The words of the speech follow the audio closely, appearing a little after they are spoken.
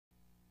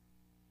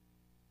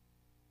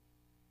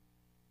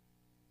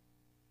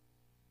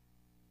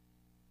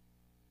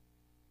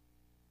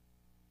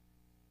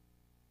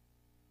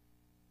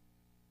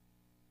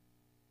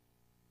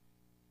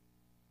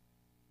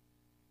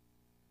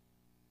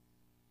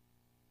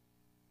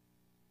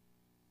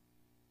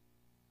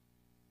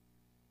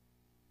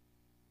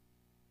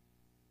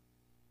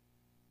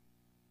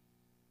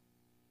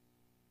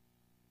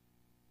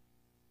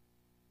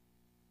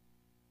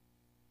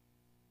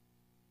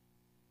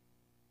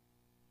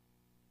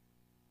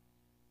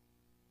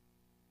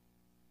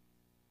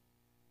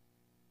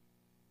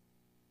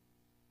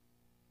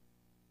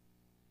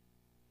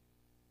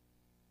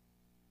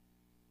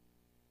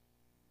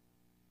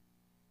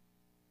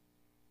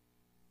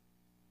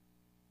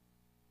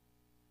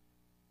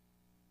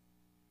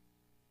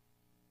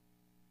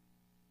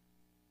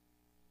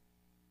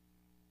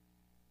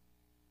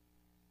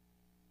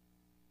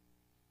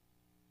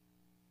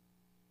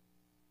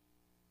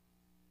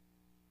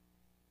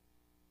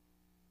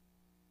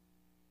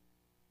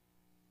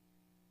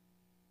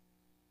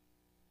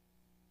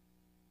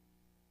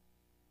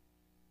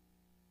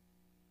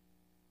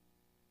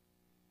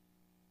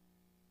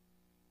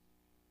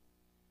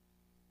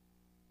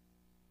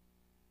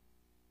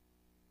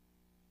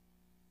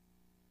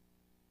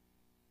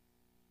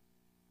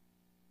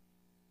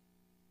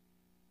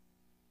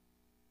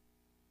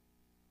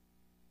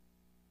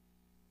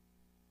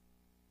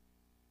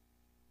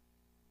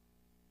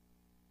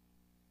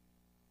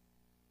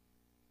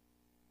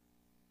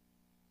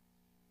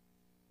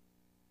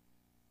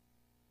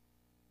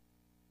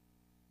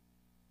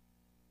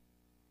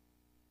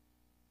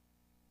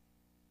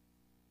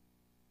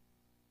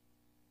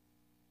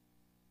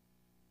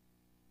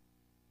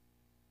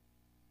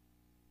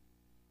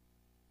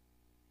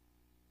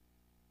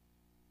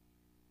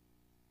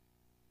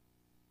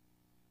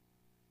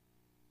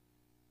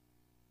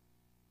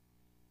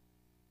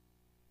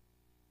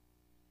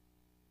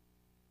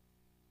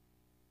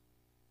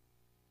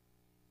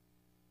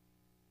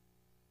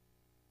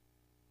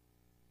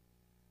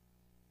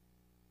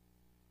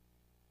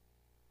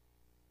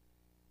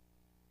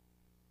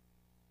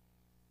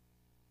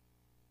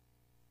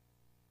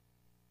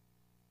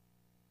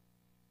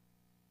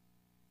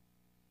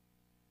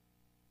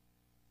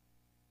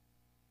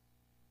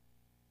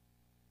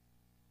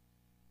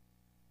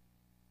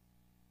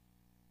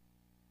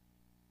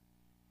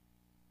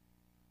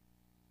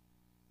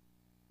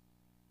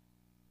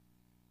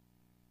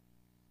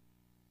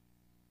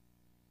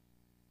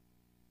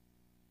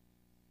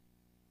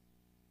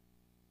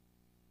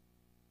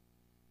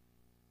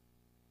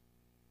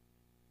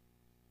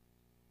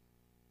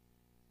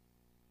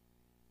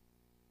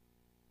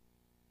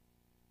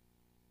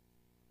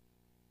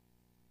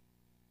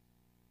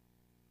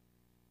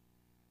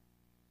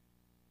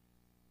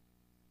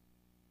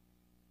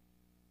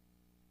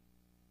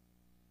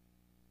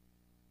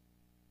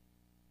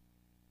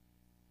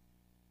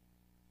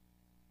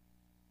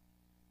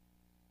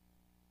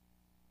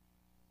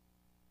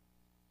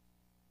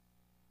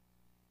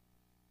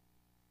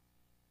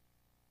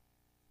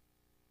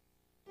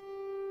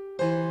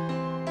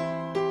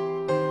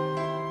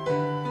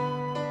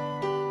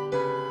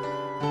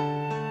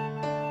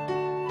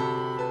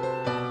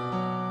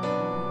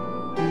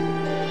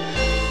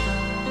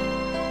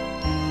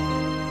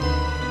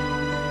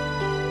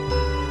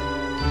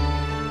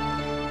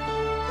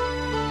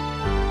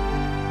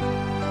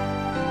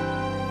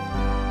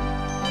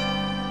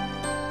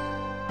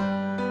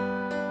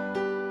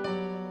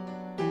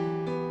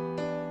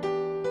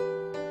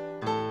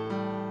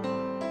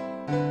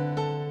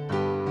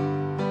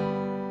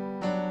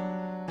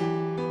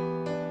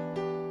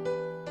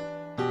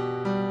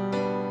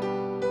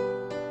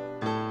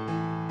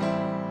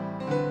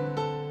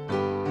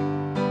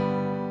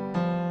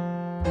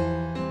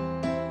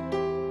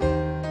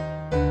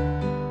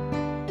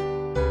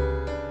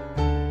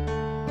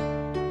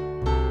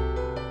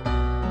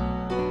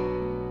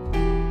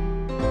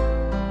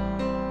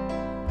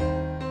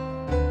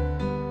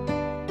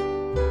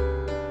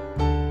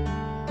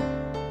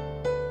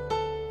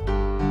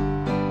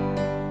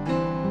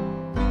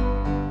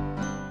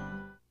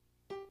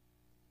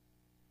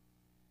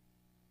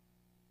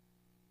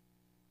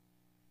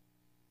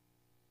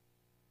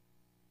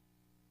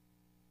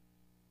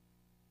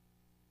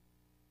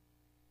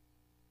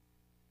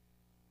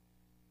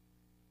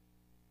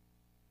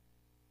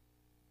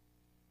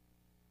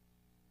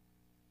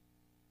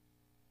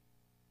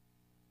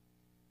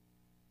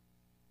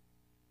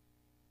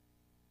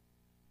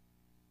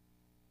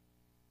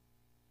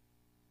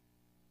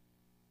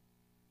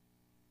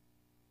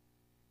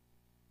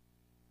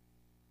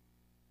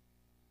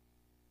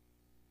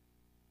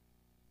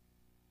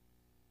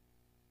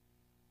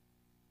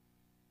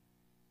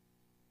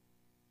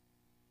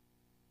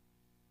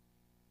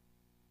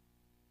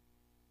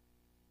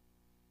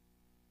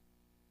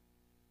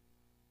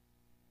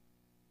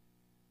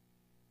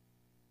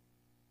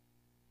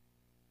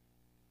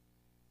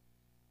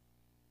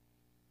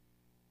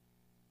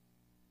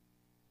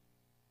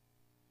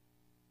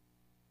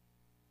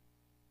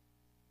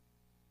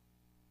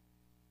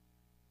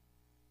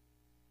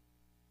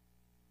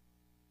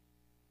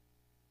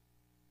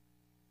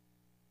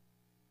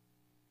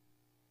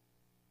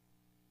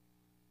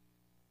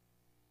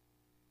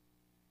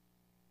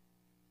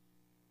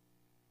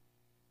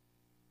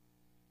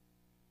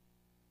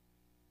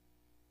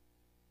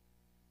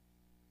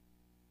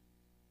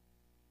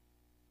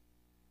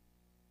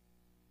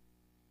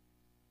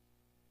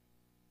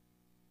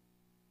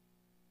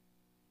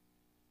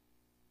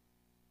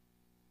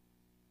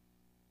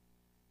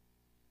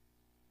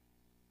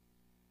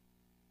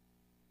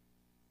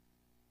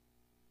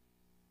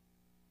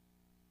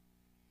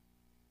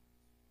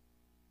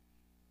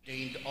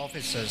Ordained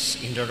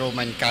offices in the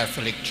Roman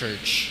Catholic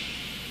Church.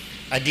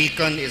 A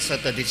deacon is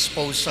at the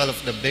disposal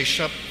of the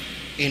bishop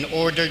in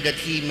order that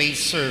he may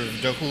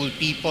serve the whole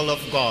people of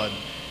God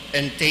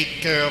and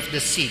take care of the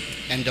sick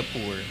and the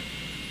poor.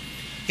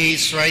 He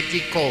is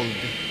rightly called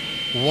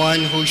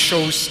one who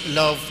shows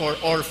love for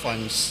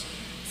orphans,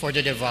 for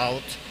the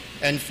devout,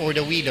 and for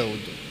the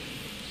widowed,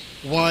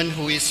 one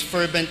who is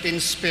fervent in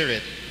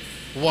spirit,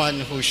 one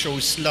who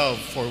shows love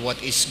for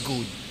what is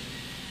good.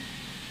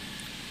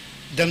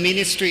 The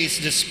ministry is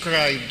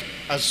described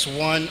as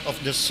one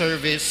of the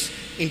service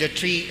in the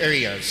three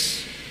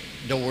areas: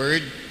 the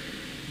word,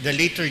 the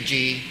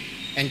liturgy,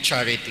 and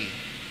charity.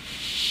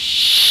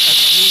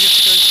 As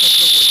ministers of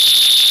the word,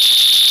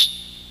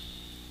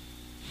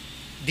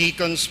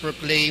 deacons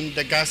proclaim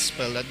the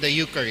gospel at the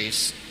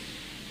Eucharist.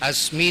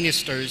 As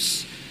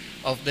ministers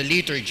of the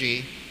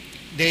liturgy,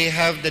 they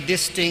have the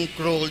distinct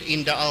role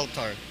in the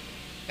altar,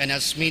 and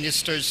as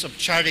ministers of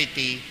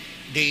charity,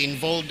 they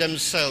involve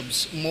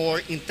themselves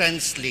more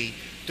intensely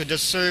to the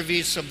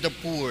service of the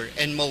poor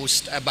and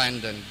most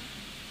abandoned.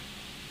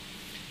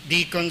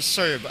 Deacons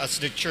serve as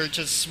the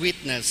Church's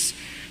witness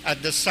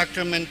at the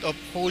sacrament of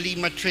holy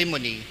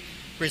matrimony,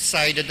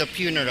 preside at the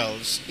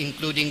funerals,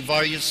 including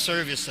various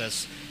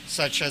services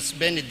such as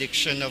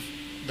benediction of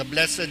the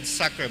Blessed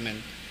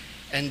Sacrament,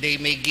 and they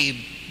may give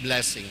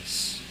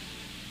blessings.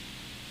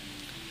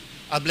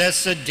 A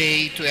blessed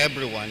day to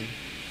everyone.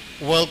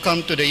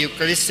 Welcome to the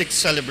Eucharistic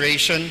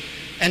celebration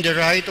and the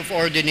rite of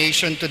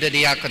ordination to the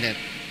diaconate.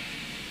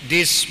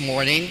 This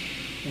morning,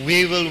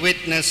 we will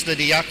witness the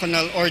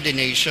diaconal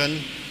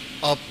ordination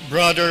of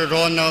Brother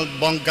Ronald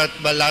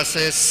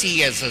Balase,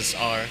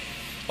 CSsR,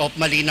 of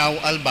Malinaw,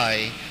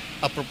 Albay,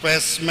 a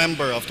professed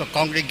member of the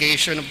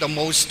Congregation of the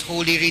Most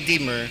Holy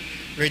Redeemer,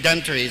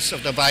 Redemptorist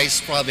of the Vice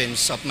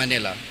Province of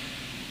Manila.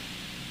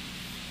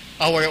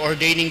 Our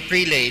ordaining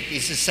prelate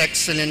is His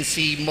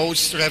Excellency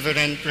Most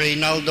Reverend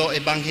REYNALDO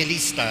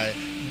Evangelista,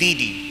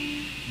 D.D.,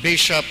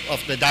 Bishop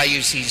of the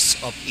Diocese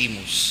of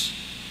Imus.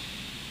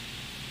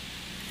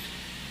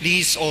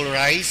 Please all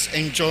rise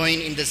and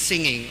join in the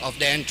singing of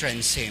the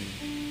entrance hymn.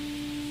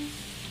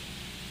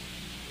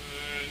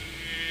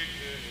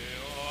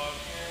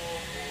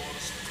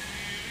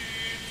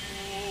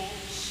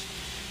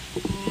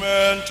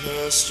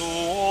 Mentes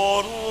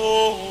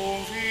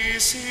tuorum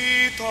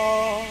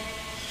visita,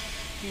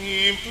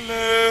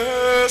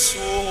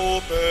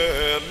 impleso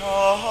per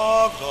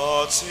la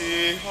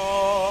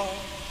gratia,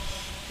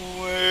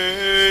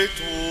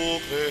 tu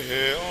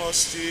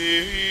creasti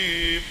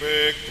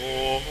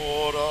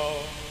pectora,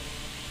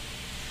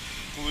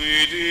 qui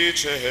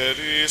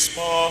diceris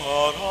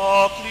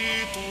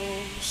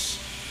Paraclitus,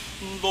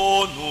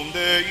 donum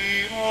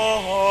Dei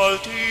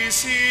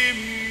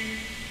altissimi,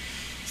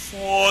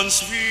 fons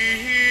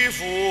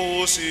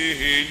vivus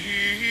in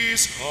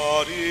his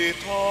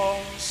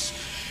caritas,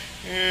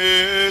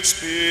 et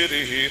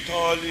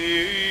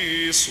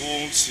spiritualis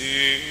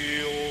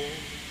unctio.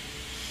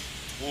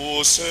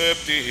 Tu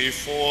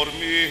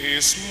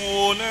septiformis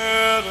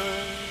munere,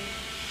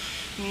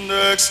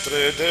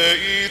 dextre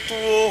Dei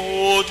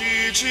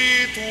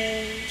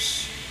digitus,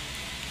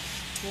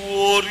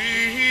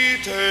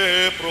 turite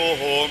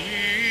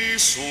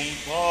promissum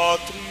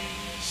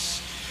Patris,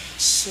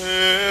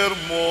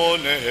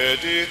 sermone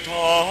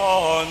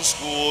editans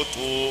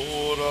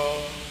scutura,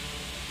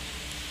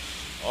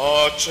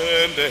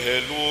 accende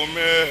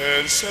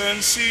lumen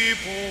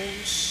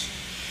sensibus,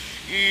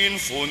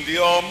 infundi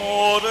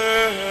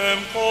amorem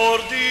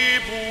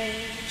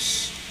cordibus,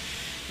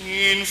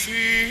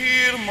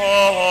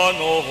 infirma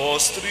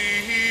nostri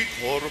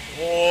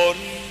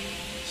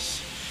corporis,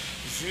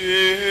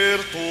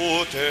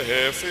 virtute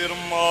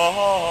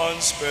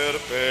firmans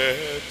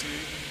perpeti,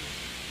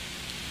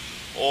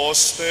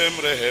 ostem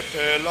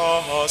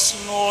repellas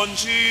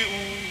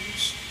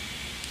longius,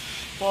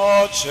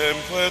 pacem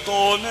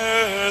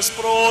dones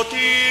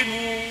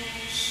protinus,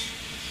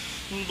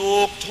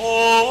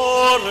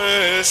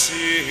 Doctore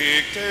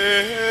sic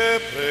te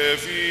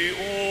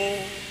previo,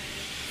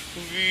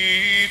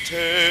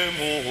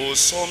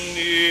 vitemus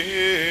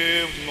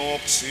omnium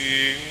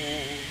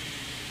noctium,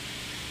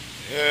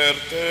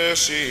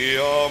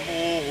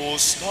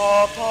 ertesiamus ta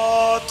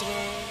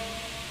Patre,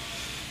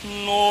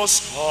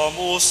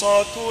 noscamus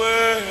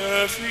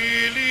atque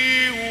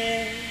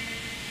Filium,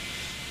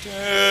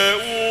 te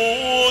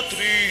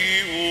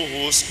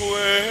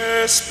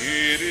utriusque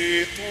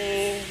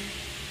Spiritum,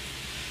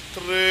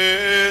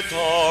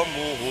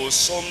 tretamus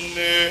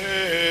omne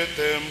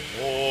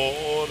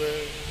tempore,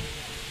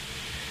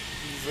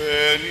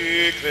 veni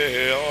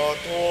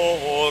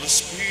Creator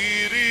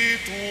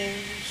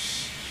Spiritus,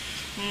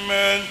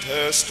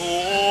 mentes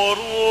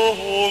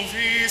tuorum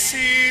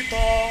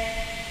visita,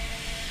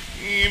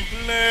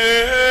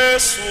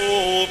 impleso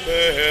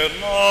per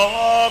la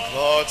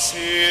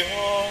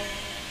gratia,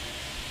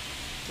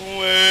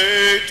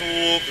 tu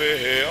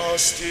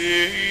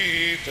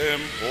creasti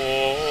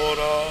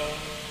tempora.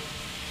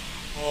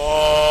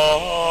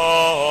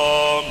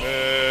 Amen.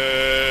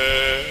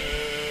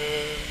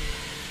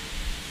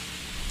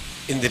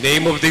 In the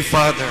name of the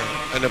Father,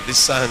 and of the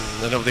Son,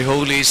 and of the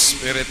Holy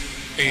Spirit.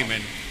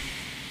 Amen.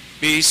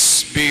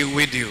 Peace be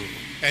with you.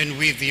 And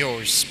with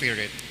your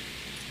spirit.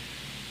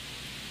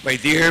 My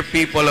dear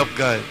people of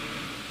God,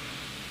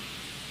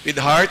 with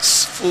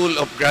hearts full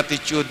of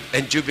gratitude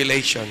and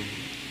jubilation,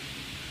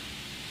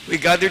 we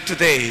gather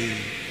today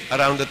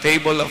around the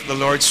table of the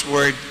Lord's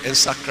Word and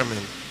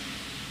Sacrament,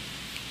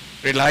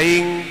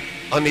 relying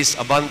on His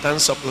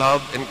abundance of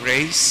love and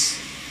grace.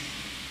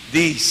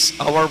 These,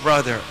 our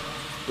brother,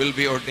 will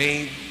be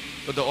ordained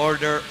to the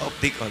order of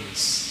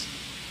Deacons.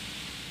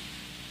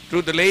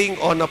 Through the laying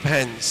on of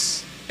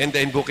hands and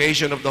the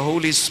invocation of the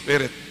Holy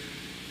Spirit,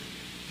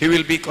 he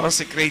will be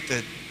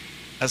consecrated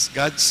as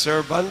God's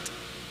servant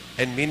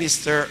and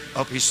minister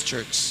of His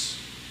church.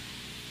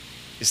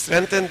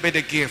 Strengthened by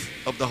the gift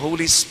of the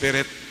Holy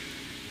Spirit,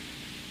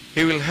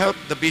 he will help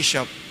the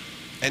bishop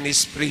and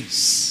his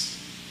priests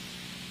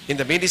in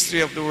the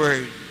ministry of the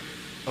word,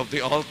 of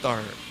the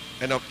altar,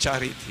 and of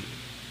charity.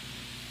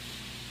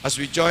 As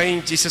we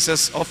join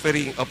Jesus'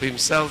 offering of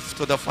himself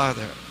to the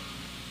Father,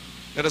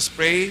 let us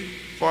pray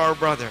for our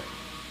brother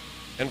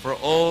and for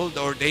all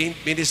the ordained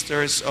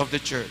ministers of the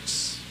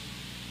church.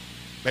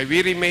 May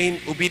we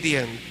remain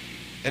obedient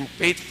and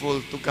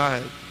faithful to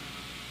God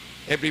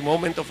every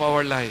moment of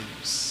our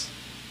lives.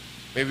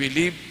 May we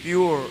live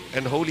pure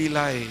and holy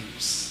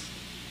lives.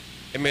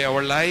 And may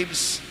our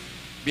lives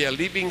be a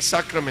living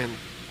sacrament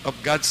of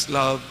God's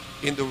love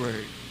in the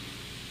Word.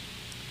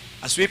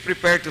 As we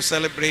prepare to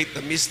celebrate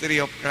the mystery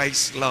of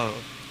Christ's love,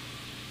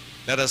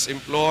 let us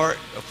implore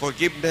the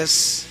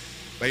forgiveness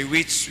by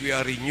which we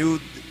are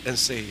renewed and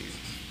saved.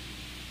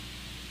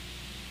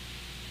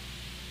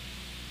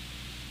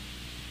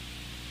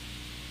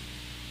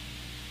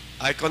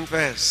 I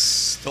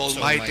confess to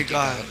Almighty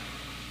God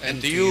and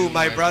to you,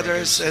 my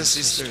brothers and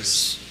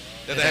sisters,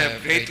 that I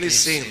have greatly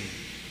sinned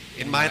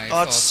in my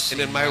thoughts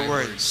and in my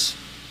words,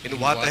 in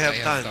what I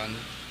have done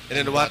and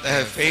in what I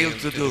have failed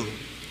to do,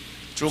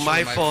 through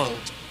my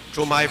fault,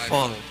 through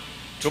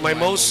my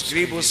most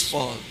grievous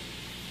fault.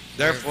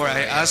 Therefore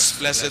I ask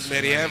Blessed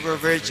Mary, ever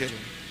Virgin,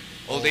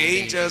 all the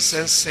angels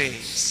and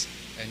saints,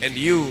 and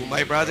you,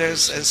 my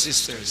brothers and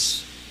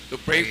sisters, to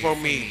pray for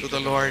me to the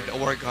Lord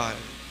our God.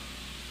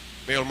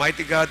 May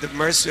Almighty God have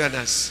mercy on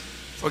us,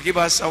 forgive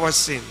us our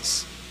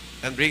sins,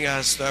 and bring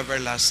us to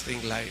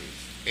everlasting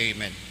life.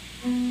 Amen.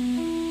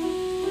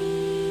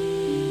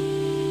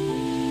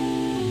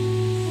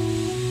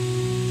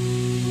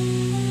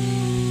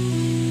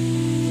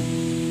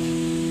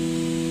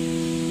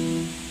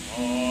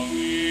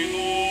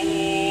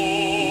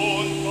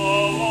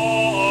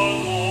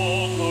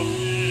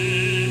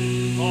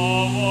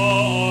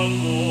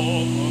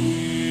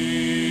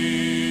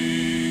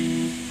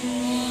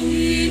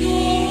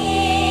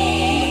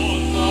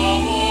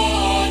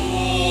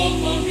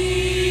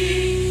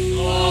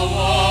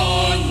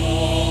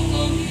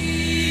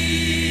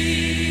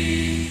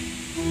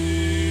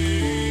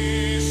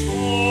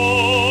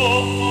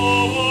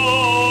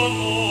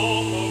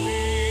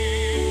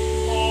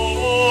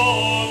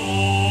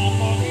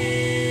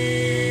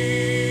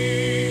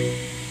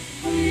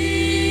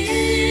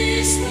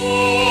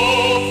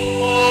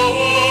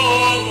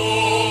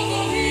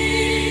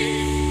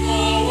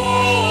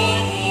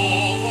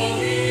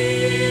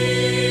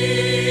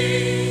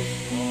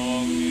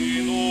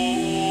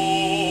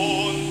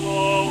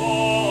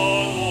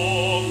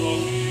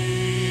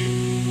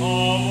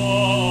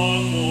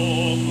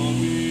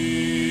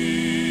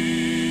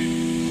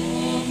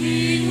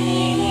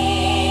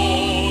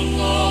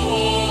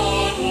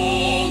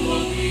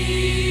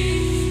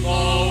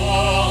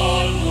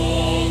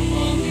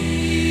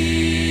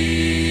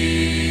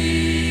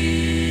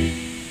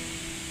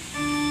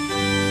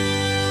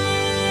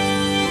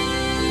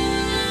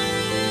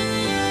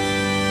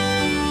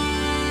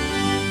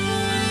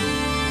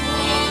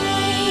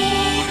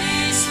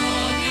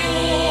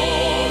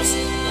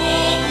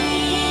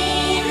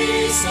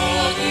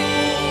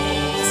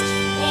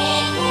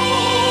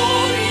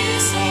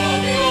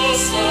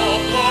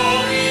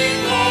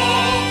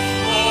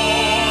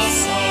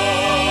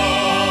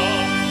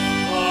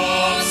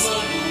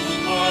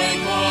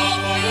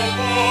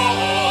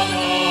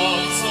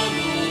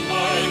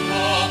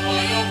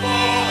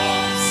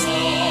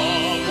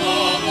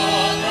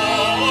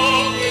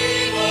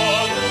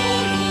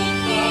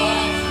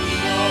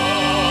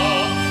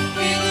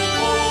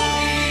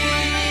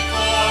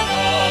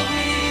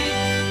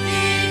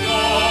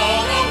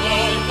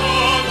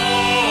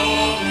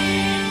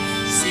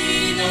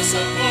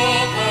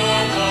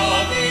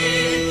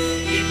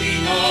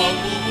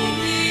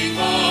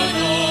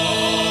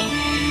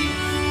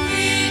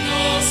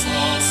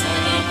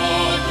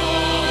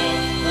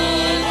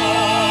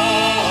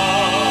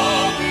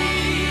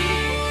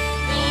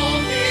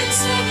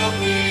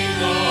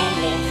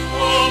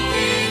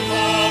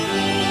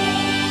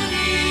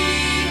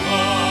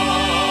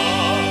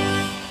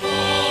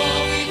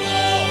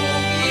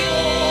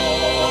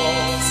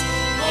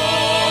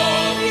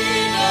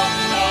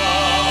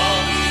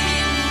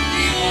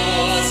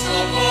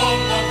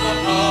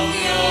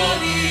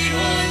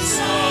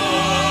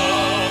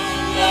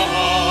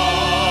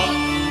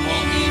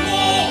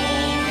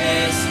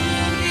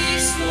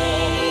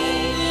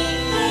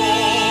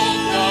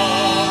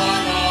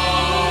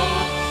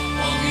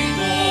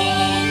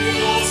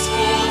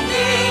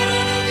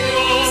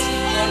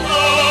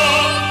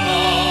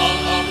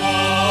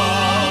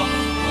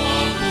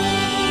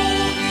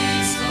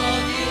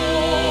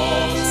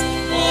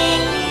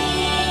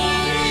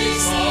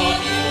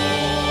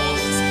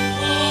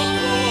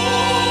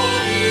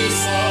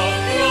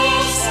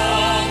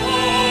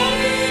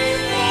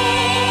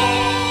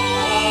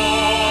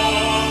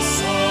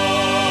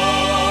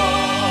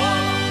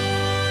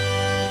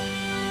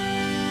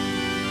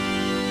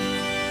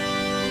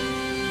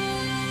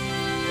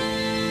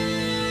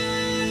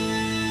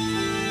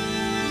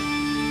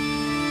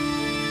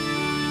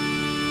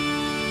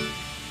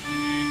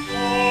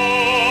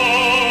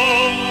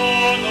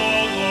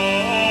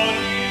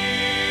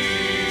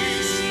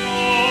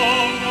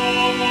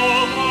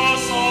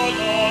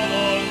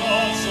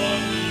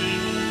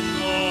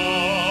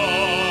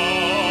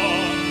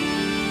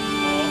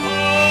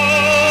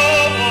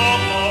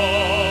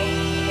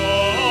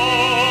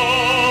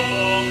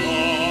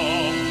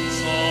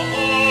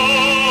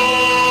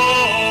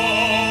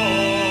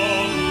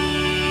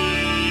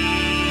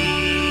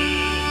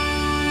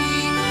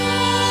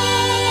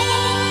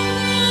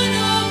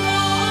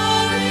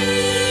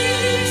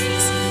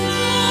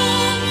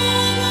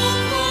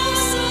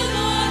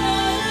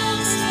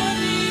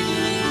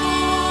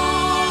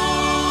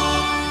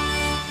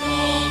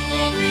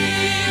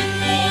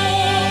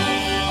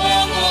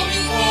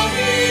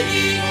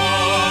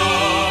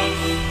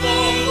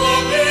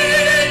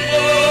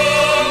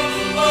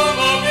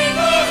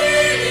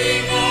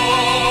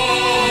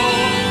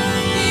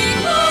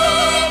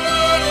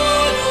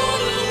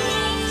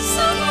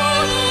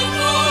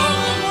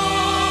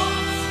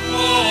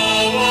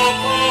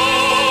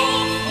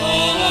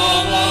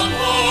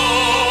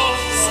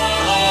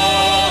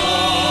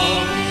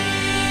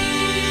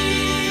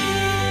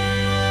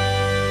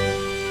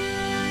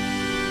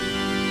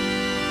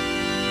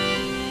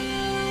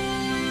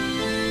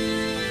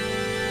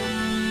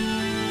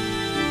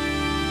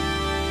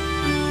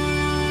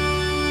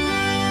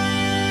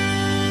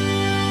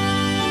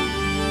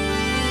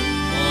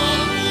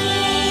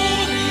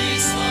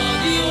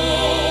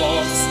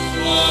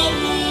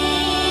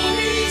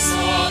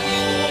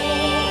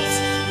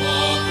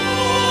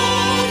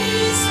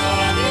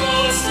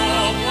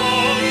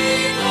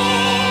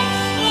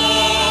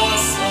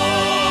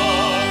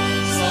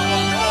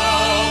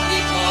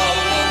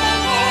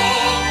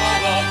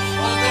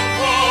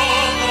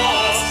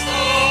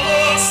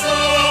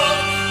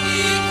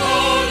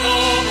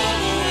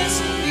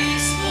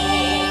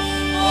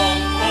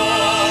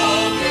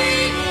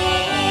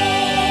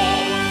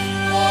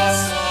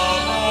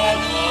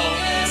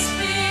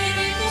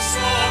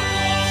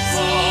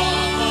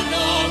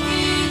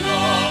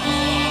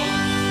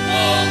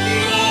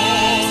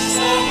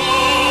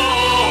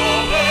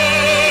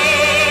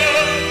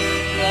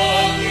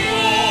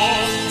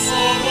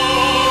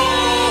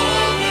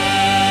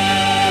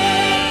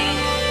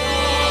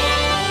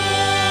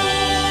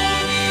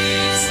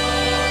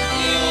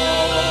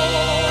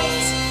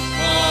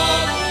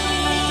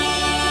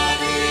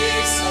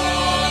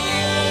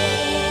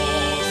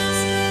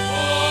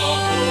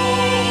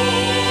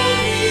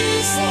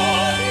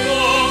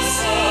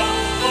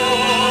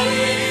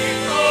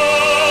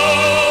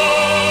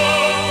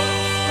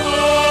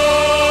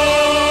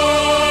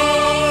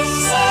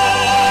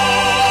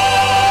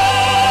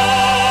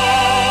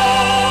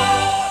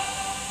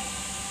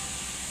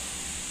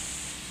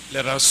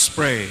 us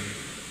pray.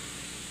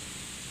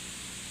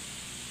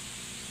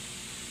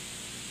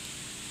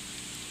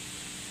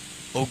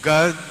 O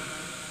God,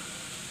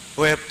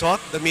 who have taught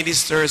the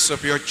ministers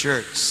of your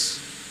church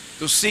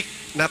to seek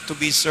not to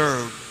be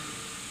served,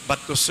 but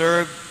to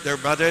serve their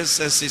brothers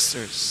and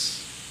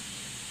sisters,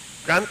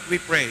 grant, we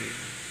pray,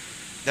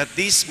 that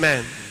these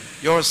men,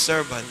 your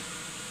servant,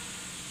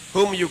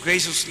 whom you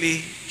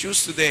graciously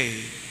choose today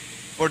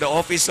for the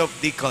office of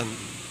deacon,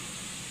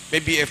 may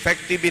be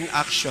effective in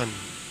action,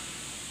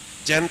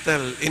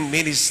 gentle in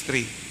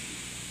ministry,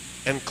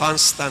 and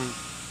constant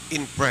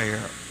in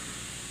prayer.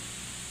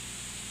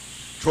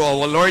 Through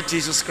our Lord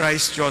Jesus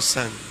Christ, your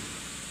Son,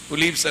 who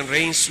lives and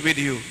reigns with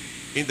you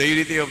in the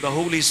unity of the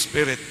Holy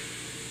Spirit,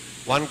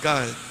 one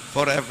God,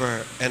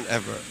 forever and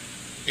ever.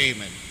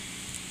 Amen.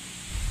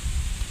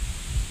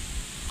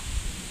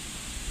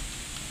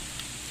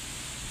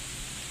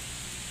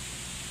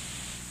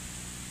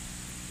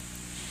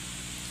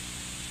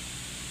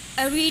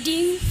 A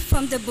reading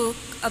from the book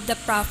of the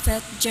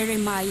prophet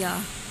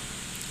Jeremiah.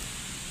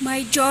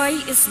 My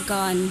joy is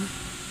gone,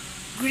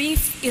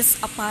 grief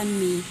is upon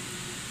me,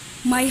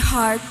 my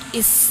heart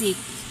is sick.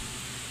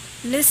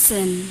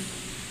 Listen,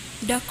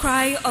 the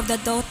cry of the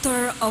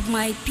daughter of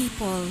my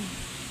people,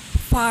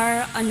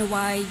 far and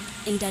wide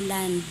in the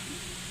land.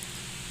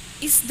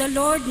 Is the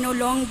Lord no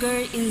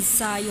longer in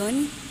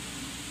Zion?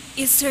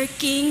 Is her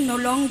king no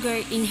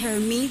longer in her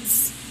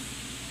midst?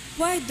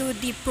 Why do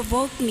they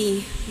provoke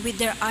me with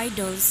their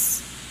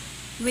idols,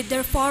 with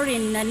their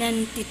foreign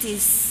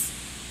nonentities?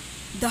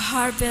 The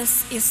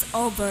harvest is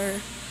over,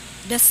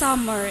 the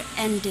summer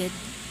ended,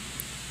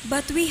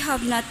 but we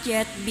have not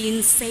yet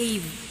been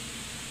saved.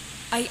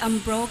 I am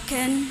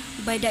broken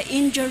by the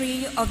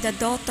injury of the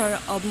daughter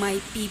of my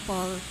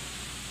people.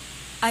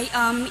 I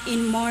am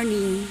in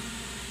mourning.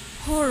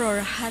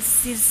 Horror has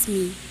seized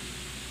me.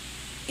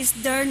 Is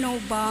there no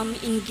balm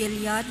in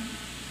Gilead,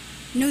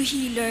 no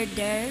healer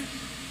there?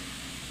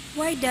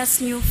 Why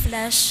does new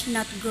flesh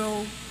not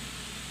grow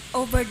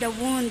over the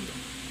wound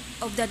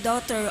of the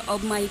daughter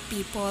of my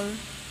people?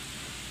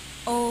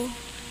 Oh,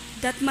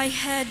 that my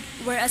head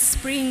were a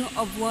spring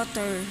of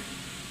water,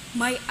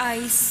 my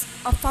eyes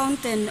a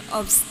fountain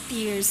of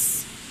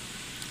tears,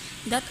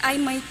 that I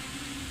might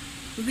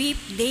weep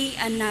day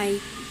and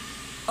night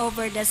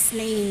over the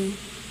slain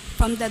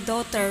from the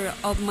daughter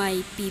of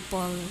my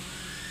people.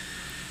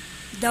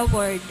 The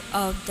word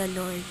of the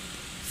Lord.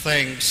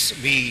 Thanks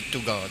be to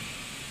God.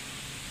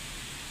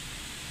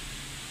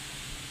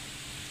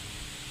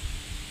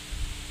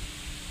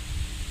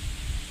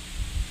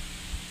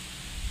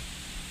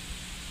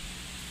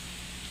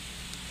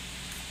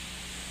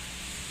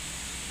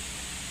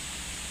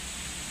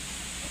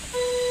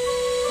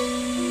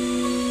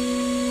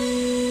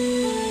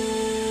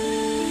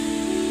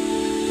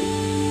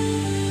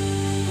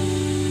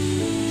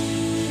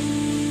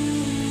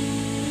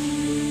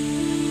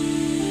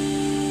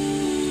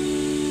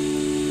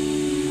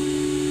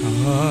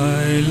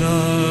 I love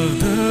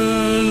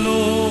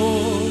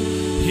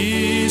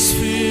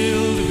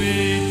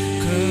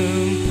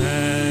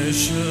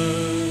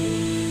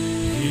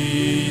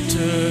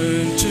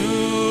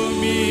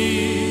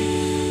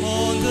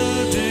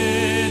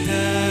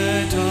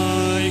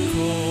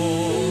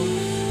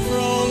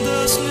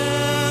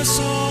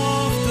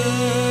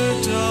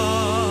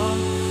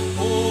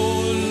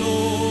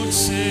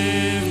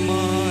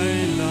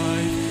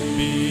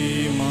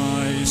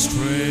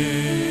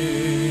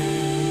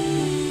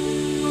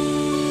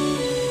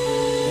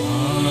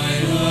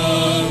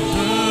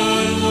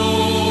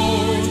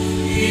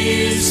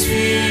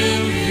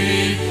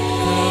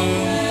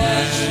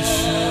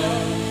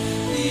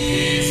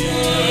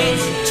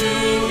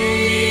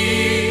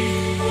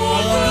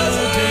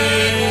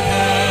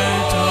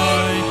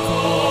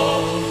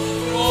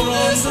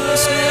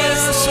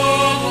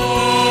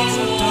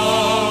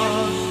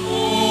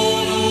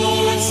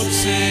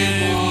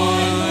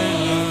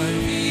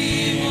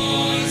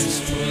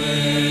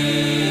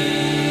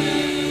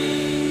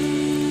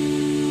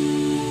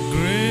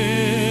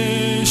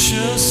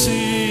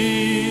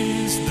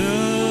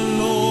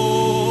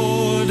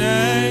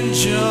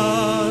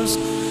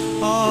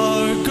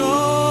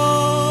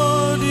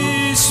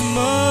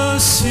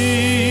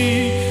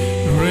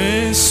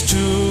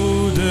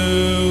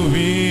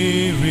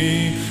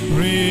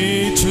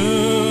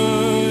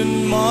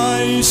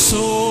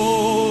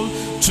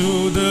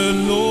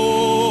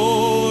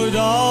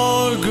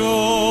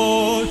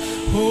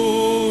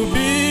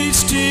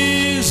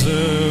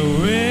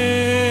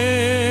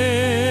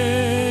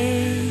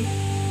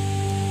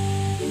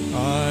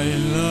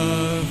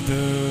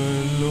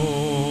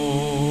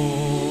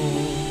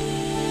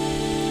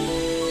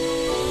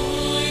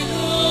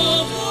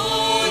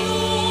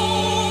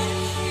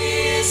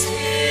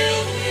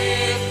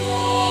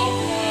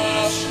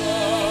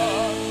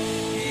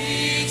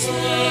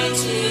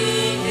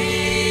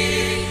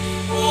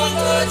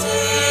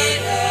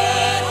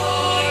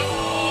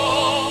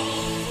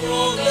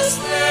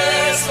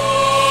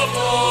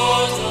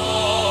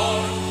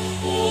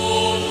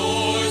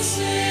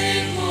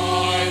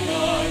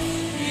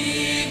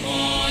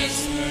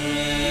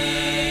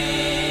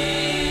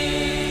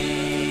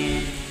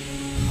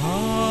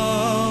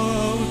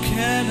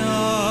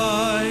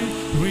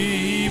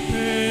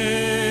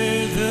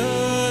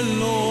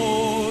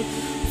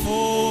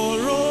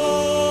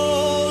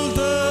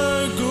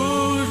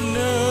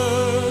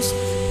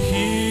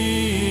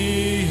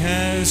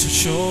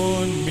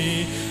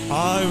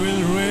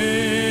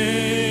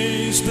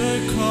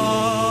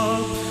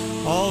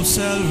of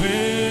salvation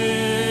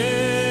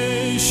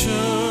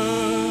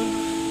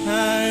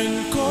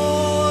and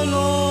call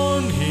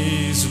on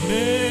his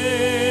name.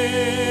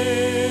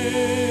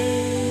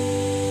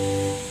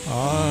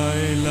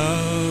 I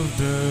love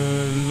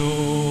the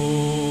Lord.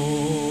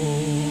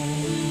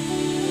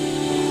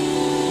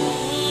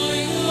 I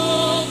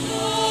love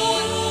the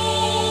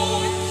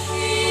Lord.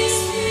 He's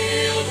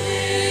filled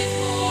with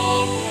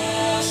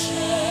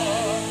compassion.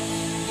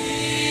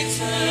 He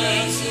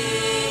turns to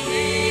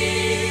me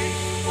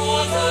for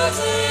the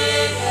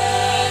day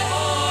that I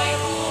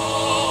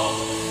come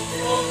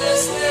from the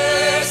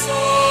snares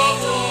of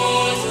the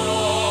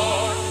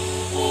Lord.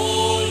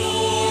 Oh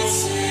Lord,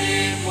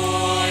 save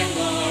my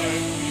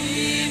life,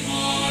 be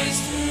my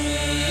strength.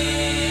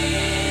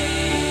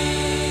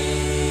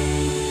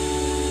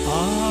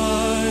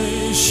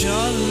 I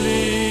shall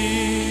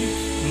leave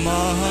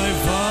my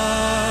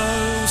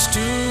vows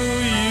to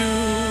you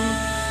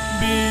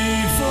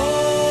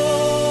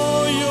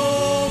before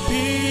your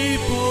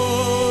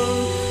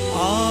people.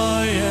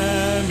 I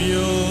am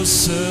your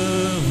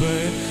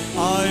servant.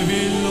 I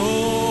will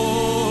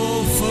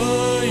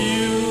offer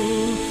you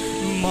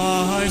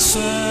my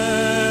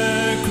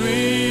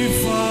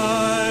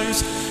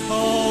sacrifice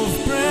of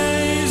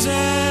praise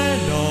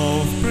and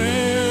of prayer.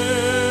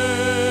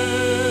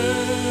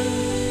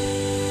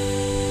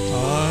 I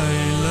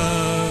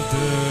love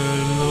the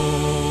Lord.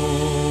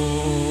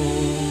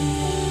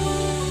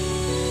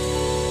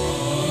 I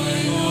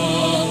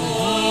love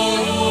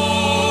the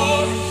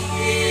Lord.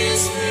 He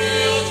is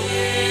filled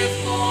with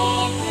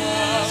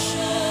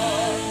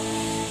compassion.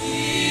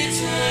 He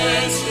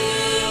turns to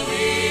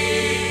me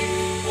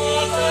for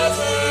the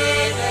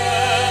day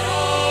that I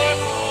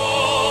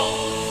come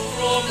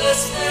from the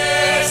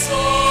snares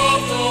of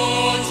the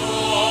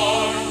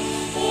dark.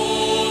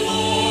 Oh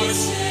Lord,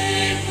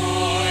 save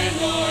my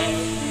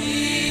life,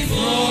 be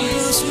From my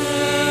the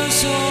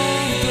snares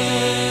of the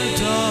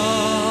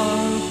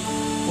dark,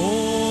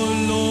 oh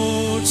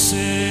Lord,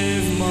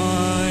 save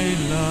my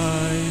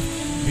life,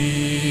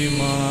 be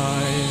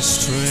my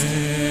strength.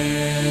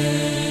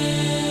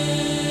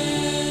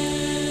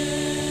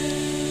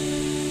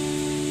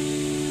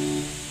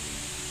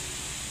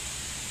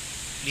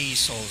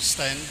 Please all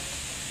stand.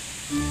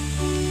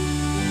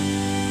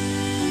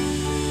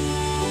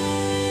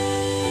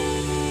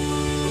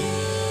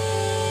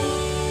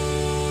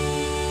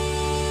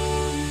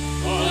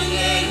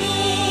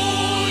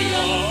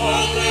 Alleluia,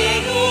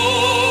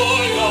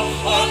 alleluia,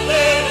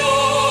 alleluia.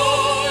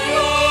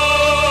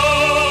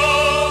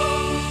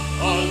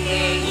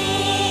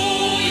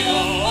 Alleluia,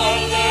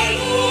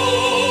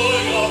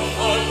 alleluia,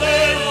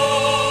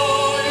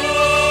 alleluia.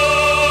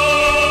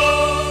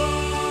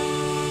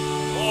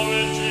 For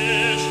it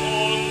is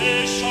all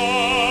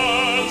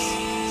nations,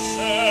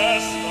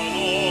 says the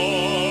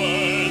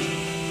Lord,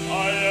 I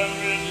am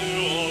with you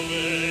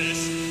always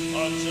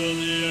until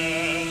the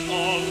end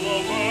of the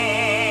world.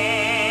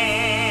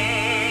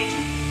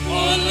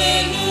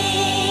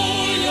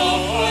 Alleluia,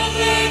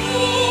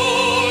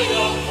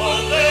 alleluia,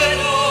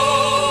 alleluia.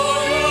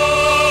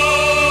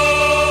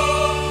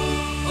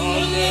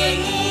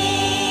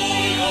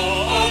 Alleluia,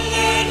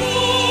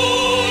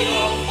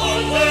 alleluia,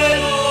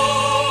 alleluia.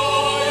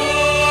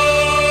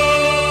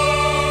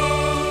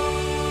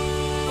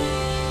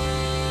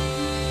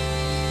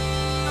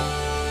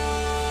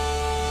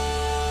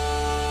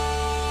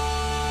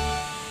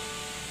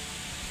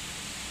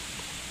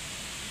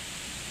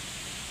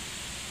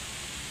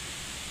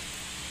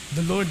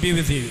 The Lord be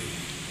with you.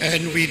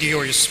 And with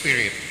your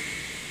spirit.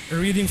 A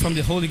reading from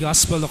the Holy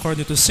Gospel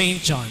according to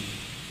St. John.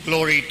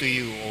 Glory to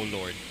you, O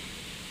Lord.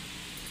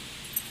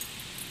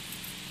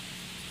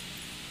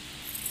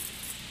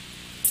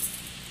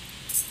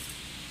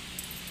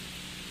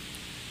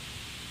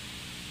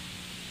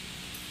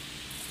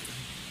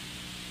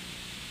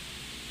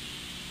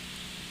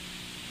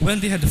 When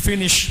they had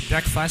finished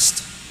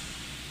breakfast,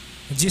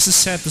 Jesus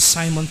said to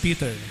Simon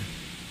Peter,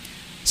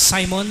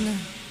 Simon,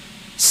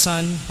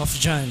 son of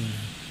John,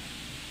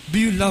 do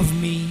you love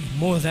me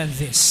more than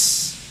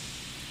this?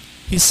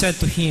 He said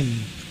to him,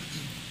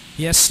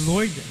 Yes,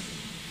 Lord,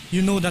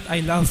 you know that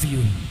I love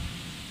you.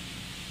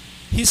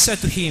 He said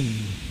to him,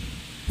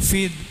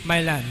 Feed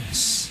my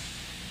lambs.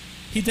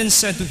 He then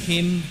said to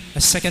him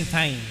a second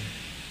time,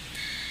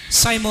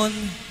 Simon,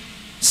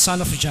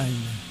 son of John,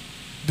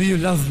 do you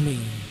love me?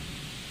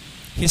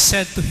 He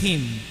said to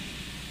him,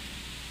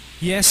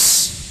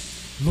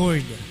 Yes,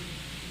 Lord,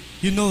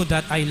 you know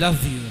that I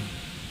love you.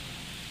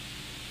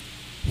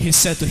 He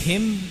said to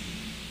him,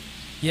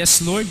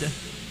 Yes, Lord,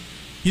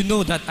 you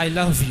know that I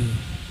love you.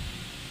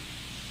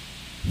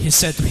 He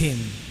said to him,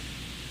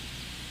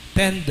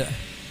 Tend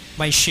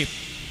my sheep.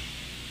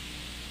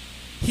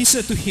 He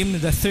said to him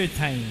the third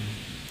time,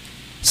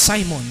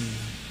 Simon,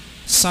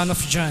 son of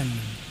John,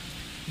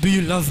 do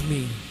you love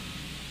me?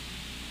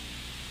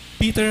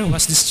 Peter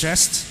was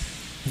distressed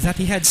that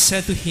he had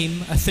said to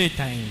him a third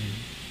time,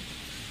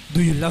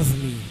 Do you love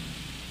me?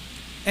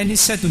 And he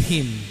said to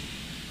him,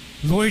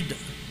 Lord,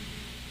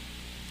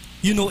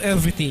 you know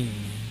everything.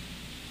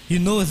 You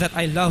know that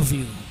I love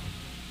you.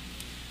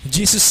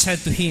 Jesus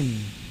said to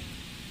him,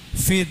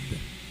 "Feed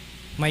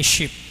my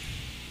sheep.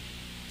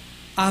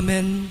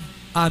 Amen,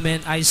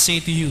 amen, I say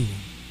to you,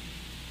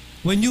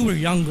 when you were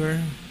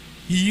younger,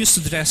 you used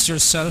to dress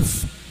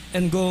yourself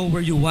and go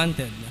where you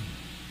wanted.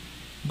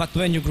 But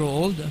when you grow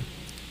old,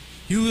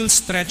 you will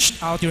stretch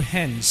out your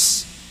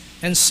hands,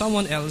 and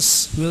someone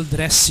else will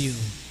dress you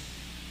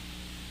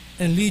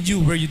and lead you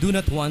where you do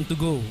not want to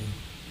go."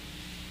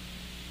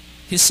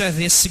 He said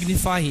this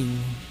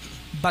signifying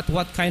but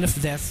what kind of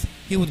death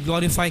he would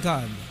glorify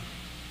God.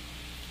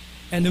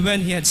 And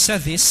when he had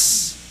said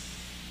this,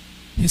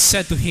 he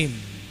said to him,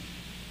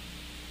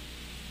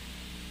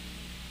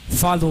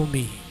 "Follow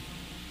me."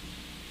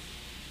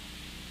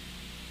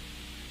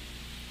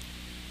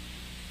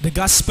 The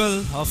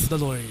Gospel of the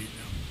Lord.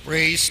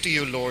 Praise to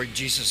you, Lord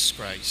Jesus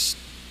Christ.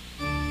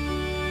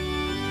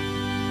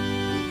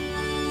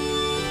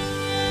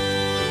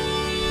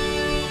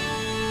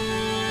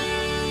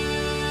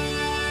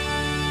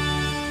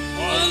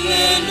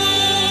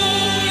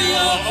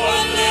 Alleluia,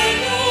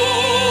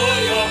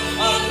 alleluia,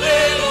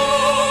 alleluia.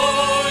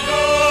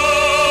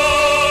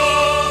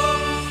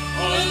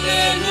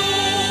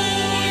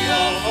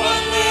 Alleluia,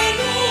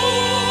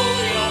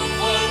 alleluia,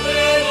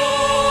 alleluia.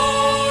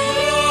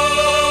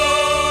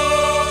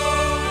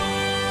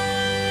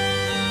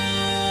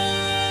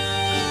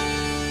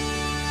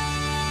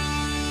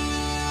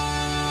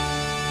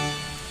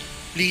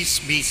 Please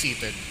be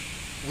seated.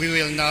 We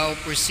will now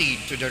proceed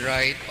to the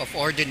rite of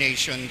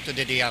ordination to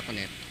the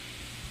diaconate.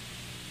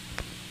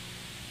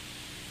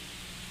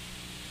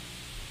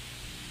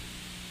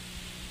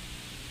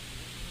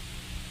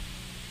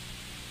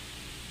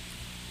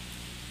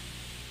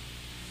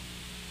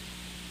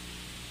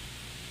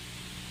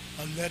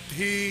 And let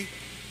he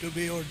to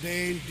be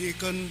ordained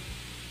deacon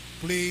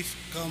please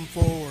come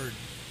forward.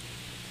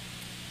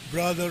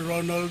 Brother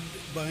Ronald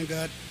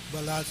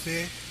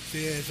Balase,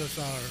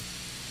 CSsR.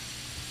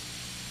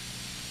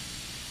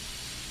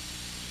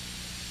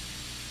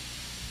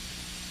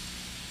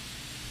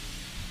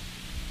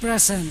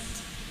 Present.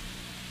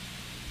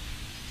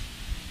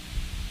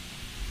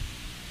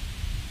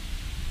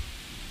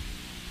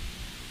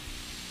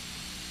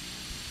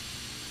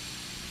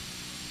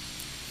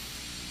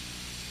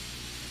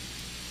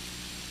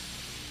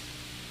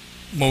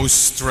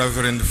 Most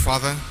Reverend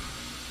Father,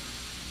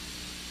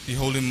 the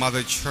Holy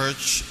Mother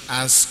Church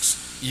asks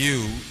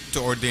you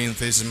to ordain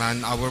this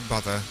man, our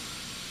brother,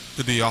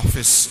 to the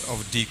office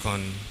of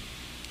deacon.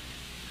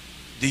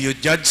 Do you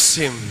judge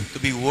him to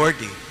be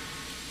worthy?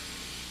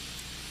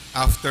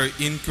 After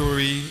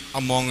inquiry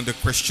among the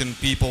Christian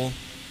people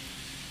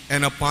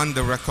and upon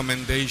the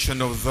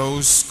recommendation of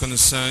those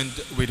concerned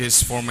with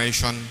his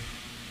formation,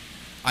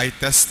 I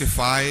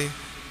testify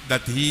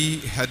that he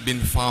had been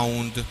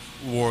found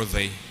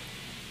worthy.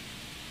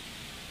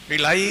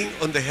 Relying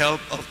on the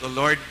help of the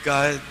Lord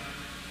God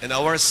and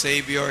our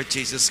Savior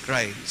Jesus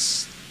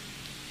Christ,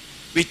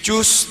 we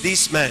choose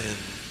this man,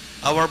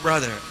 our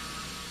brother,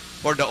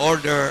 for the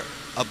order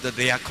of the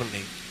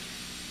diaconate.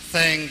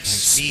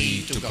 Thanks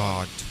be to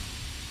God.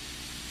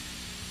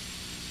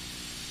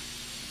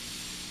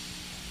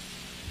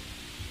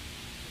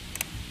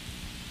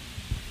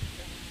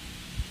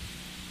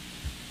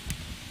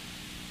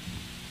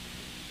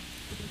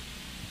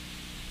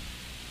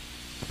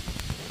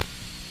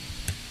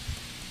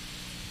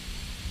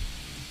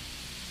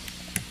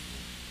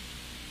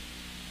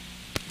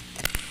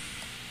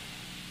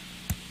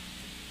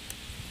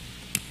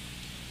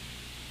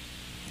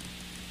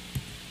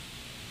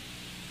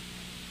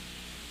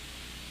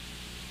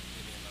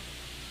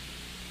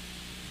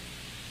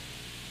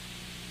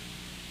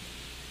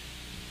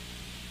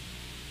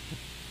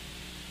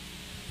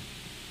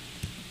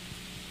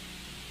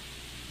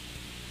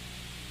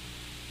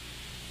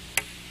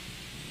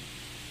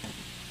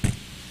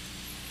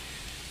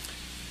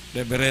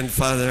 Reverend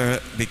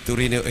Father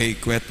Victorino A.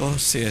 Cueto,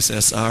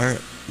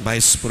 CSsR,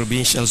 Vice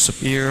Provincial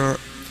Superior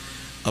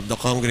of the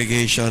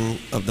Congregation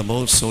of the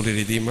Most Holy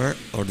Redeemer,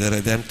 or the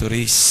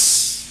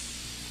Redemptorists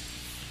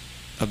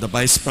of the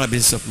Vice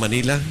Province of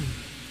Manila,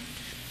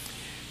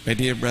 my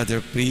dear brother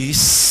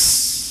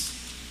priests,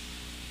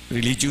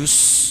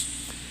 religious,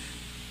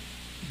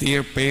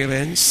 dear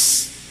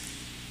parents,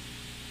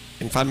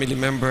 and family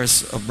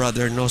members of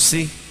Brother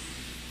Nossi,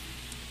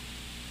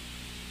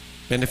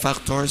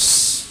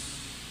 benefactors,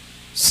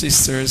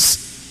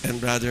 sisters and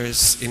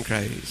brothers in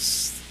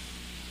Christ.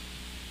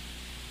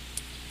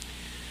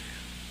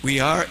 We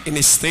are in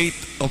a state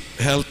of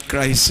health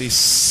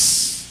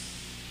crisis.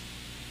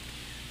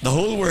 The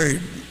whole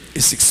world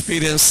is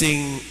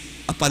experiencing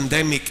a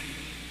pandemic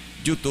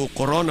due to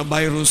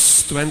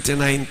coronavirus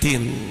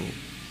 2019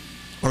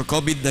 or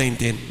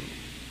COVID-19.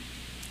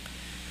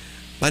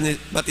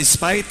 But in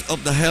spite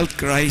of the health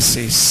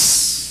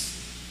crisis,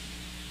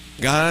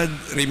 God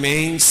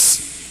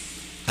remains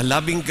a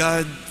loving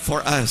God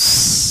for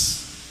us,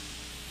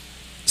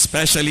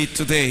 especially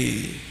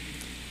today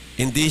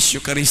in this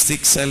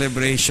Eucharistic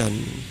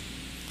celebration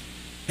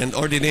and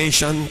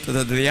ordination to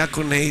the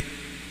diaconate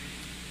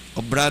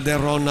of Brother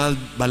Ronald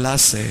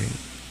Balase,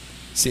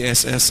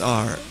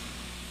 CSsR.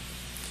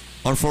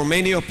 Or for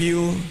many of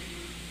you,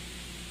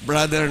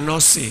 Brother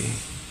Nossi,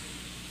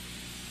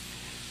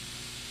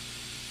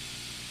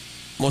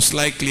 most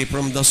likely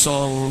from the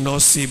song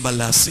Nossi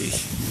Balase.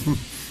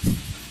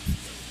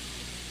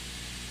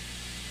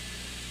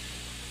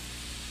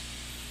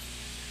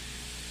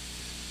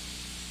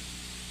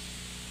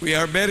 We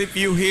are very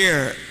few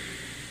here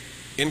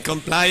in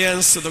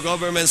compliance to the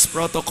government's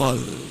protocol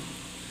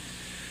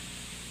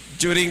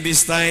during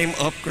this time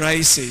of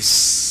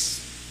crisis.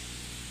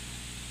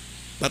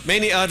 But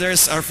many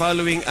others are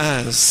following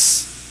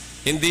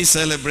us in this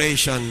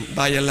celebration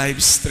via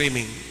live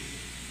streaming.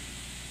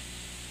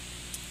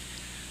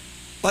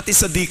 What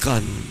is a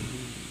deacon?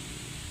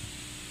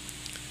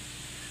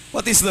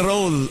 What is the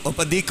role of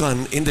a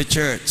deacon in the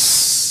church?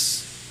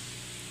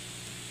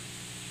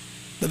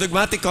 The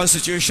dogmatic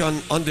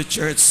constitution on the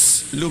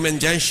church, Lumen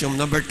Gentium,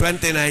 number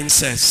 29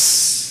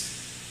 says,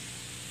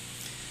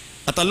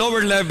 at a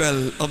lower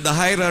level of the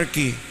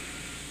hierarchy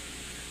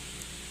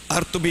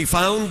are to be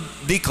found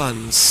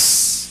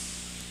deacons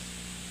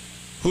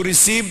who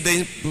receive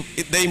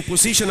the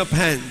imposition of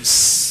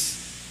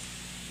hands,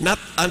 not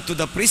unto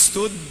the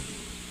priesthood,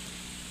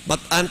 but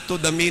unto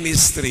the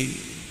ministry.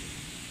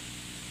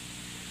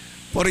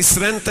 For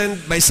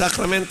strengthened by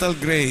sacramental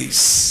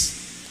grace,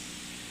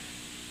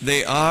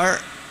 they are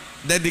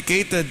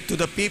dedicated to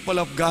the people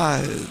of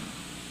God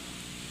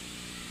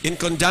in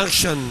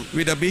conjunction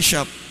with the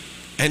bishop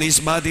and his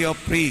body of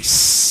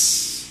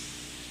priests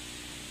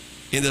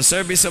in the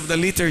service of the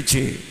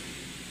liturgy,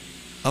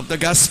 of the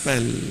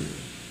gospel,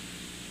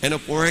 and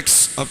of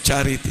works of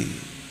charity.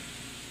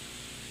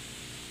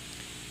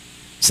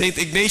 Saint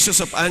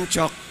Ignatius of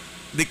Antioch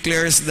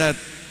declares that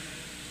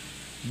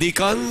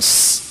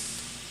deacons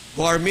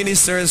who are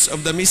ministers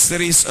of the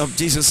mysteries of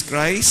Jesus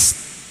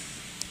Christ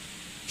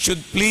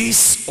should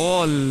please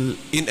all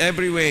in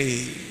every way,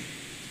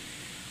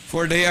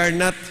 for they are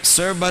not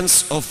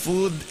servants of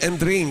food and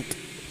drink,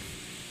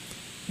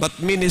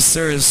 but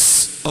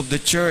ministers of the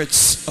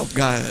church of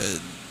God.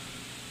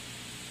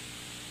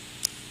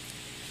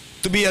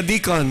 To be a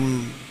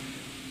deacon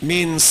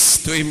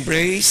means to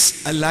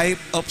embrace a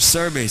life of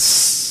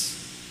service,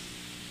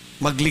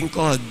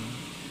 maglingkod.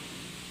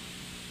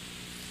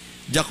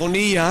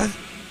 Diakonia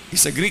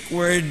is a Greek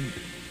word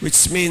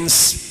which means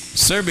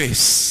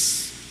service.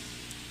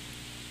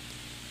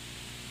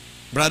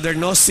 Brother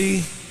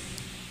Nossi,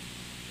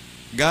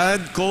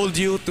 God called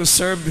you to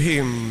serve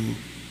Him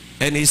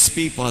and His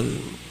people.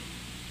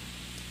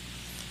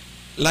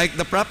 Like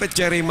the prophet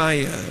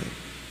Jeremiah,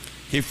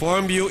 He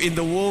formed you in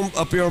the womb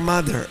of your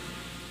mother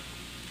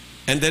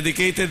and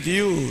dedicated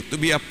you to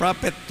be a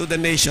prophet to the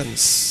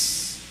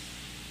nations.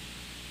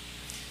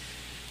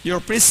 Your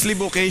priestly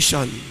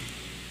vocation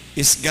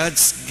is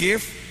God's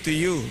gift to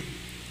you,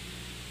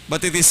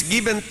 but it is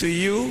given to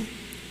you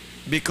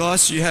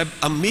because you have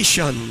a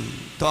mission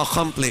to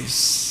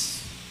accomplish.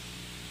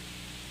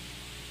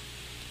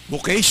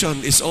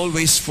 Vocation is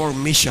always for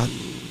mission.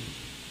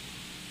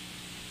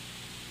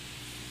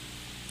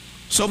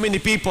 So many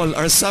people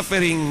are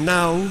suffering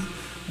now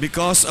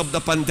because of the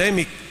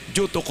pandemic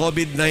due to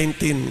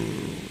COVID-19.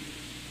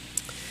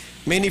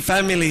 Many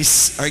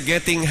families are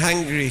getting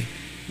hungry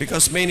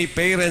because many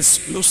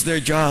parents lose their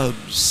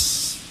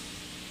jobs.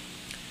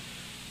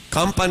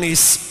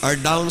 Companies are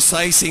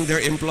downsizing their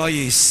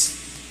employees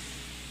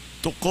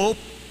to cope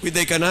with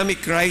the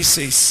economic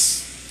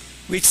crisis,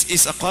 which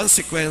is a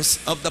consequence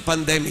of the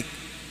pandemic.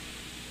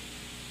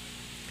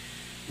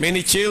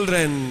 Many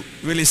children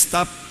will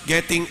stop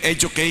getting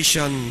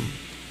education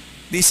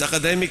this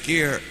academic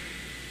year,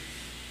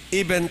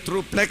 even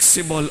through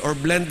flexible or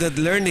blended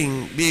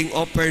learning being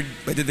offered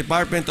by the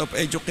Department of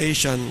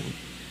Education,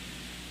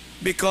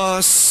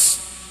 because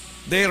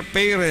their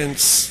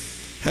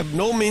parents have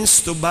no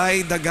means to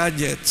buy the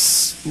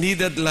gadgets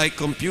needed like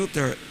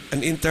computer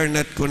and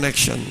internet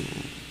connection.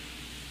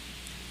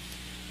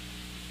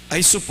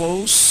 I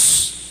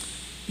suppose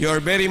you are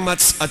very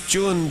much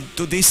attuned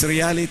to these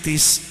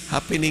realities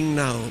happening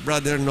now,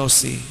 Brother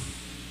Nossi.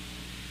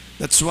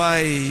 That's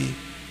why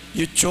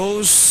you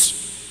chose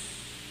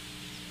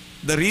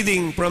the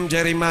reading from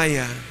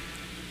Jeremiah,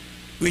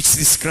 which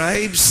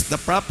describes the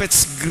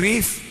prophet's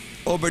grief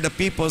over the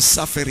people's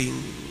suffering.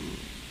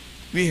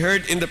 We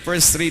heard in the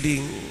first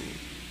reading,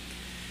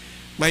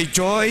 my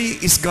joy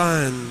is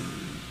gone,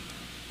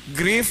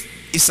 grief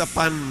is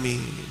upon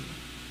me,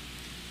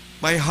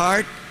 my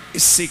heart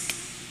is sick.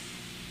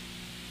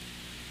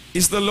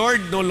 Is the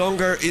Lord no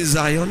longer in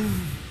Zion?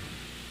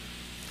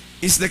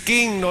 Is the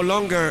King no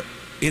longer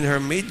in her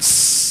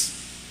midst?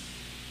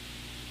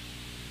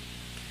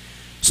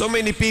 So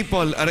many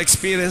people are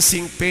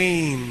experiencing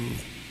pain,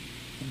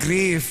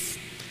 grief,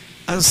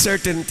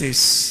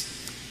 uncertainties,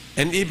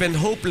 and even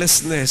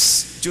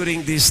hopelessness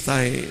during this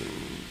time.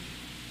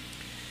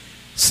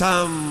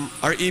 Some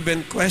are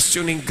even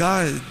questioning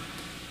God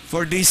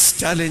for these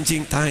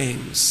challenging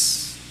times.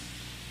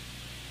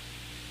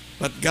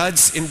 But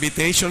God's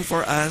invitation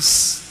for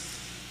us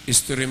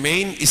is to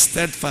remain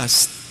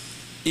steadfast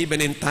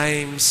even in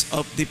times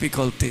of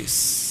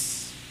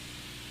difficulties.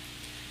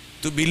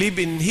 To believe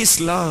in His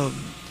love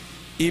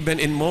even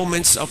in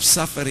moments of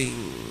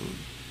suffering,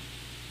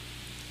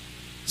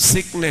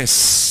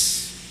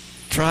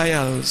 sickness,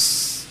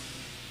 trials,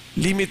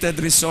 limited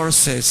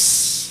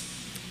resources,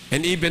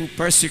 and even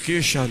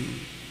persecution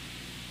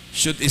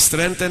should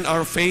strengthen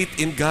our faith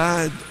in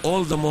God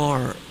all the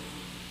more.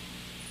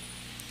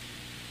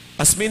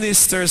 As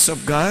ministers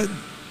of God,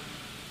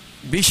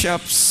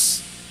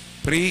 bishops,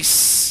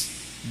 priests,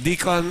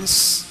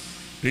 deacons,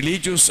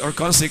 religious or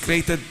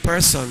consecrated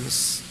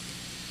persons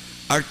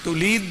are to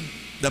lead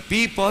the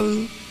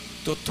people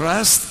to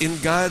trust in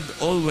God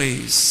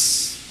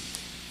always,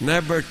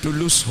 never to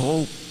lose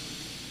hope.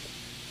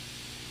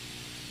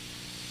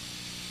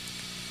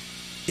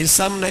 In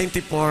Psalm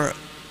 94,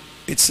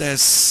 it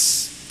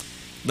says,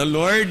 "The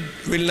Lord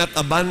will not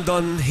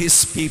abandon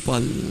His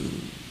people.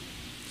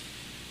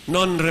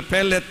 Non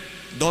repellet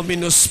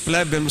Dominus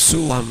plebem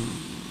suam."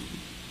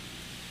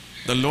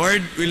 The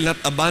Lord will not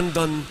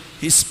abandon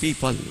His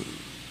people.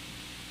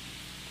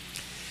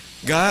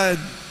 God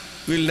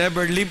will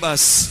never leave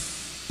us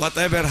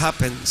whatever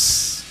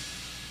happens.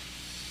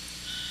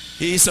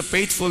 He is a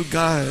faithful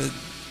God,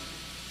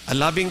 a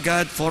loving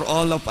God for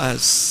all of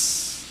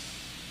us.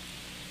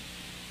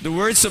 The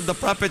words of the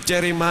prophet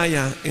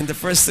Jeremiah in the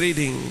first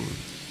reading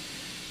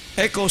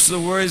echoes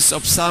the words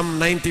of Psalm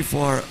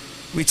 94,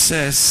 which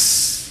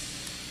says,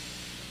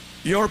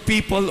 "Your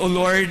people, O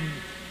Lord,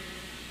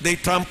 they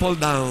trample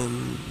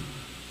down.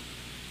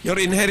 Your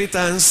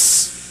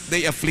inheritance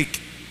they afflict.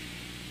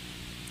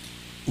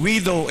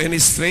 Widow and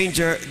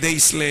stranger they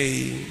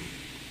slay.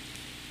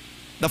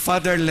 The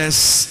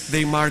fatherless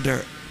they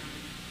murder.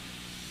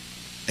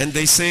 And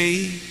they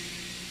say,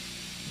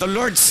 the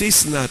Lord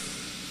sees not.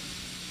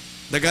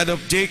 The God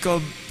of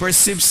Jacob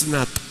perceives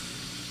not.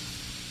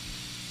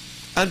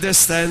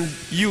 Understand,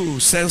 you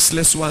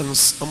senseless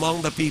ones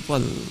among the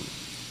people.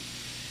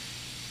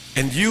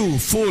 And you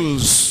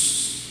fools,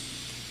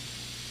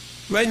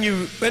 when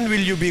will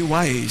you be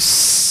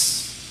wise?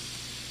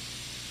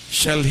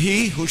 Shall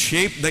he who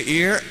shaped the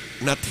ear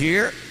not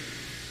hear?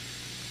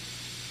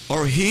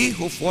 Or he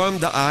who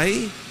formed the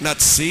eye not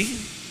see?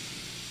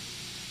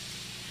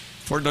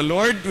 For the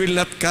Lord will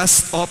not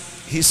cast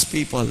off His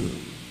people,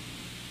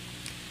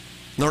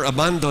 nor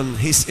abandon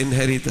His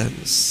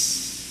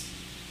inheritance.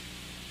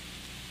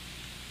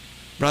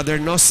 Brother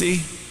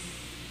Nossi,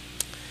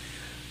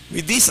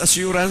 with this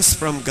assurance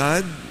from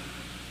God,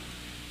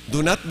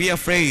 do not be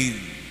afraid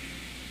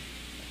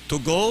to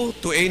go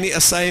to any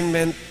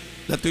assignment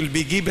that will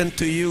be given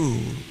to you,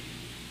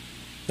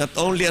 not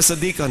only as a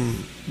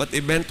deacon, but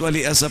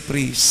eventually as a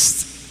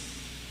priest.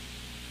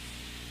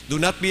 Do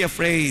not be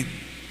afraid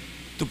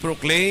to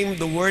proclaim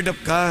the word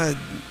of God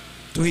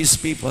to His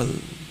people.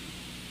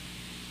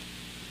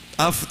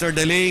 After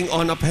the laying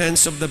on of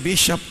hands of the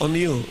bishop on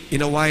you,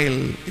 in a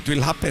while it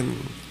will happen.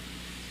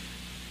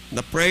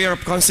 The prayer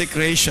of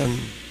consecration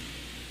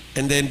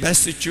and the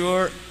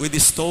investiture with the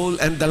stole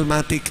and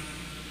dalmatic.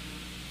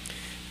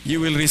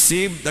 You will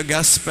receive the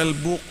gospel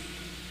book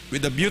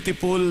with a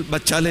beautiful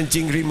but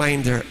challenging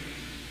reminder.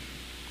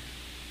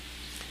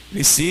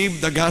 Receive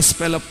the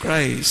gospel of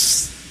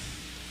Christ,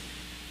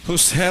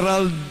 whose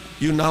herald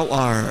you now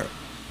are.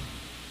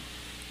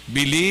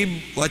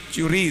 Believe what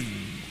you read.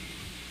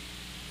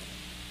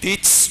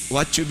 Teach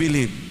what you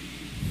believe.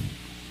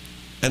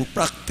 And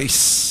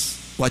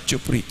practice what you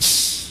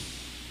preach.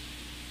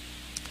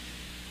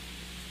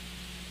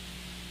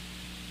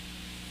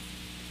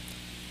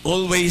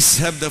 Always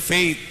have the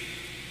faith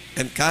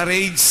and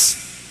courage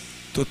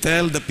to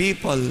tell the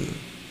people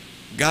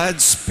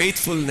God's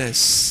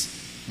faithfulness,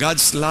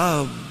 God's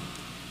love,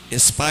 in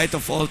spite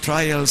of all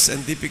trials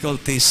and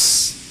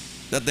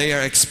difficulties that they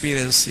are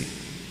experiencing.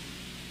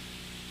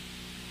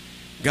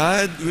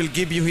 God will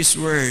give you His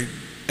word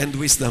and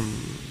wisdom.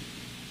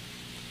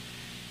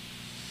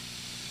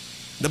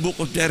 The book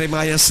of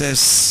Jeremiah says,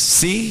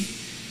 "See,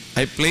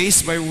 I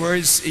place my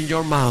words in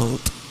your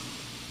mouth.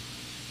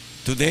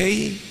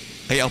 Today,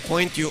 I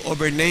appoint you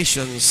over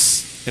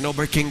nations and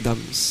over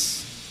kingdoms."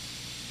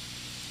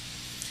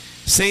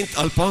 Saint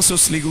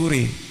Alphonsus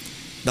Liguri,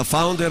 the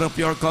founder of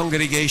your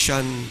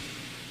congregation,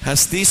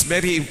 has this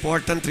very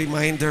important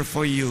reminder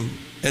for you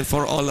and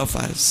for all of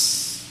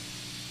us.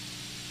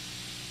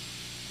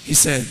 He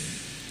said,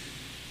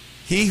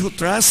 "He who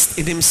trusts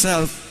in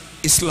himself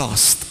is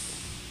lost.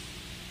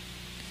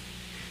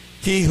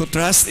 He who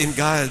trusts in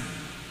God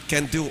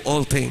can do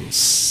all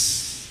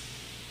things."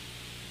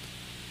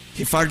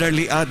 He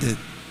furtherly added,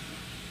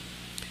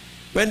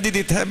 "When did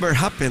it ever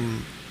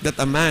happen that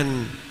a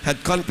man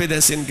had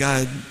confidence in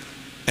God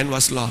and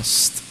was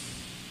lost?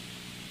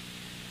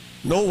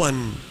 No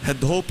one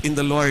had hope in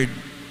the Lord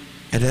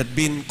and had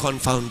been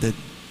confounded."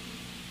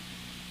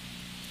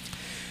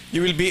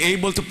 You will be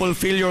able to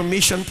fulfill your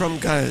mission from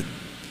God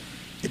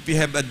if you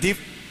have a deep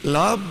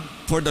love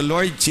for the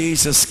Lord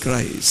Jesus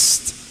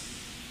Christ.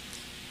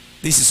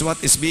 This is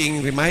what is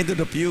being reminded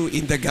of you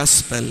in the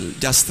gospel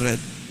just read.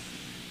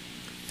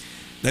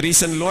 The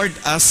risen Lord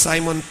asked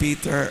Simon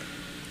Peter,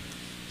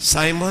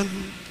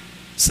 "Simon,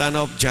 son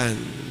of John,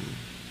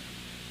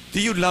 do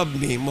you love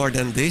me more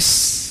than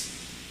this?"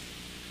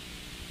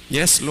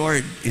 Yes,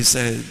 Lord, he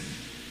said,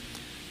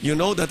 you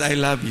know that I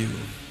love you.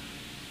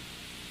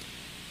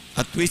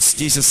 At which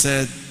Jesus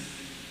said,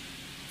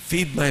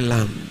 feed my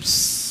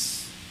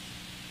lambs.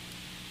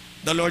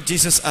 The Lord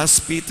Jesus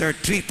asked Peter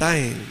 3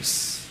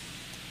 times,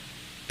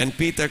 and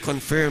Peter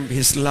confirmed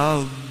his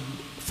love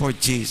for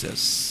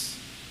Jesus.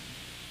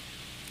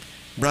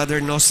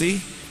 Brother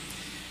Nossi,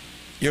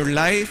 your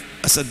life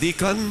as a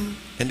deacon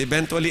and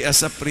eventually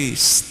as a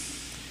priest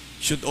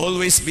should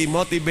always be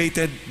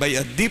motivated by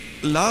a deep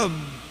love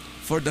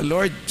for the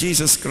Lord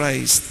Jesus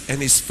Christ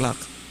and His flock.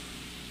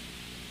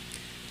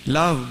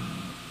 Love.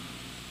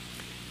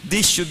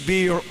 This should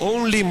be your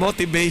only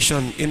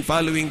motivation in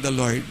following the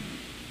Lord.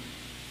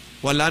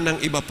 Wala nang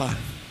iba pa.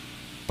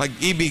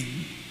 Pag-ibig,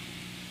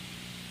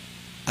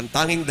 ang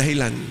tanging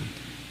dahilan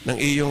ng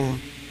iyong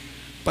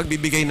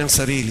pagbibigay ng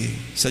sarili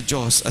sa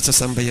Diyos at sa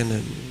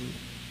sambayanan.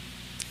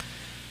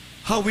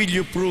 How will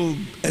you prove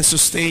and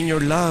sustain your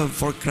love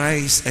for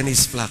Christ and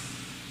His flock?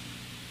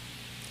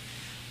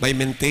 By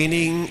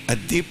maintaining a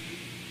deep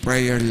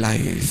prayer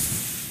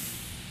life.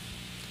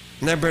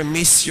 Never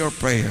miss your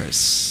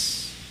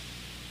prayers.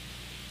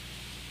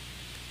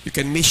 You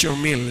can miss your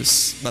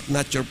meals, but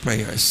not your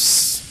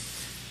prayers.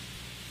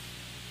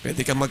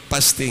 Pwede ka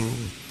mag-fasting,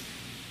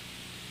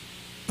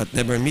 but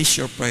never miss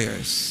your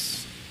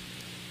prayers.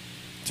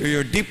 Through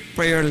your deep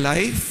prayer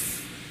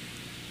life,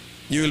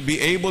 you will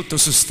be able to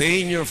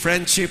sustain your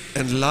friendship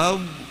and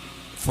love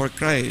for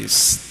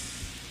Christ.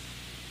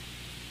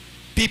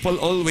 People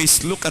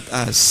always look at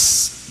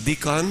us,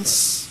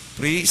 deacons,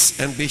 priests,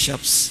 and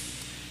bishops,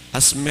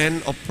 as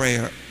men of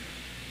prayer.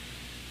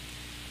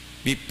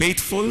 Be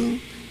faithful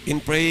in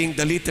praying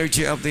the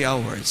liturgy of the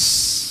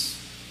hours,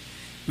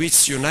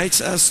 which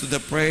unites us to the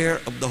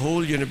prayer of the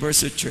whole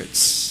universal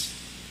church.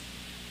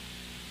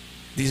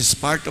 This is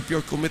part of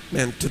your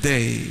commitment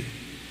today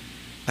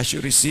as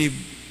you receive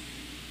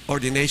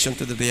ordination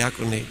to the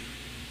diaconate,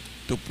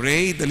 to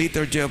pray the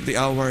liturgy of the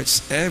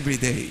hours every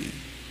day.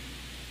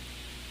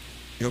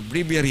 Your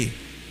breviary,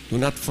 do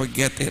not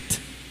forget it.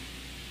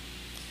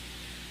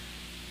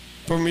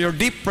 From your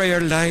deep prayer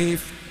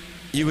life,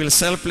 you will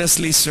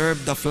selflessly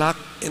serve the flock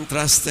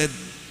entrusted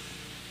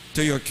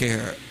to your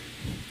care.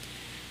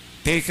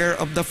 Take care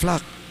of the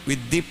flock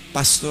with deep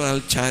pastoral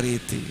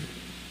charity.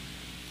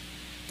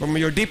 From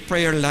your deep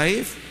prayer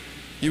life,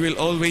 you will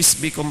always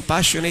be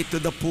compassionate to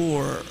the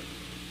poor,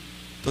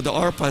 to the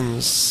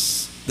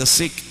orphans, the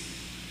sick,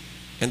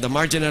 and the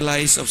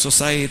marginalized of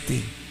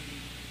society.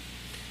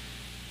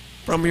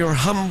 From your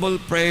humble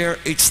prayer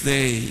each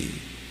day,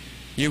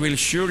 you will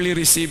surely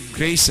receive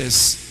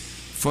graces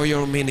for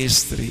your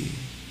ministry.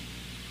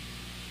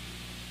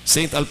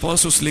 Saint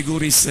Alphonsus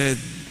Liguri said,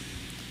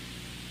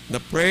 the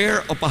prayer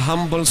of a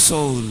humble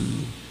soul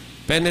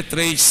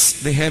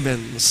penetrates the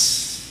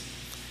heavens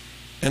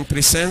and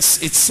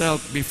presents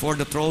itself before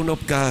the throne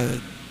of God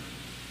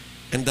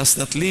and does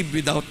not live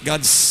without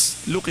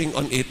God's looking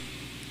on it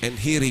and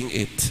hearing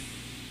it.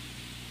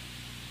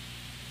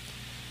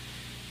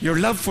 Your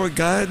love for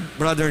God,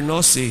 Brother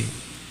Nossi,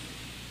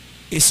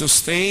 is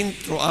sustained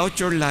throughout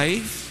your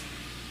life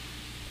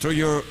through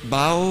your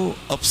vow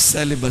of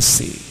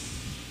celibacy.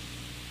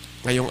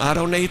 Ngayong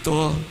araw na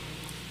ito,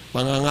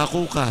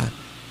 mangangako ka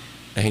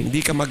na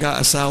hindi ka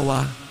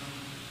mag-aasawa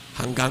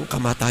hanggang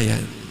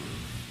kamatayan.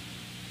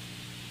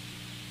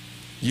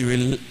 You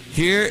will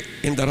hear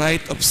in the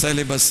rite of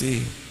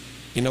celibacy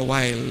in a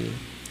while.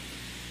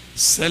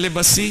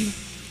 Celibacy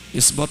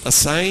is both a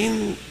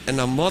sign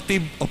and a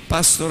motive of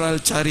pastoral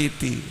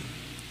charity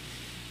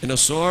and a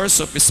source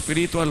of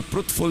spiritual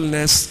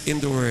fruitfulness in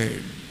the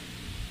Word.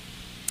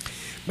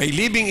 By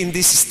living in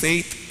this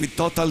state with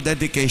total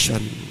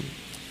dedication,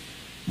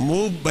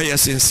 moved by a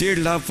sincere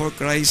love for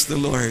Christ the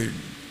Lord,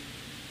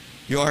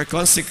 you are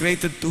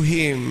consecrated to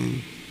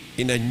Him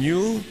in a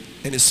new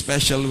and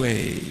special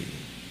way.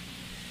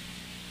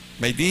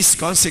 By this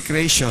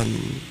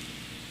consecration,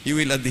 you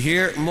will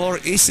adhere more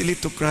easily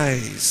to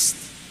Christ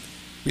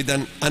with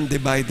an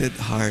undivided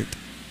heart.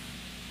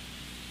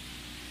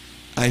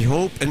 I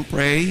hope and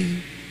pray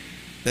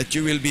that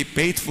you will be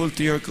faithful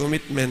to your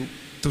commitment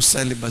to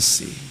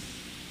celibacy,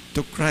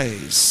 to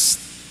Christ,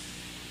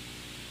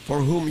 for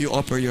whom you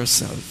offer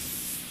yourself.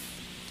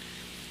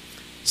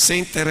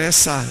 Saint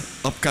Teresa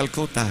of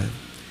Calcutta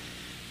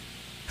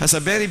has a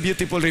very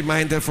beautiful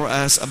reminder for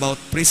us about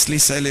priestly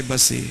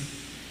celibacy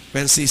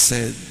when she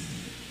said,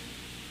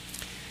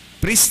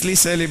 priestly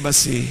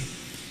celibacy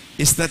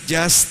is not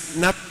just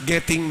not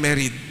getting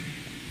married,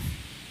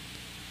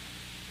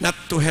 not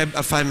to have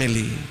a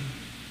family.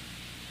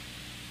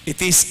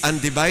 It is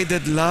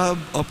undivided love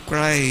of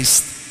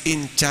Christ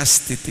in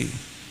chastity.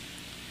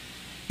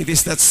 It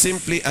is not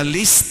simply a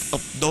list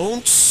of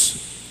don'ts.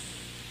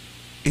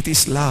 It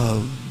is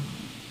love.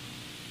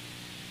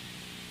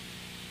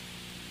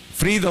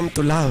 Freedom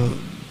to love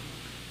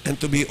and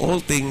to be all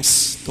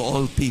things to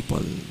all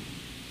people.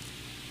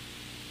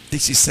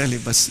 This is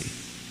celibacy.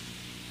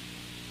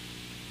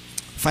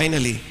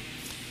 Finally,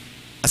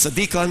 as a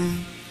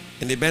deacon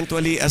and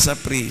eventually as a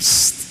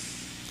priest,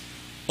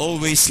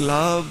 always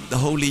love the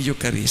Holy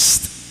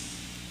Eucharist.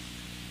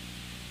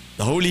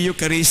 The Holy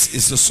Eucharist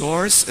is the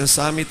source and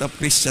summit of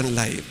Christian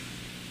life.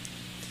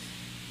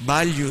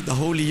 Value the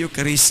Holy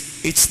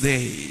Eucharist each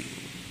day.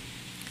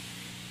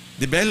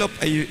 Develop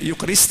a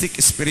Eucharistic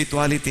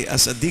spirituality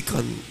as a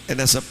deacon and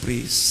as a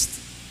priest.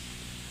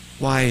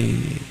 Why?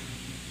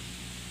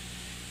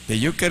 The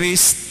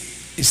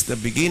Eucharist is the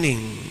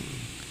beginning,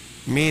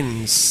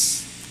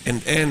 means,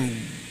 and end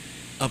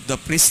of the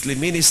priestly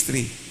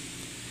ministry,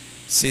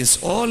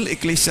 since all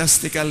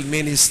ecclesiastical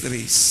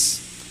ministries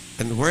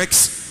and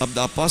works of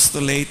the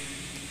apostolate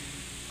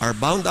are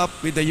bound up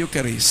with the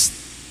Eucharist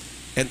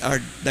and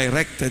are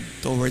directed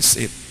towards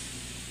it.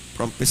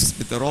 From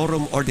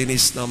Presbyterorum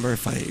Ordination number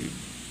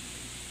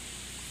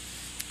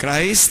 5.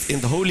 Christ in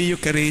the Holy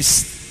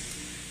Eucharist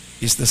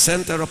is the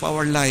center of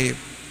our life.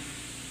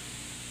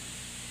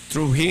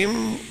 Through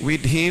Him,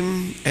 with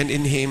Him, and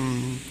in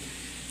Him,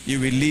 you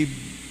will live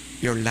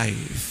your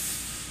life.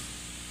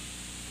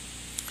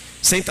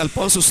 Saint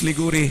Alphonsus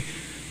Liguri,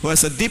 who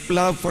has a deep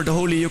love for the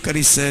Holy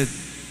Eucharist, said,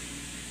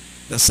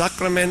 the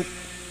sacrament,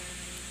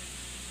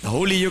 the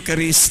Holy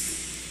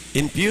Eucharist,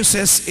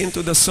 infuses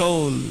into the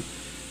soul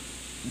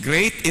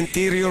great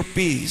interior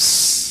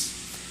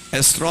peace,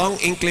 a strong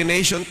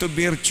inclination to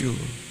virtue,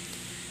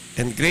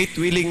 and great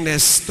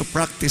willingness to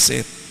practice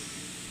it,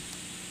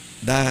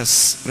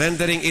 thus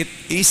rendering it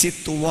easy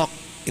to walk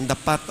in the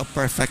path of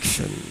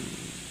perfection.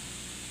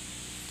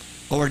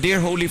 Our dear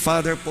Holy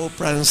Father, Pope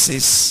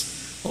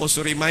Francis,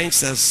 also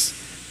reminds us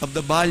of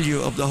the value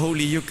of the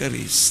Holy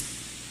Eucharist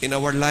in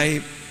our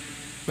life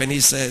when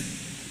he said,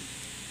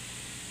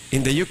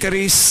 in the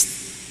Eucharist,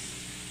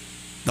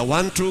 the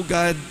one true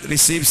God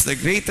receives the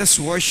greatest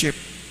worship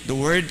the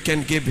world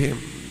can give Him,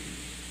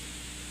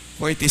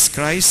 for it is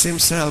Christ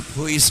Himself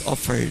who is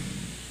offered.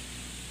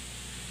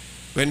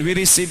 When we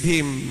receive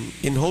Him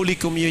in Holy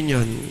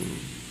Communion,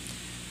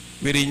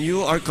 we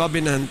renew our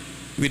covenant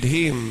with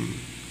Him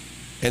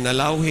and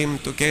allow Him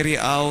to carry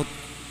out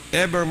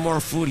ever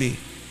more fully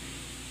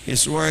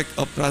His work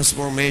of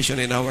transformation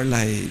in our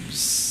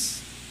lives.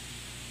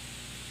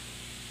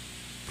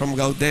 From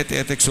Gaudete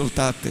et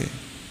Exsultate,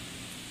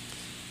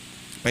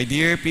 my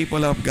dear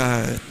people of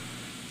God,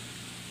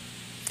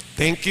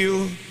 thank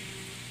you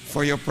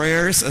for your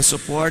prayers and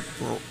support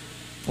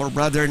for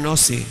Brother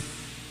Nossi.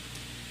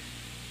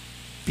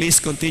 Please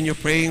continue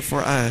praying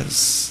for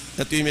us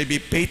that we may be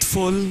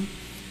faithful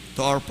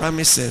to our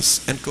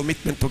promises and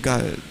commitment to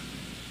God.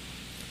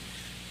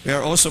 We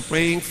are also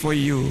praying for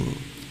you,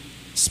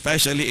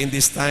 especially in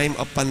this time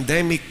of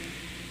pandemic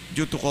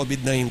due to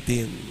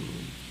COVID-19.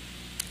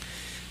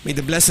 May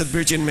the Blessed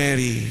Virgin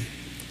Mary,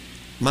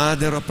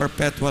 Mother of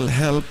perpetual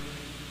help,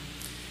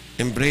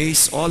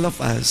 embrace all of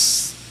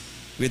us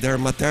with her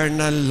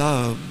maternal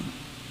love,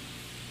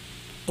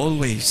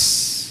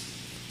 always,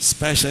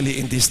 especially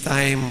in this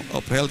time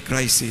of health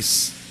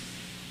crisis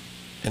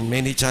and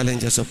many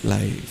challenges of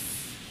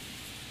life.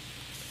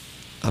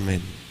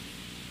 Amen.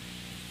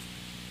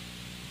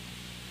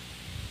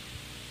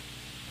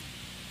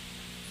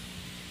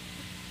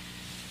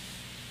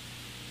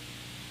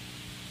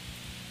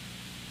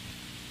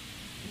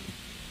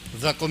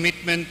 The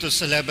commitment to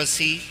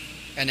celibacy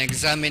and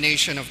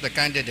examination of the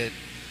candidate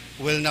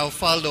will now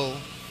follow,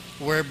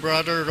 where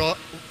Brother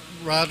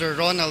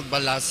RONALD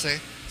BALASE,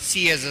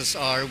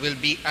 CSsR, will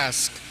be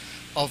asked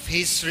of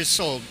his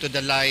resolve to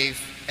the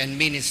life and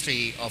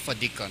ministry of a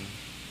deacon.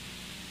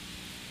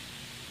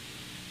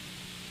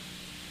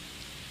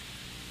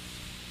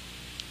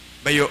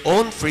 By your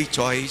own free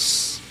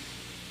choice,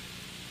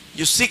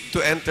 you seek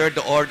to enter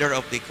the order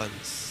of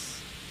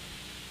deacons.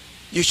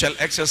 You shall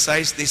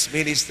exercise this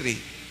ministry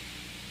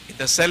in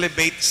the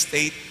celibate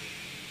state,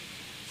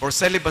 for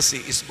celibacy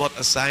is both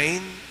a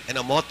sign and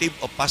a motive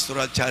of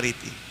pastoral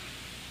charity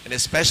and a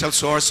special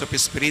source of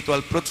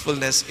spiritual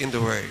fruitfulness in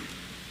the world.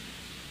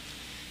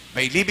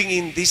 By living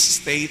in this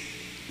state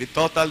with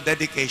total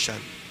dedication,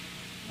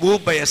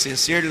 moved by a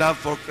sincere love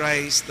for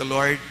Christ the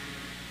Lord,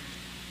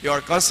 you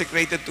are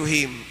consecrated to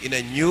Him in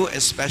a new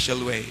and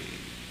special way.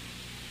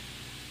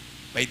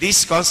 By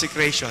this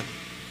consecration,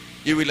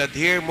 you will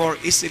adhere more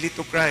easily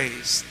to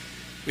Christ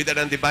with an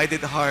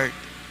undivided heart.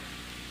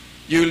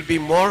 You will be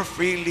more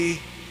freely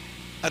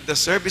at the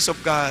service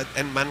of God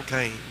and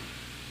mankind,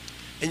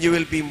 and you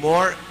will be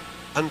more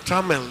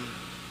untrammeled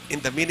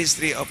in the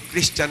ministry of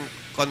Christian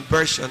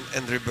conversion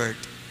and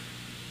rebirth.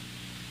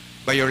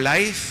 By your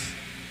life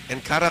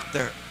and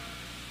character,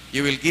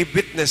 you will give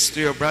witness to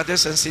your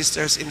brothers and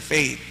sisters in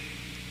faith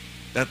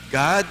that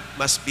God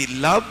must be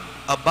loved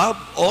above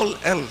all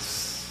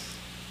else,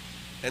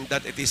 and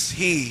that it is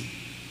He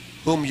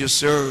whom you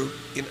serve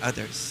in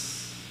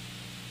others.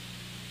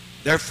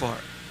 Therefore,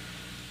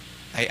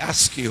 I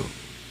ask you,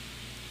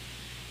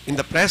 in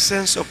the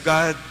presence of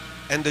God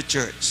and the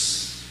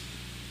Church,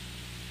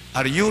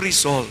 are you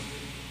resolved,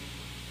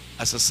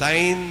 as a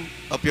sign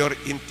of your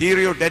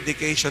interior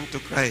dedication to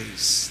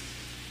Christ,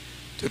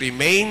 to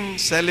remain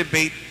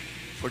celibate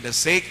for the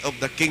sake of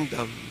the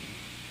kingdom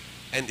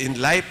and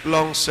in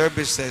lifelong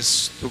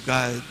services to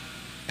God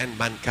and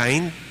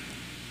mankind?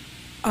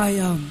 I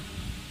am.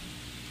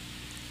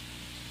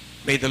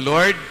 May the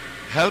Lord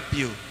help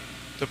you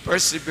to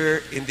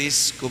persevere in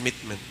this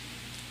commitment.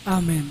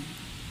 Amen.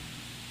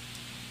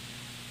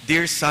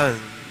 Dear son,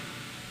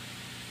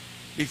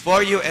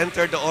 before you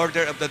enter the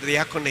order of the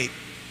diaconate,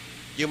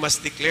 you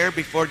must declare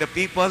before the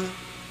people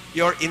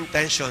your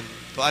intention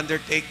to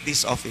undertake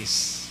this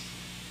office.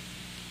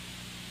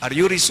 Are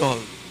you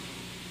resolved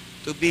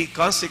to be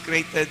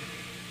consecrated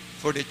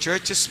for the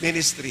church's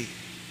ministry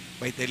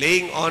by the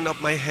laying on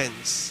of my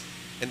hands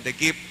and the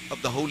gift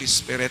of the Holy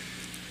Spirit?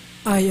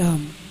 I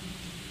am.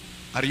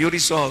 Are you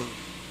resolved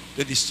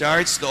to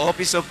discharge the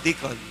office of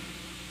deacon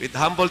with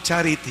humble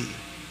charity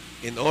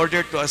in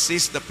order to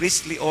assist the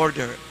priestly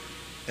order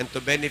and to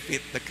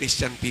benefit the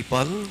Christian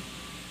people?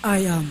 I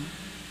am.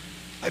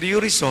 Are you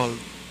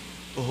resolved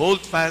to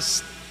hold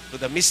fast to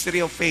the mystery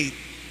of faith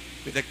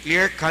with a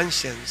clear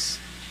conscience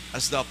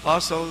as the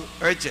apostle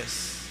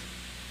urges,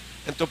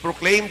 and to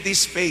proclaim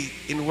this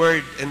faith in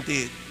word and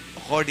deed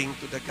according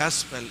to the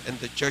gospel and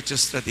the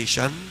church's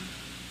tradition?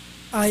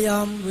 I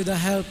am, with the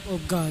help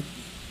of God.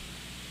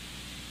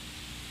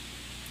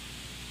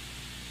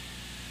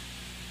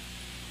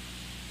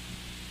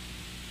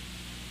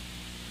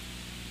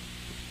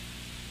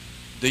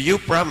 Do you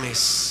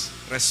promise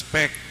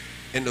respect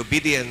and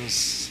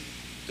obedience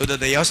to the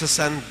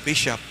diocesan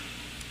bishop,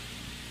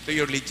 to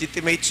your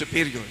legitimate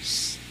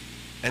superiors,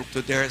 and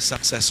to their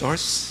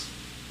successors?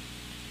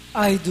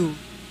 I do.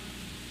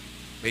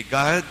 May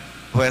God,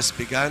 who has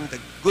begun the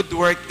good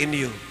work in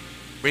you,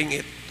 bring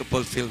it to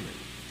fulfillment.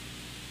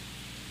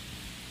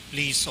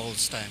 Please all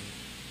stand.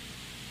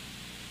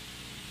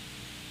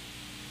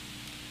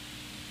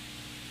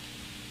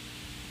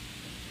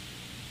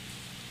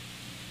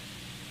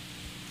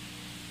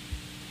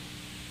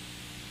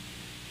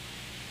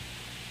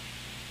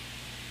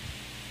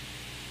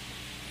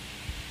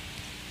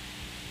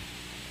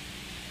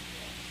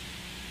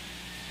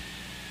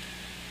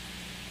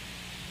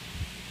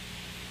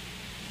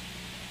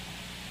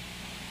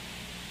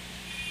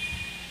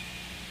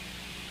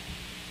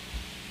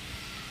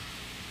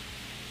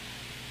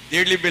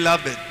 Dearly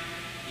beloved,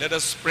 let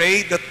us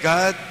pray that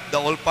God, the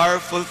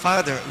all-powerful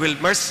Father, will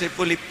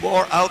mercifully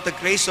pour out the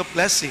grace of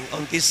blessing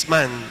on this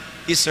man,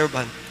 his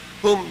servant,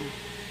 whom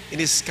in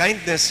his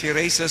kindness he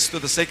raises to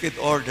the sacred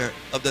order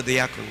of the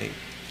diaconate.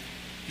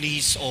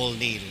 Please all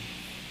kneel.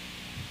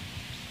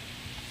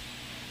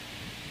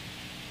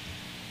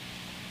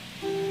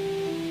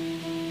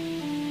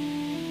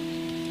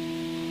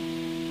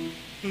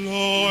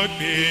 Lord,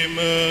 be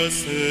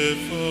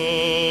merciful.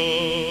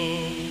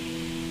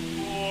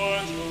 Lord,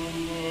 have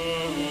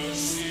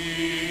mercy.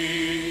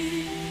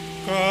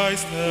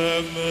 Christ,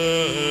 have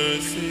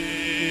mercy.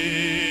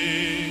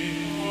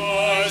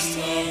 Christ,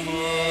 have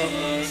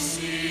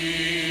mercy.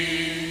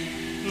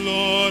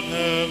 Lord,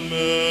 have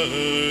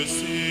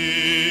mercy.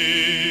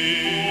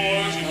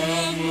 Lord,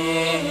 have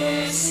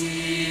mercy.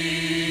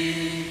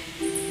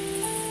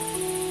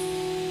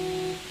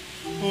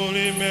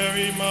 Holy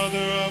Mary,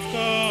 Mother of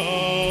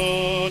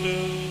God,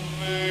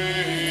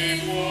 Pray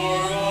for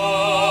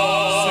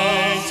us.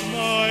 Saint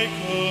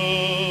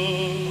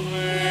Michael,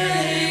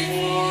 Pray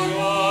for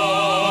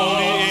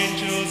holy us.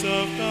 angels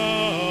of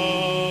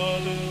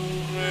God,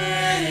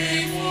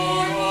 Pray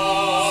for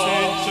us.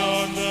 Saint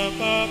John the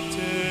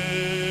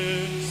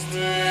Baptist,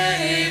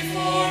 Pray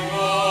for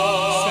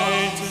us.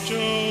 Saint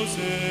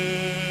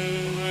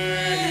Joseph,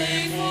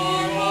 Pray for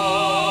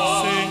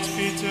us. Saint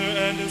Peter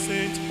and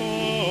Saint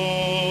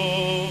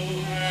Paul,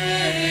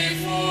 Pray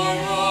for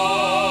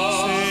us.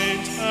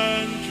 Saint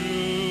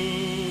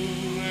Andrew,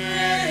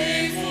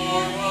 Pray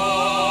for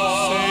us.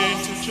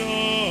 Saint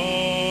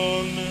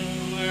John,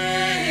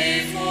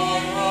 Pray for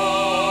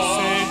us.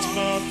 Saint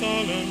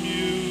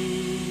Bartholomew,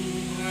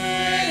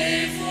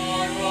 Pray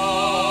for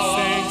us.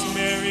 Saint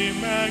Mary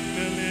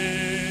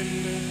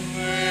Magdalene,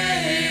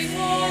 Pray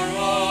for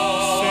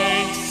us.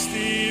 Saint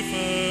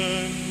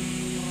Stephen,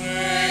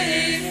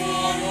 Pray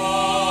for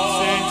us.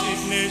 Saint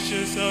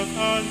Ignatius of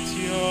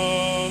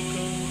Antioch,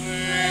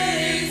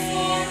 Pray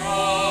for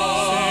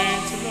us.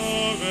 Saint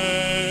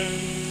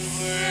Lawrence,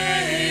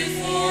 Pray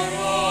for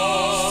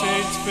us.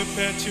 Saint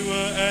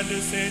Perpetua and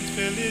Saint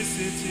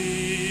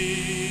Felicity,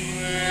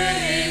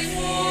 Pray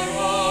for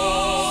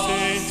us.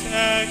 Saint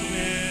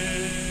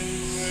Agnes,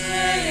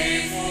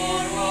 Pray for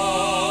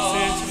us.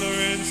 Saint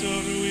Lorenzo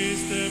Ruiz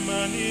de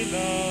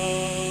Manila,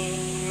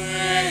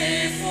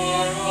 Pray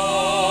for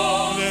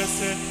us.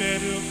 Blessed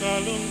Pedro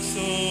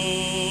Calonso,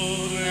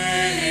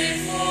 Pray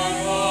for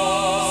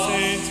us.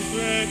 Saint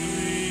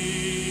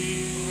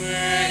Gregory,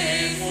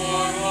 Pray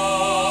for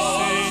us.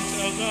 Saint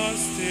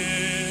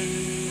Augustine,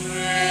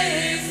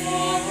 Pray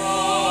for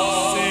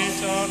us. Saint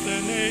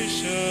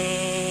Athanasius,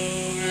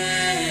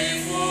 Pray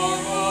for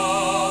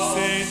us.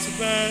 Saint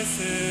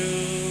Basil,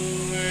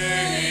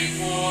 Pray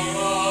for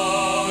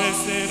us.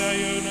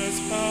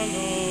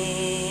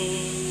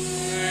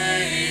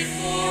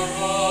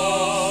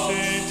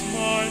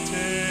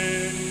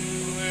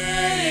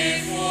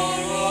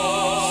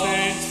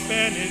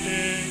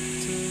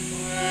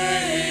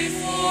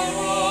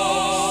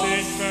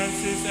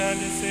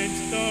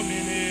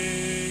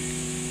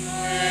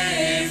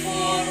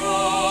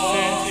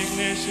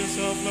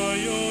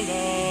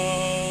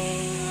 Loyola,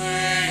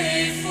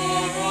 Pray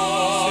for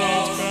us.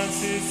 Saint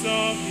Francis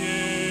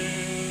Xavier,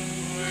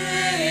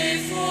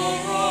 Pray for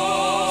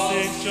us.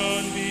 Saint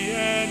John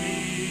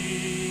Vianney,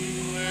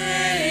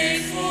 Pray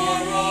for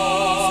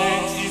us.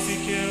 Saint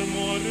Ezekiel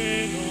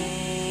Moreno,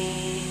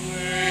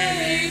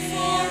 Pray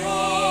for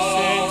us.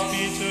 Saint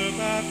Peter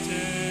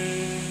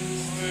Baptist,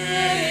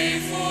 Pray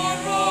for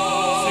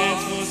us.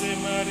 Saint Jose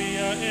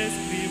Maria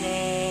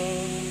Escrivá,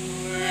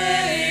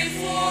 Pray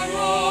for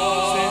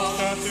us. Saint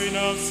Catherine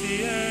of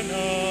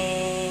Siena,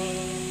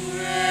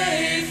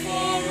 Pray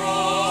for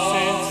us.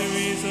 Saint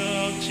Teresa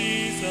of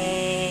Jesus,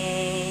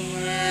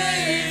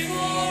 Pray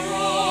for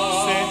us.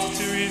 Saint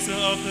Teresa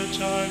of the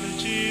Child of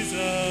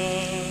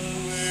Jesus,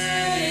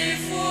 Pray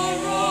for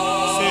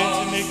us. Saint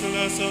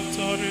Nicholas of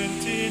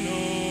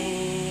Torrentino,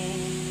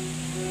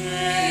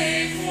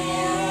 Pray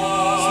for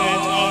us.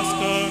 Saint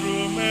Oscar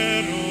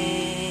Romero,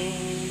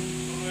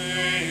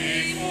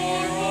 Pray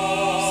for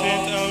us.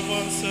 Saint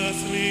Alphonsus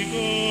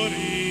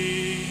Ligori,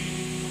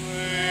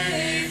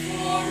 Pray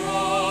for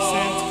us.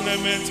 Saint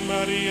Clement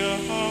Maria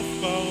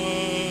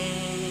Hofbauer,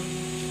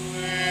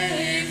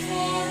 Pray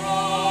for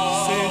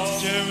us. Saint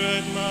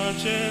Jared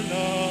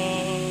Magella,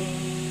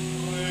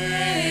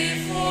 Pray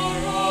for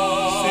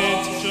us.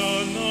 Saint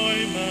John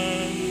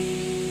Neumann,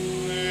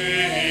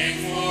 Pray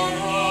for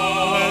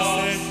us.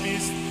 Blessed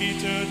Miss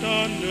Peter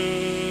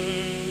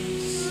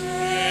Donders,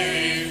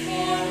 Pray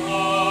for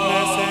us.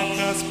 Blessed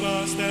Caspar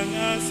Stan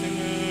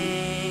Assinger,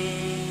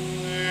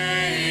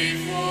 Pray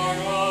for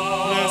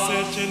us.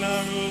 Blessed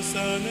Gennaro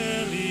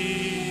Sanelli,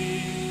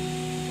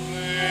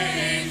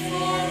 Pray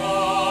for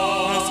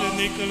us. Blessed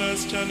Nicholas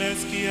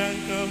Chaneski and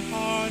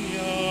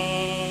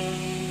companions,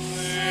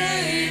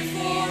 Pray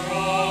for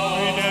us.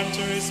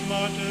 Redemptorist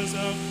Martyrs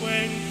of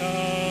Cuenca,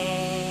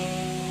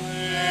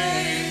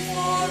 Pray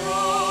for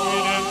us.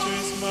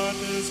 Redemptorist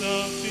Martyrs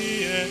of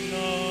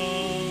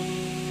Vietnam,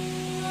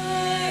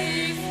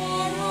 Pray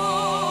for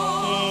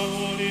us. all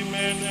holy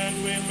men and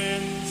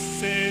women,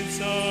 saints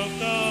of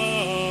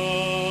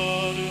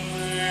God,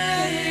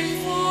 Pray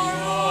for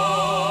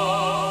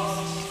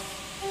us.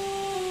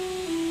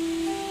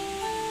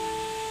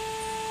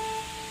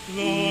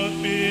 Lord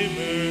be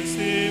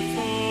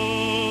merciful,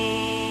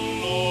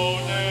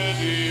 Lord,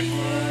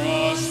 deliver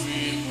us,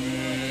 we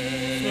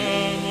pray.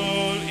 from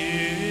all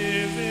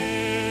evil,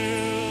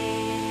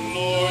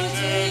 Lord,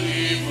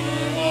 deliver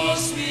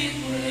us, we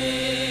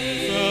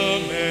pray.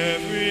 from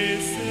every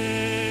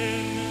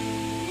sin,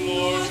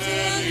 Lord,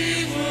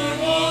 deliver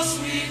us,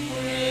 we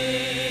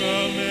pray.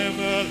 from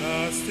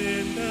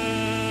everlasting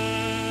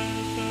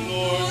death,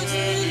 Lord,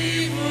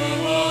 deliver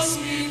us,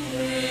 we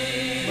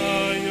pray.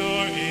 by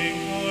your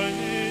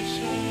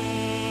incarnation,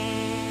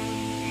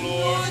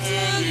 Lord,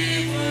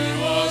 deliver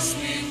us,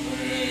 we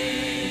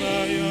pray.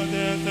 by your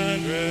death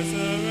and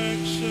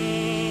resurrection,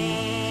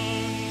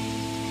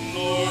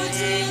 Lord,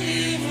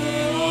 deliver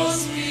us,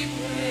 we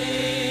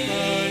pray.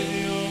 by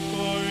the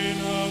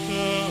outpouring of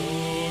the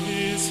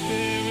Holy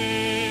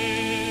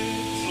Spirit,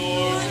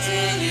 Lord,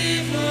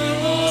 deliver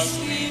us,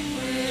 we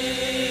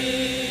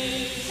pray.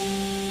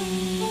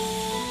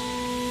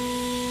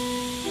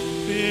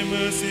 be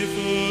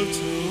merciful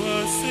to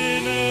us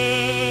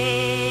sinners.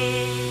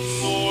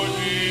 Lord,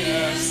 we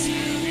ask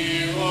you,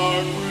 hear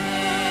our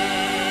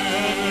prayer.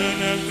 Govern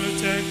and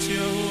protect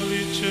your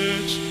holy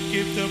church.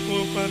 Keep the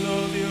Pope and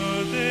all the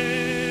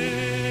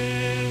ordained.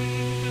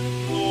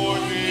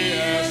 Lord, we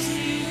ask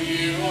you,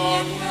 hear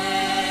our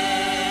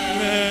prayer.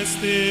 Bless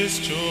these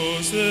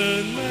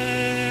chosen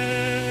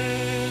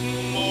men.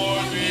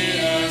 Lord, we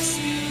ask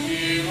you,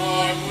 hear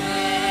our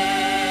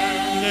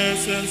prayer.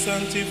 Bless and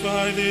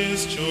sanctify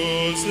these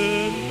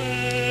chosen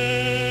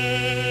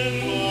men.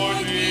 Lord,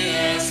 we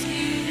ask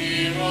you,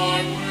 hear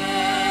our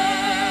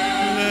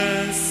prayer.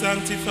 Bless,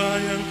 sanctify,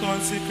 and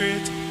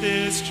consecrate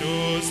these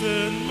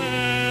chosen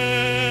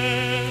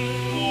men.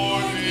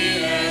 Lord,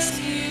 we ask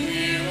you,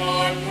 hear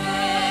our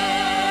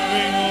prayer.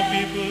 Bring all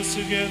peoples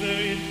together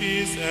in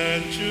peace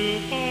and true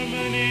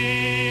harmony.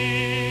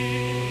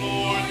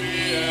 Lord,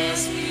 we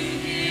ask you,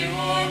 hear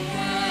our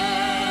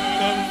prayer.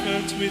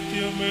 Comfort with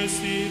your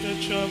mercy the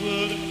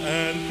troubled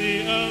and the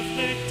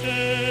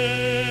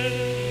afflicted.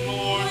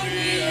 Lord,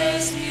 we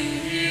ask you,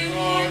 hear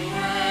our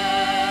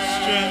prayer.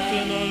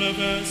 Strengthen all of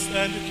us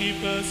and keep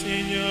us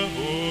in your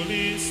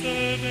holy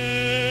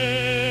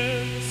service.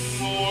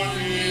 Lord,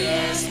 we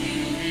ask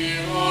you,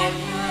 hear our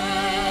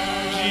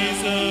prayer.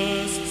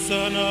 Jesus,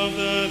 Son of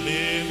the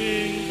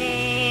living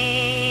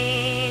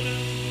God.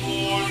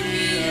 Lord, we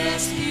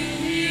ask you,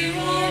 hear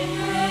our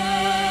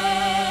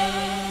prayer.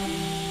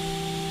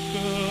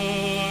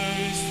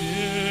 Christ,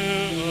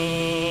 hear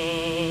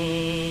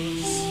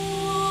us.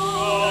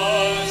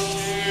 Christ,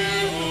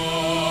 hear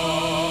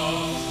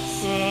us.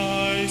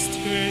 Christ,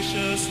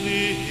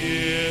 graciously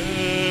hear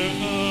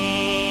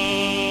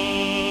us.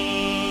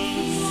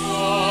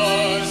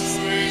 Christ,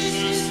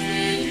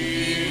 graciously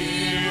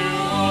hear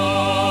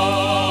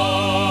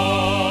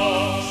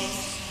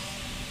us.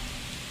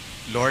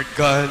 Lord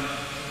God,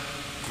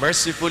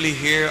 mercifully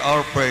hear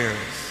our prayers.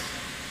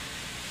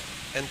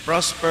 and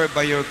prosper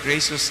by your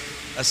gracious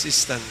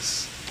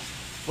assistance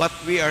what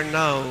we are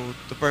now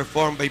to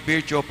perform by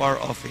virtue of our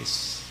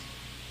office.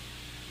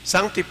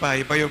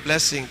 Sanctify by your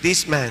blessing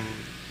this man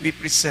we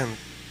present,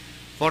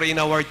 for in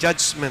our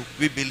judgment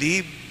we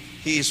believe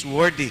he is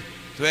worthy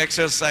to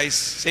exercise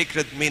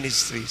sacred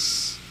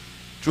ministries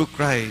through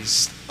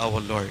Christ our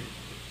Lord.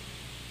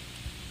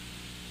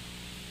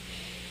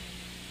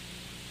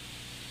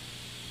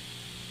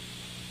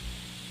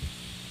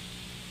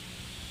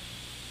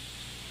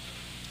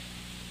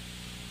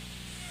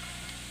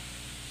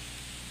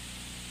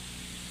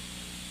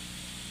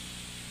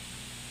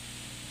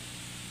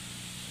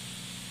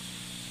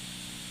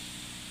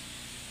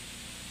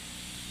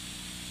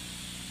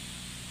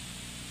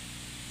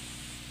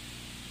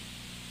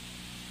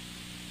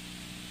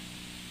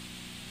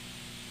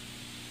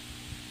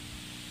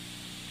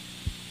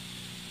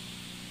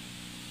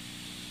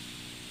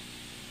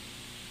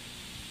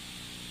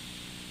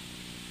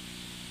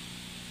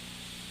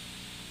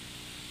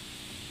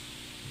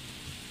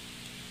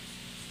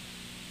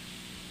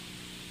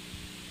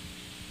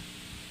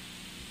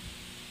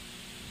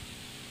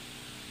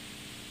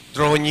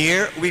 Draw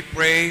near, we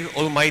pray,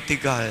 Almighty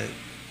God,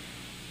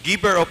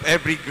 giver of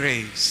every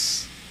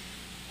grace,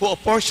 who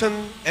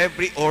apportion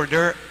every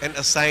order and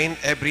assign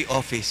every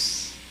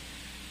office.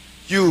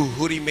 You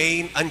who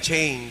remain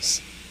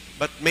unchanged,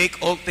 but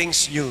make all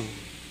things new,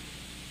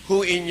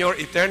 who in your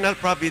eternal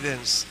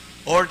providence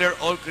order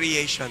all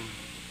creation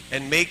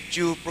and make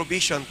due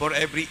provision for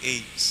every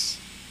age.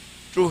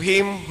 Through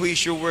him who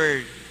is your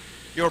word,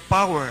 your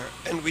power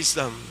and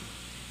wisdom,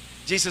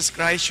 Jesus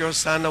Christ, your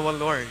Son, our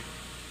Lord,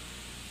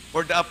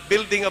 for the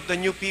upbuilding of the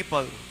new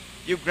people,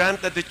 you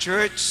grant that the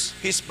church,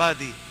 his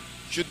body,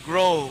 should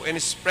grow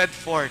and spread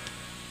forth,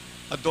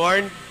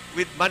 adorned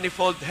with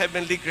manifold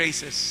heavenly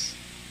graces,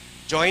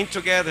 joined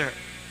together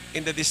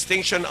in the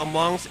distinction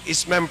amongst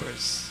its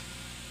members,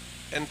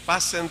 and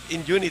fastened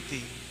in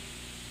unity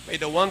by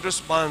the wondrous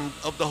bond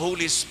of the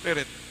Holy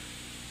Spirit.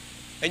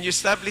 And you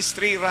establish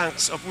 3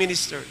 ranks of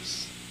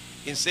ministers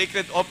in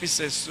sacred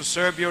offices to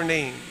serve your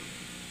name.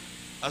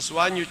 As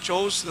one, you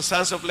chose the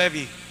sons of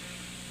Levi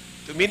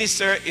to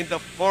minister in the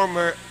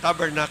former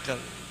tabernacle.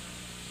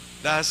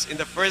 Thus, in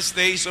the first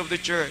days of the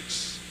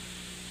church,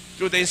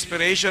 through the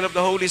inspiration of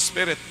the Holy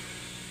Spirit,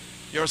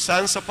 your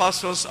sons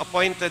apostles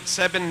appointed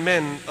 7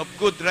 men of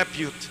good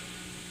repute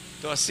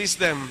to assist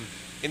them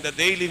in the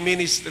daily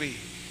ministry,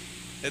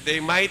 that they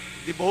might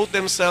devote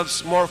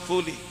themselves more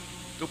fully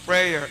to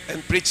prayer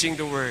and preaching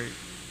the word.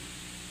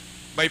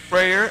 By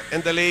prayer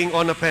and the laying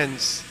on of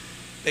hands,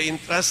 they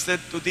entrusted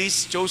to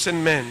these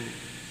chosen men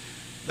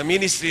the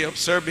ministry of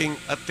serving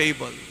at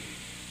table.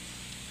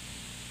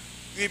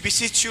 We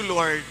beseech you,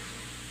 Lord,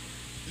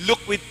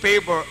 look with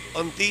favor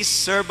on this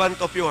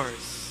servant of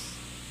yours,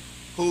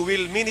 who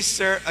will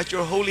minister at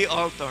your holy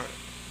altar,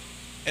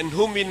 and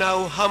whom we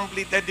now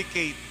humbly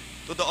dedicate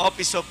to the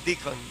office of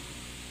deacon.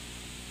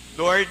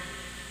 Lord,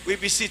 we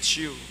beseech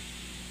you,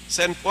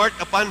 send forth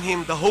upon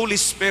him the Holy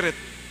Spirit,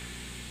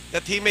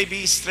 that he may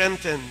be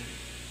strengthened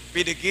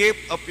with the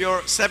gift of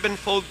your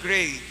sevenfold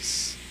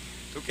grace,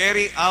 to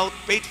carry out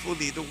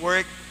faithfully the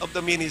work of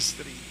the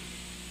ministry.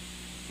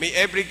 May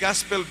every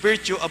gospel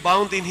virtue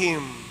abound in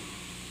him,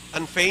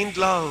 unfeigned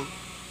love,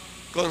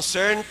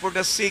 concern for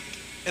the sick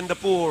and the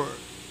poor,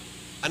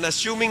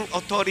 unassuming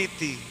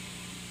authority,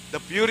 the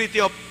purity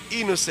of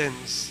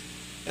innocence,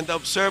 and the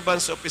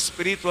observance of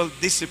spiritual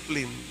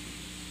discipline.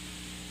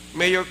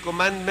 May your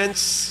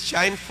commandments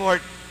shine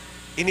forth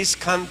in his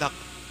conduct,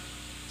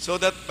 so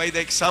that by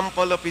the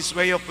example of his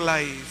way of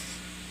life,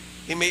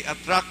 he may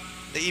attract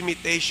the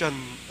imitation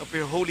of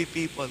your holy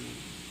people.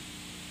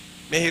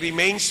 May he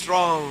remain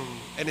strong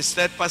and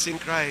steadfast in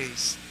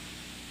Christ,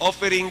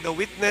 offering the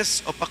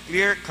witness of a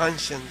clear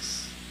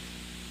conscience,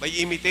 by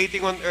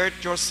imitating on earth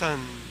your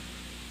Son,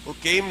 who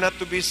came not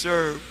to be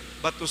served,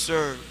 but to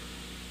serve.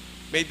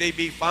 May they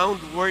be found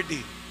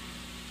worthy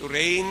to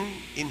reign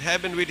in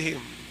heaven with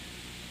him,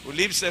 who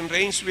lives and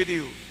reigns with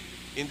you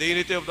in the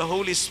unity of the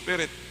Holy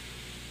Spirit,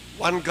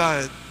 one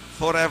God,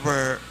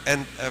 forever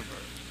and ever.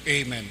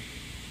 Amen.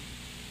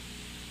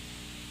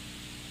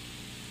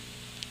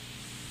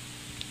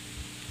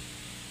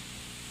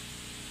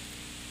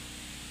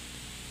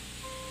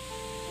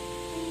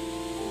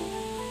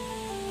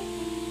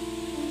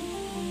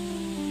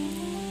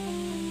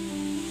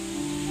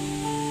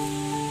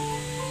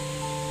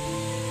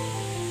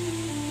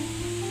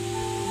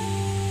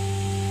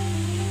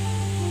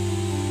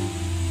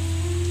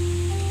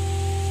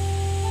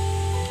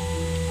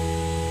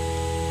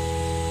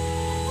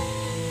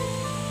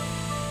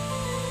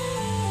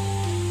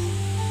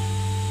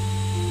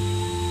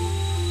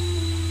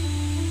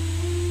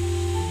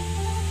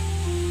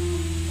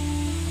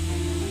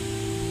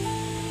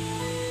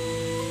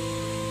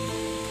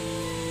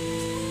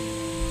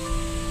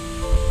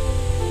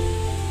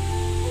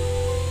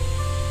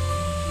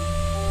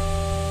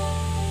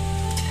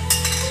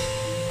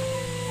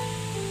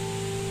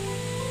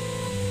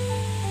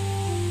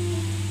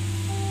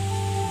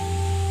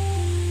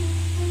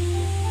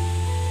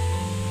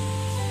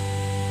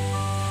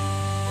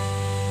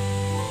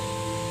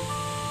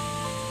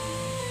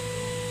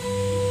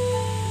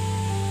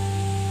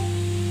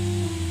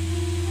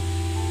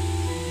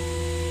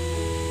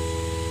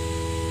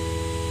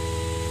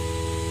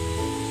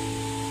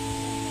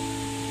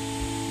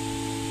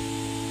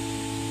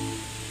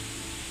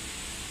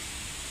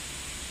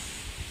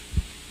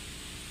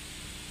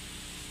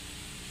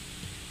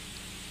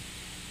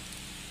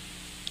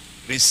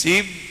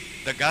 receive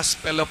the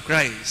gospel of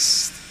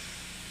Christ,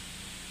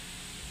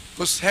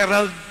 whose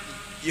herald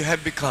you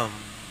have become,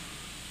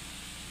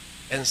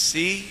 and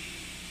see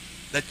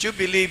that you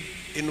believe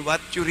in what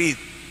you read,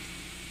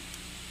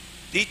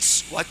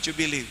 teach what you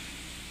believe,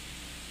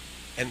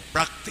 and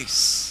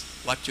practice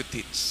what you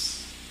teach.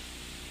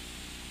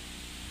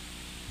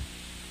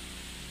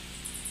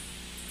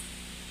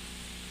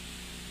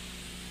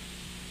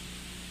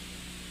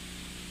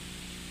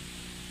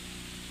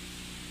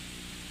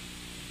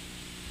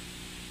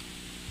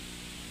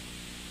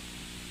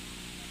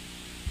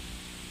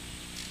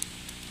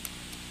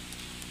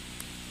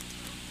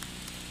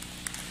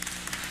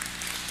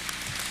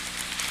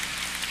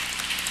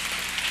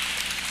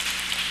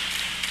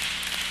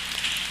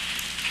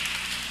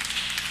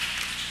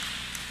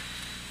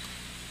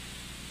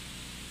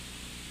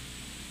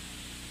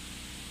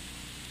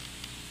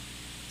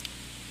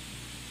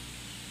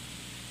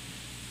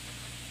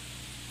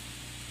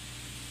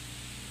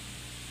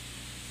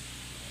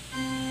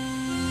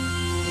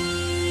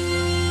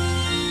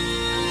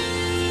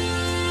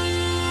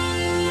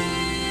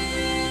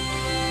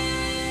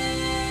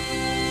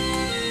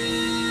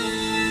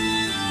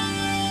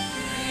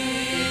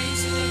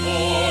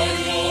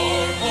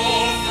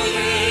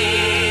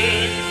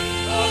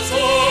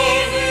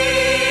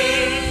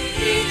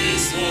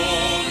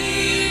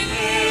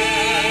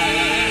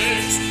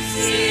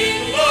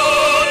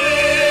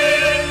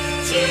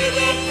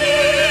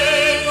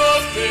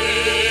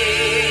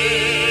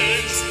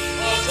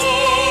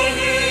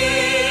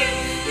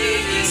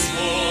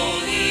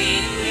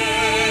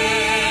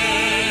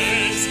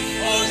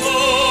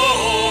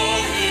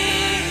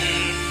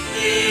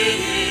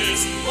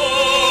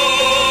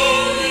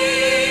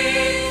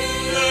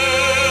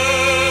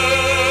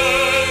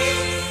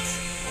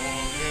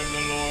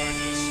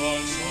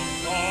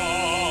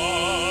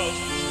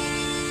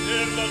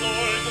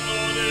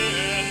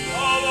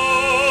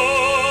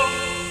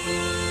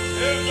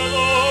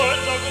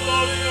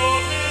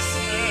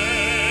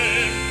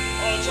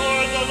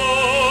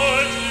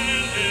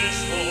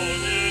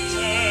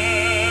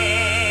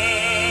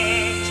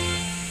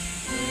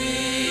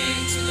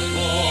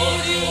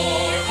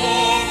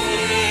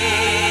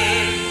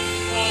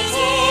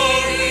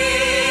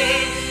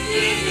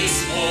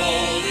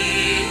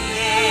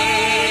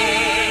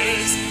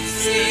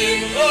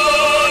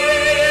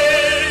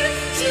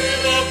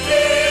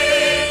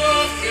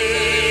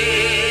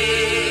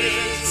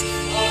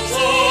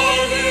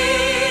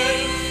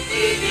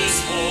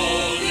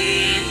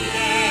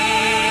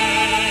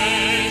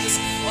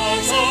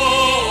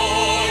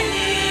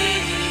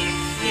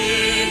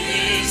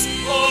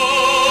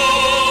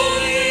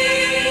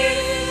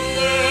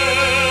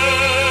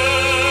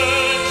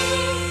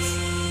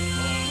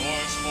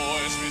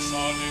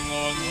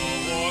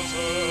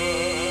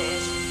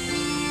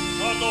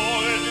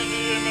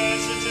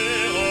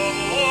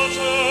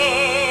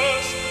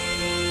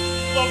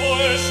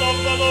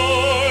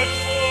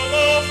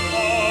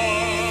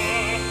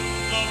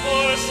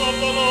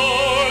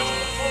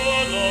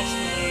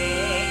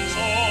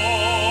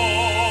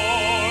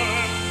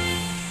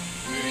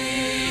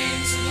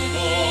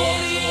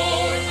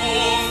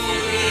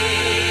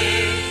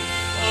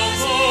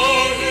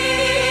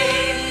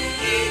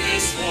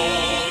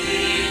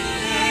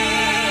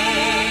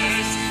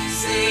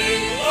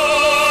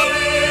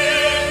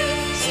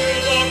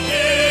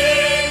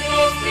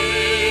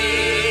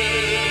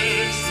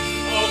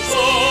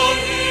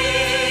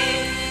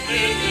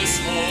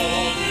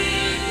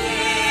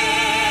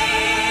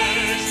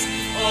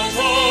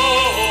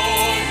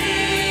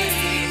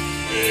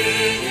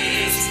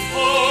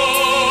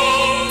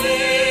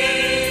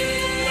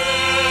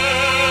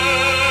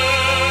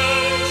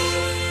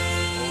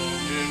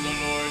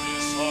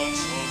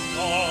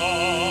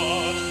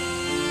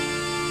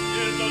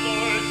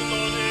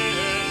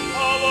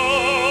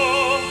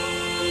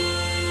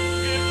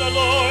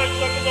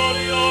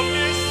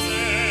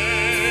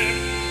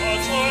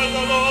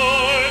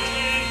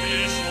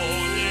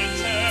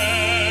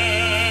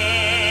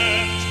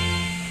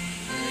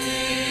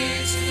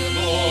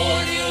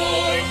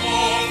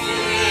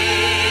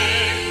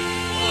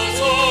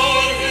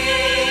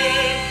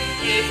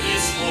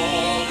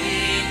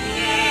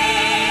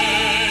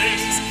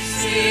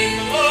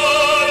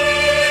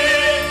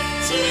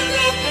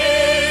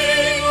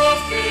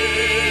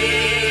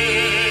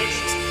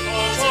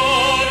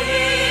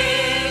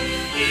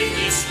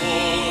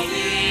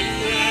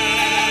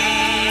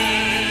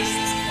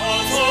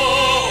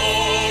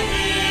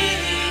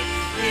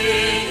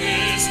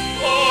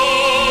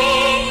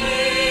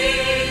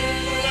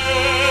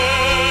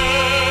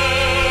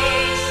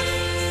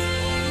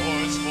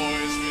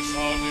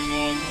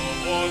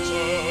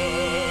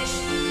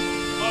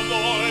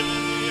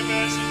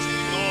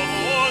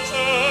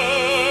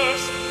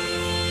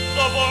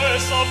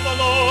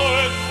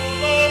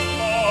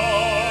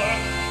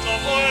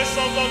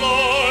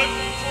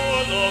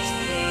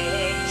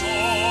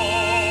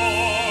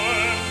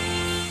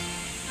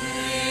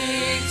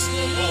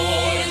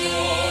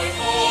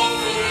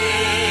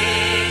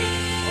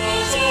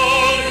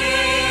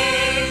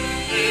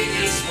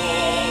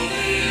 This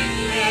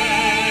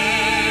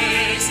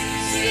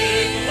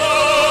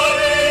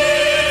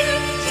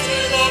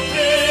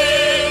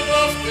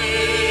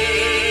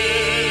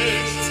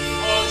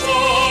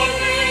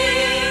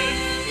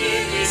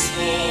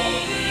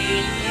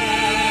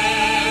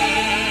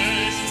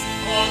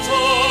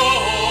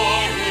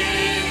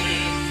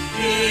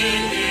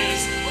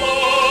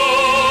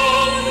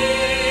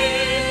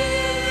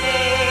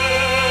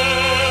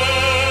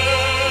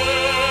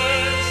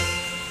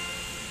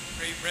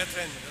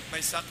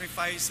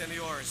sacrifice and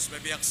yours may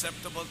be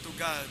acceptable to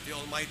God, the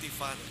Almighty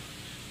Father.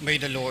 May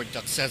the Lord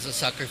accept the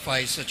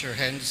sacrifice at your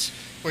hands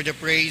for the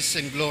praise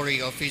and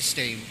glory of his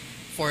name,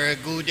 for a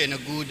good and a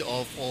good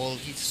of all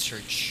his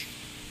church.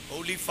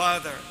 Holy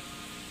Father,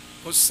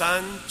 whose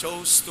Son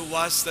chose to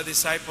wash the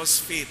disciples'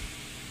 feet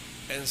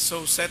and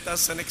so set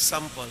us an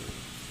example,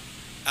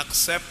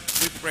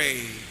 accept, we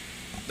pray,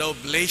 the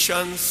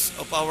oblations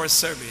of our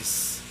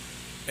service,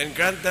 and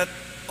grant that,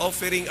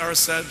 offering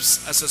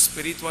ourselves as a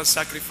spiritual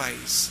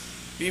sacrifice,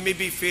 we may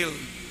be filled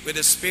with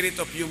the spirit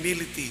of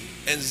humility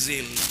and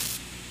zeal,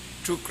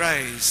 through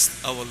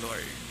Christ our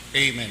Lord.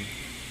 Amen.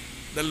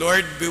 The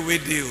Lord be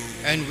with you.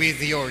 And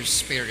with your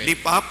spirit.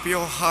 Lift up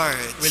your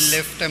hearts. We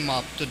lift them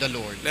up to the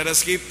Lord. Let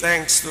us give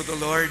thanks to the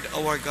Lord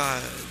our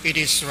God. It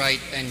is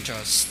right and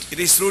just. It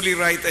is truly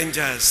right and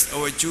just,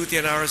 our duty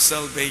and our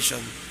salvation,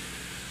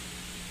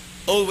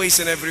 always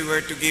and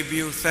everywhere to give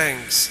you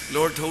thanks,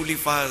 Lord, Holy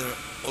Father,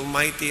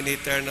 Almighty and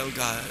eternal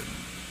God.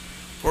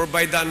 For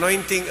by the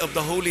anointing of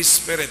the Holy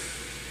Spirit,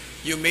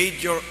 you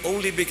made your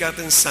only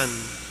begotten Son,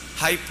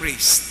 High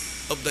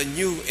Priest of the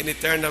new and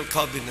eternal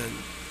covenant,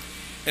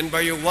 and by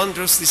your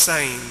wondrous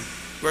design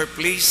were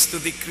pleased to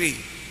decree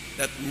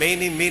that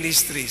many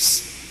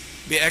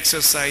ministries be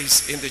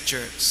exercised in the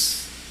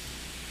church.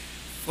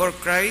 For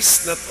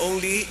Christ not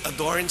only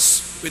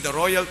adorns with the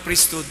royal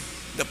priesthood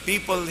the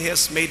people he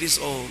has made his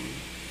own,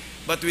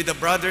 but with a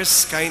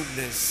brother's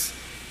kindness,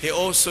 he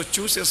also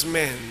chooses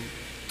men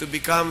to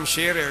become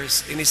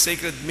sharers in his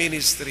sacred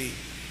ministry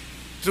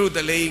through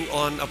the laying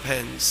on of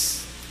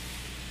hands.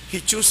 He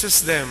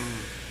chooses them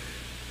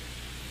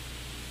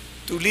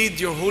to lead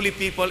your holy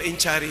people in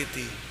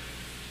charity,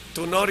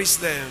 to nourish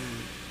them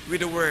with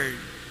the word,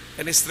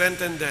 and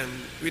strengthen them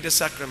with the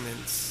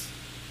sacraments.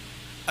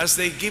 As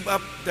they give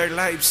up their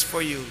lives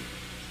for you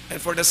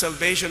and for the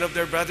salvation of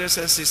their brothers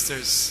and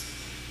sisters,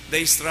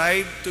 they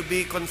strive to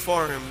be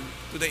conformed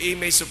to the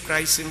image of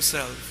Christ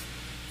himself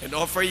and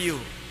offer you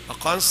a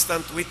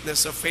constant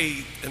witness of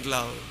faith and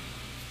love.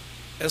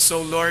 And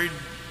so, Lord,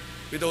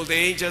 with all the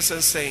angels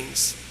and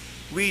saints,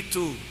 we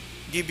too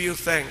give you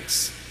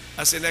thanks,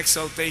 as in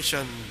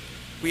exaltation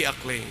we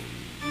acclaim.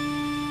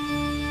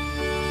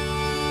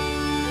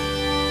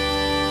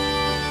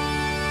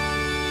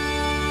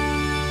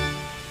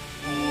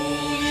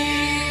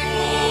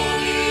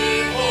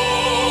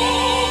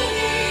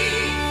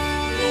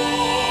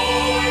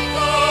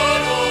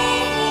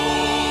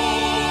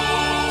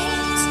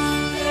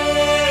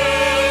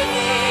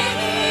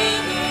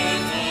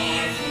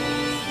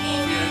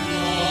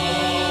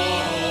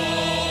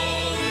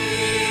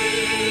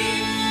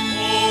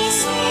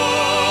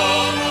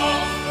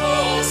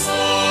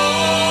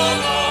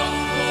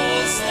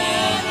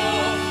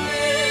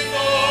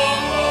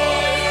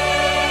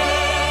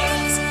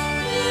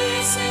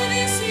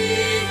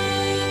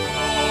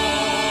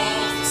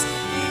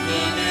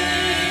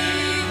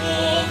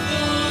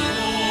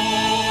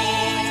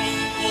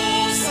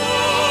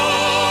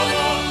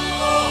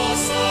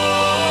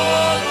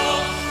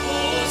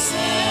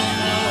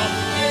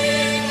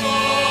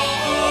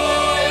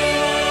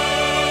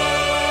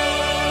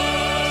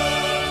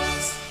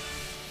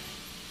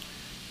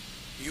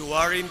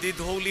 Indeed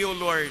holy, O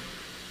Lord,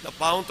 the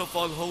fount of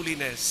all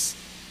holiness.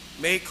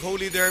 Make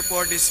holy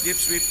therefore these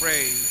gifts, we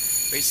pray,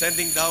 by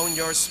sending down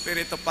your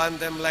Spirit upon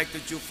them like the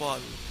dewfall,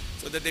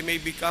 so that they may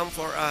become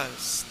for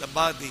us the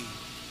body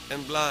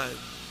and blood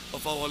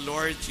of our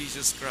Lord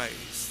Jesus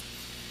Christ.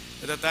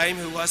 At the time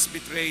he was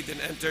betrayed and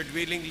entered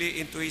willingly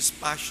into his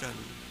passion,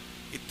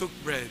 he took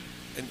bread,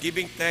 and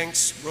giving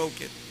thanks,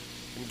 broke it,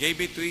 and gave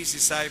it to his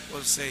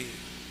disciples, saying,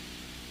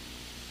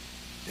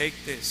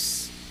 "Take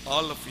this,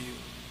 all of you,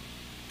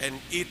 and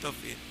eat of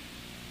it,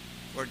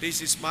 for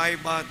this is my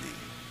body,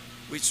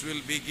 which will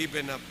be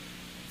given up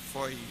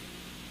for you."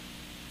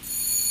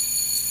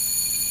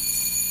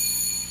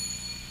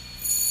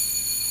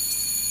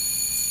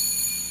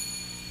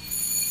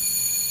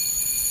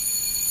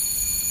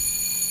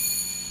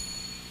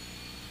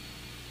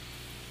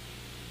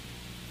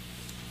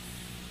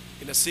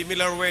 In a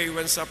similar way,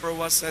 when supper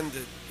was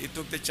ended, he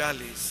took the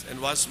chalice, and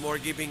once more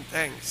giving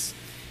thanks,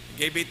 he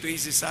gave it to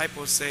his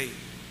disciples, saying,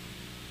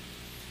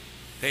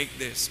 "Take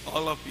this,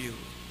 all of you,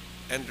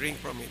 and drink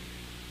from it.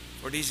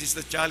 For this is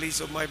the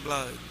chalice of my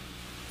blood,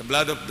 the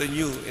blood of the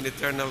new and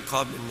eternal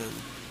covenant,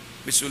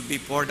 which will be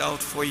poured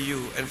out for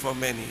you and for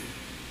many,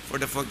 for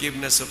the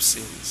forgiveness of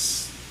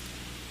sins.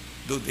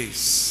 Do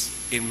this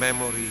in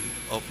memory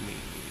of me."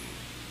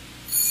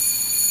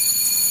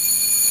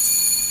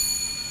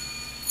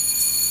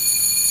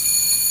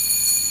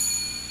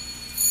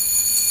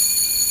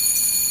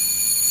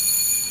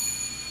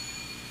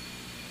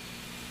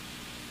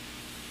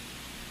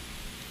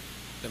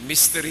 The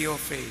mystery of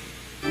faith.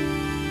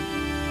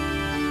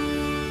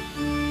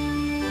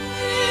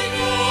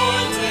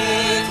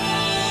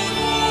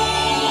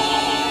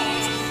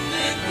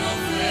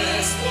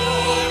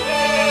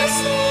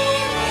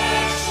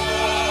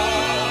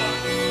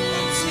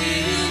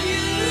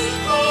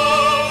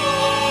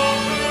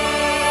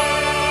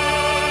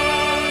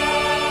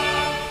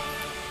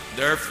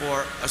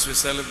 Therefore, as we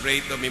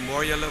celebrate the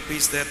memorial of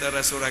his death and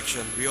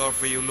resurrection, we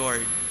offer you,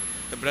 Lord,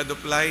 the bread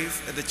of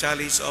life and the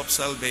chalice of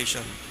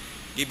salvation,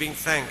 giving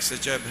thanks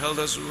that you have held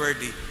us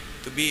worthy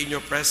to be in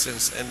your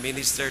presence and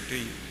minister to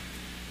you.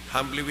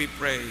 Humbly we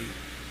pray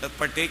that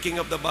partaking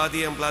of the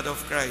body and blood of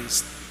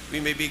Christ,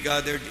 we may be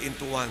gathered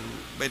into one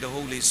by the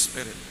Holy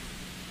Spirit.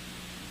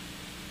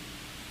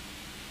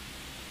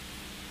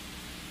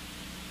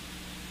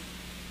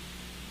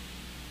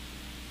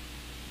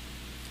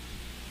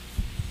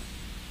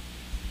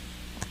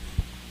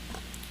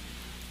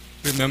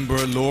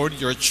 Remember, Lord,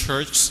 your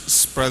church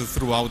spread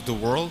throughout the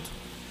world,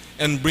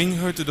 and bring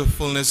her to the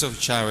fullness of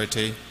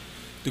charity,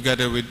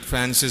 together with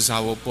Francis,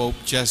 our Pope,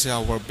 Jesse,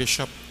 our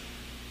Bishop,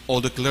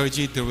 all the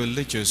clergy, the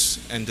religious,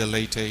 and the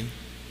laity.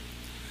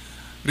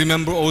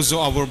 Remember also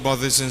our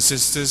brothers and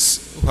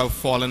sisters who have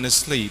fallen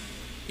asleep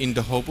in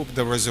the hope of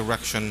the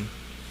resurrection,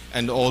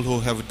 and all who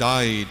have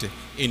died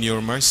in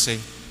your mercy.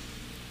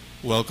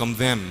 Welcome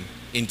them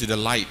into the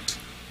light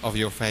of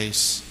your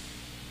face.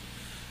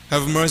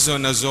 Have mercy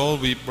on us all,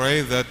 we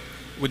pray, that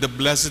with the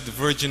Blessed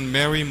Virgin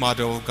Mary,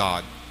 Mother of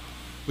God,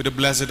 with the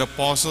blessed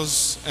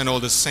apostles and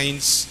all the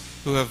saints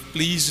who have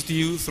pleased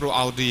you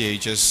throughout the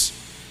ages,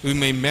 we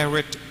may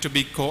merit to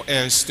be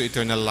co-heirs to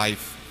eternal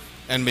life,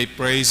 and may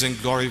praise and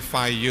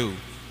glorify you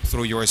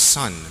through your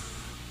Son,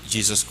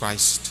 Jesus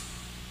Christ.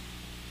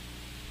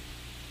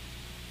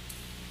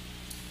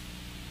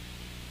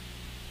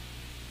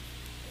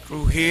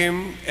 Through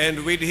him,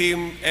 and with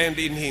him, and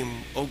in him,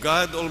 O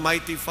God,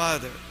 Almighty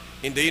Father,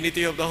 in the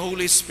unity of the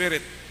Holy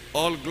Spirit,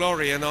 all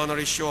glory and honor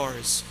is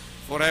yours,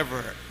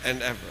 forever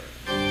and ever.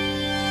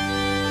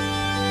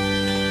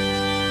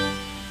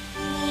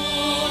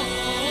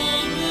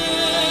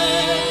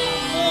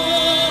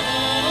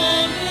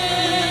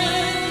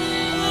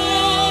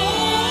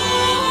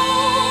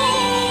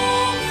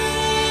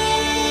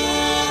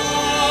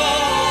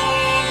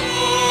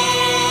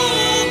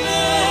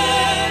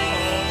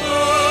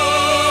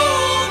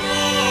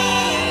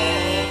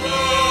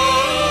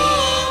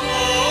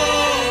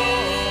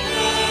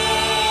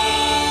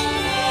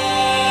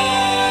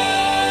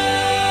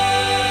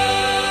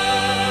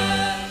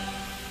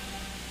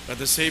 At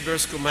the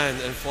Savior's command,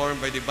 and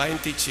formed by divine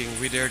teaching,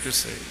 we dare to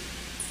say,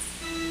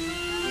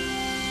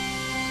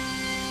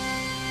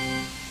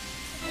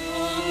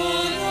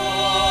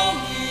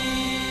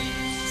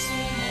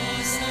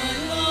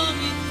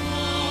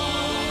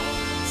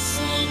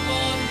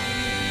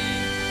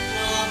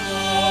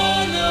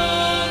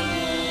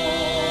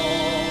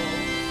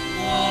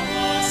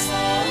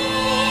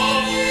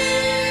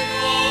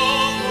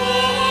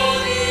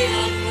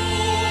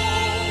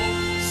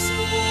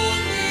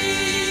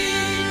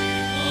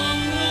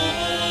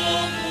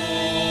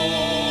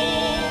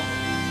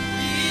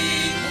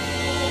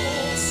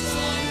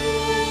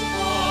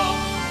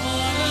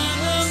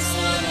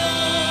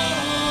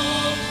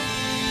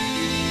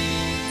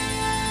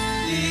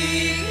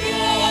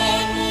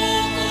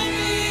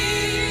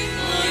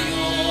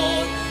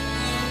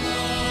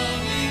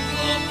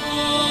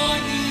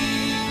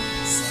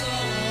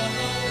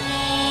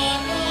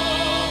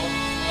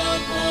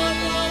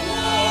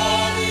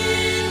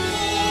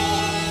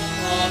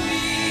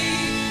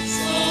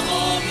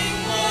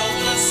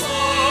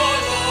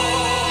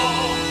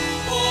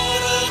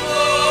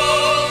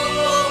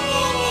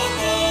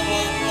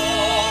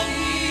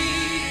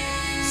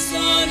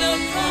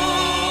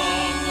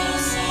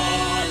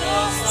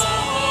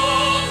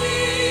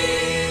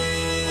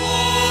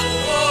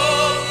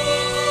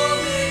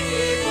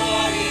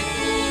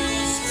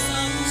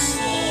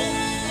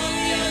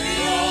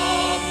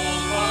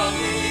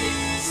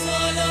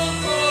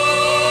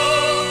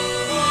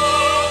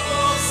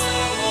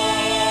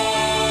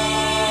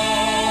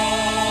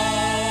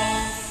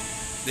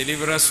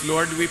 Deliver us,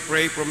 Lord, we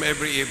pray, from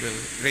every evil.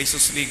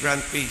 Graciously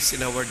grant peace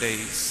in our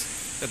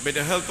days, that by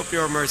the help of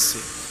your mercy,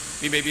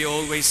 we may be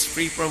always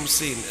free from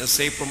sin and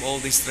safe from all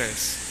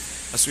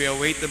distress, as we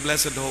await the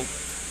blessed hope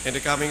and the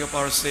coming of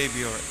our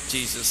Savior,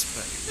 Jesus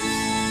Christ.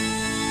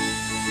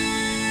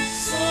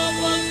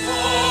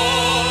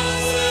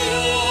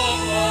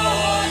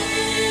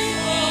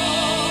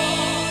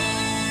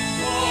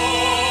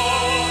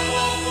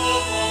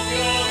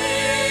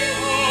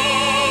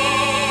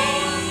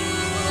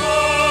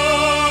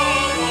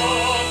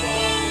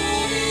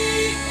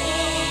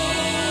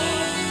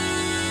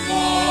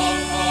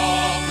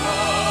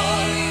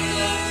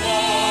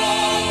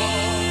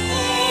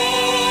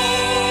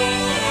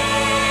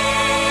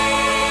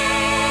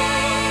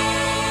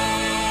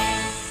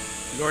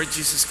 Lord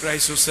Jesus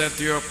Christ, who said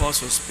to your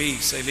apostles,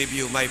 "Peace I leave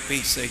you, my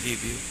peace I give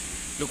you,"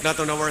 look not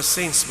on our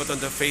sins, but on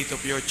the faith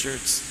of your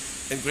church,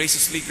 and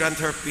graciously grant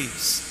her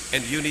peace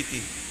and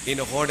unity in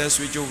accordance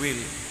with your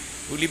will,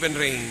 who live and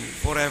reign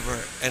forever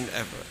and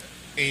ever.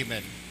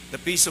 Amen. The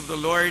peace of the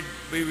Lord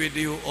be with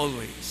you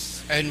always.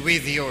 And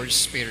with your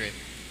spirit.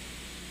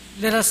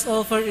 Let us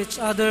offer each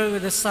other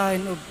with a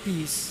sign of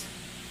peace.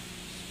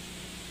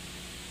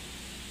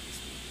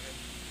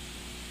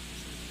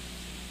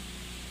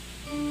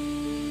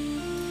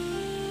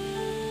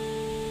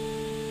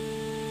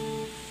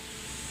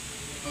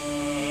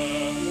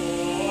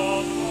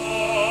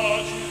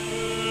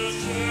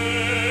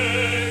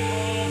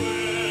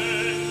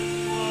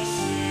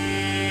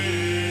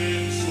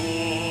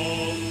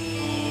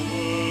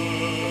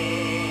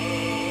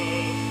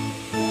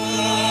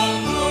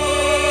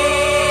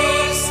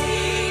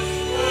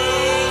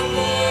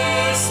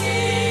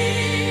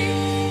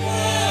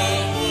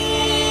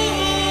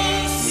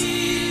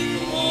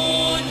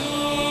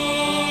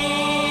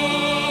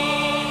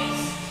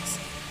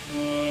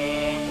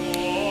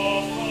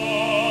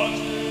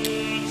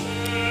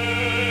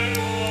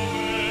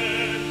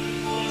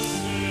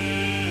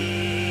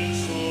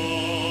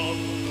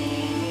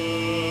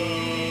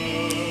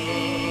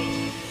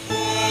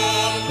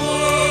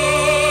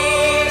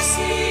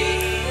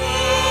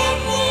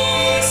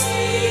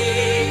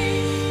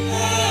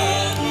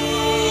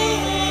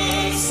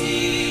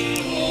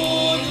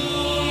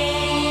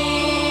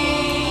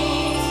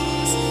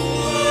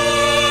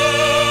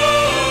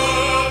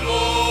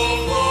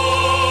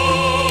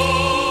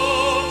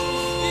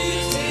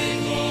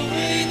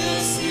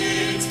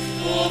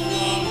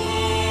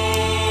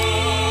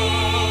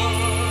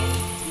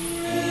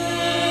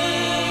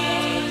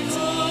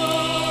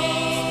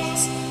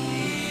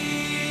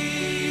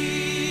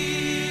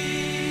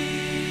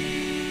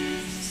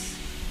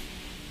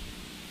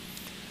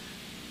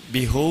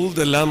 Behold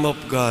the Lamb of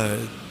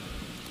God.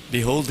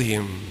 Behold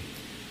him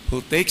who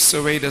takes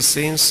away the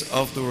sins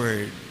of the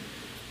world.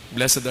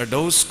 Blessed are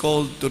those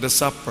called to the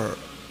supper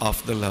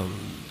of the Lamb.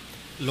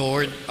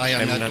 Lord, I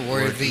am not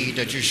worthy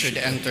that you should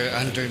enter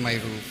under my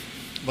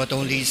roof, but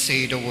only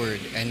say the word,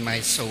 and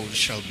my soul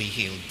shall be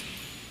healed.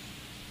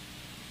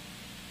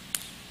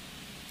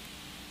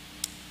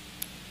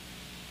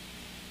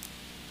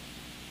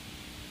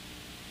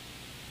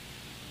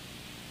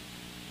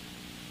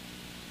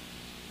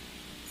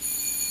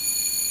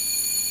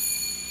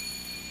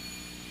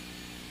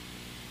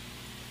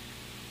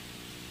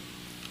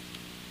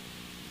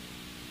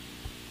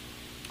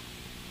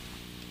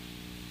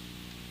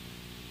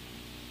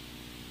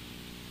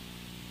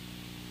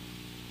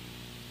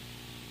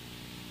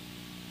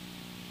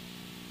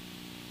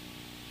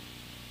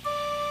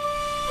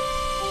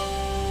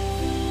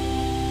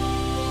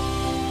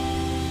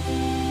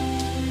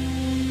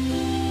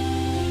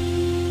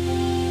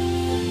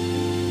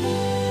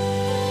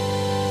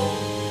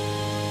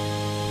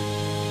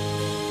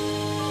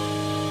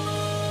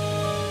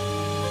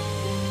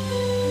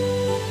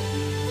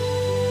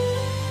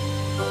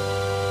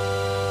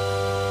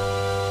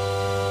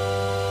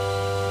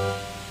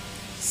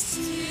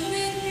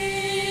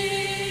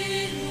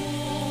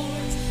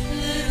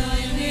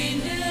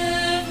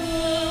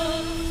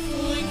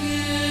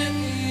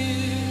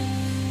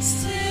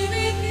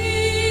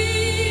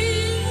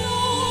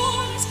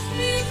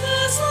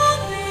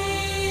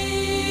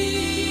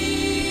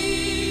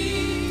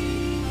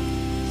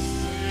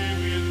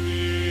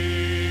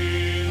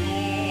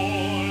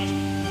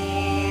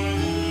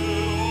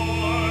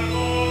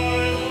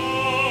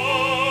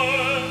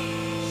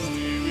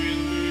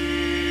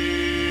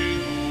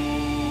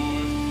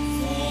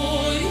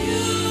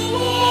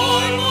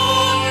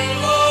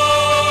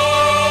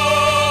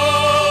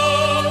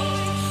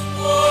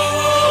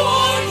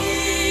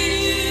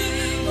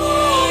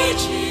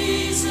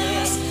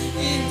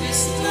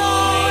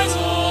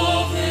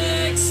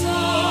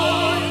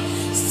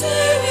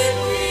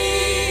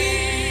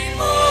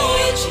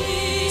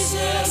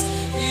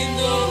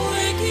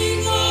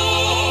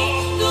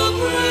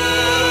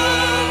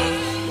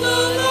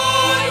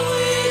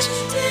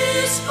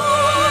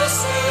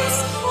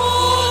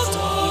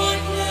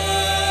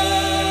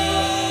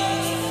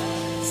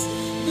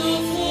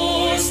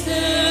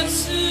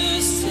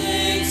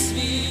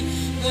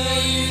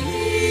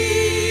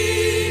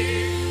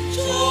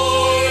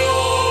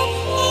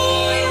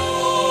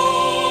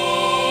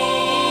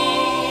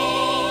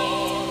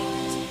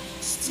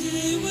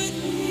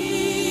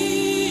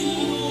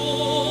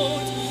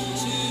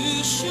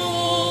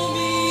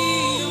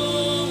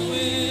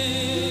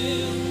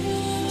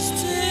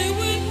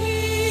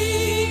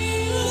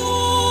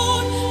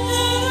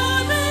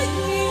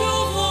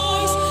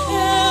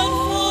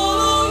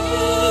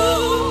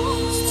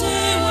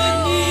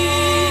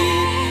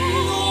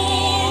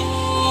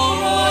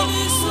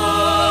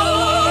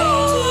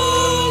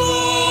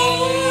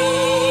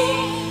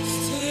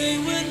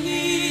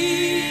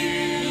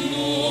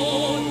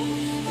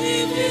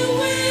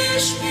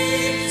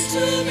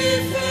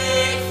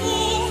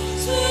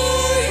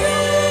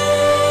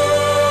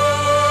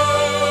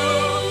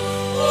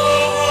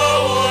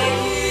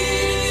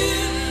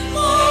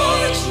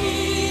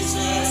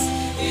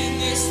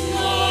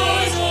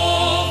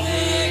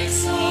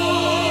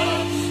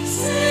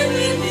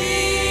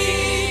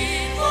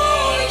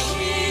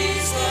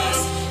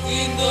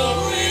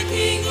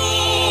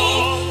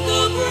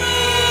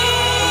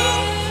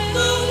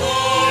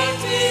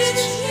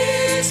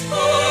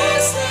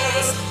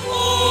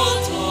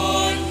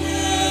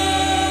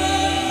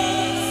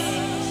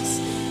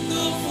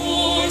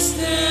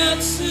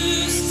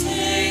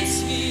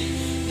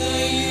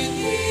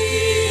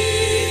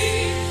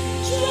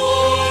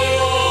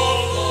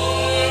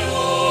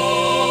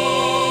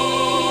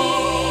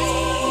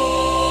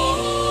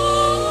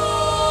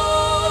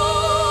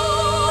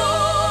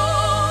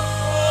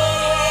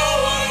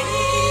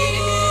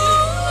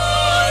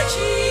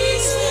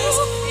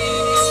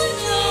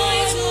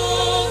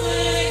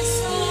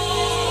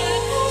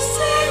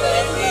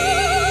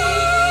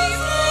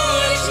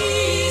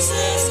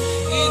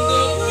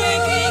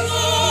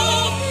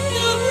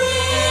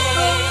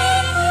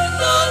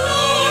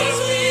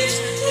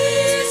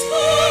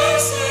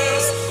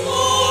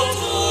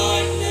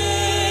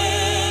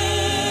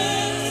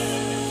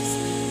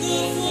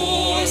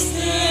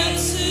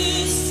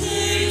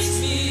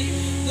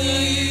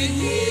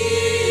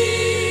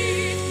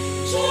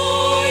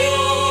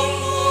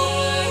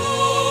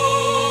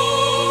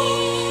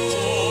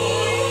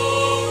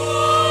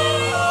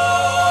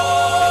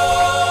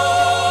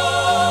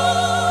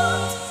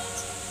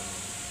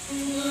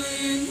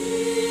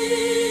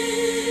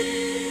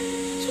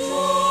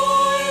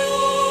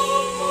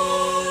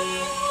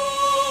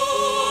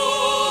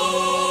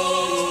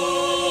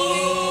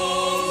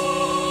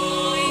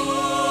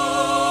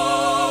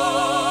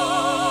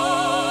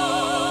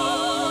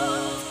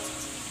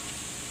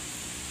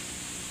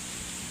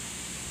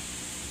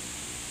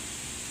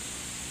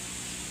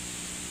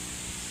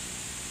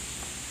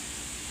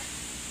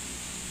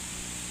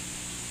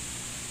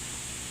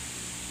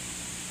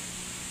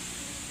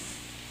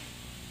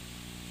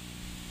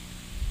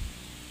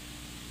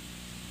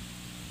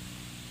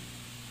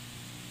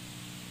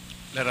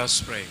 Let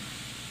us pray.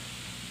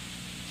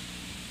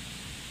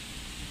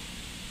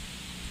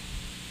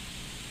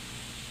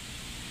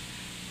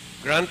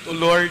 Grant, O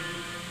Lord,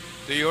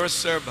 to your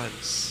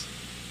servants,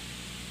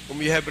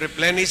 whom you have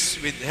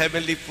replenished with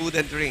heavenly food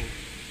and drink,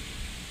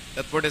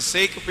 that for the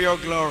sake of your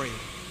glory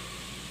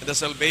and the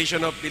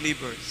salvation of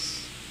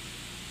believers,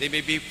 they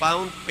may be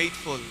found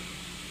faithful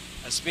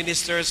as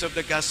ministers of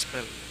the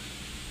gospel,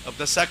 of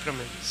the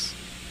sacraments,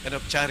 and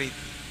of charity.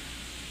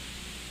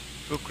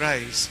 Through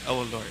Christ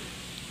our Lord.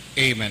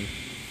 Amen.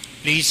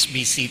 Please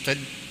be seated.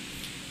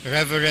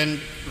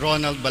 Reverend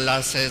Ronald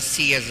Balase,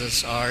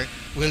 CSsR,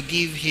 will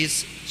give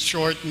his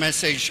short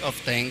message of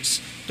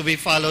thanks, to be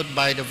followed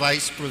by the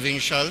Vice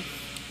Province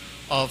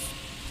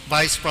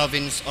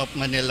of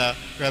Manila,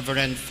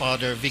 Reverend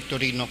Father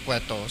Victorino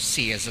Cueto,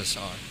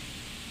 CSsR.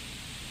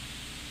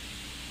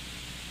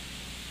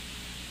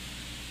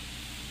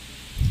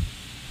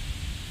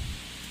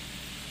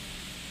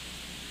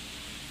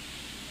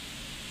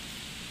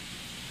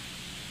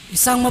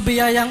 Isang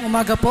mabiyayang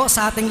umaga po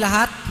sa ating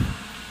lahat.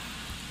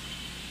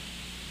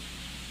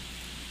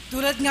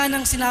 Tulad nga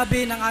ng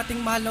sinabi ng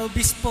ating mahal na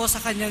obispo sa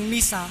kanyang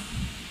misa,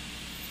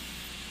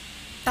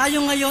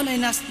 tayo ngayon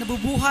ay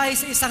nabubuhay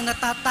sa isang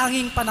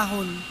natatanging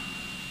panahon.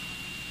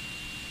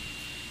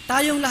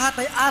 Tayong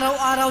lahat ay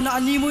araw-araw na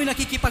animoy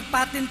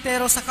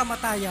nakikipagpatintero sa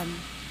kamatayan.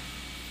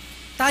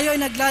 Tayo ay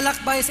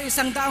naglalakbay sa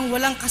isang daang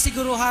walang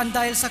kasiguruhan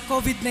dahil sa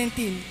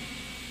COVID-19.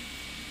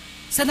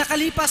 Sa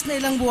nakalipas na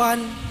ilang buwan,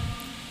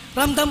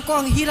 ramdam ko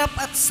ang hirap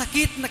at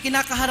sakit na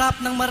kinakaharap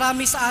ng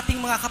marami sa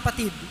ating mga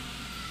kapatid.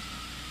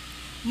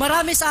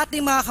 Marami sa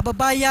ating mga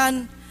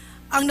kababayan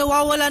ang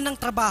nawawalan ng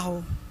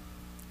trabaho.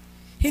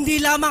 Hindi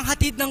lamang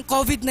hatid ng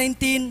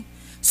COVID-19,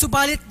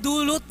 subalit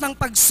dulot ng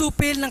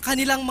pagsupil ng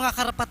kanilang mga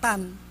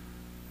karapatan.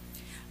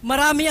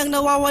 Marami ang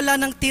nawawalan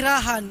ng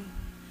tirahan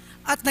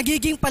at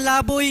nagiging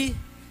palaboy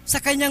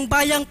sa kanyang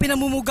bayang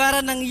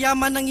pinamumugaran ng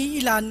yaman ng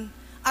iilan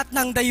at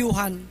ng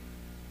dayuhan.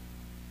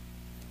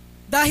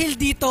 Dahil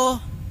dito,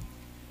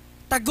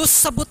 tagos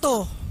sa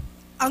buto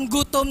ang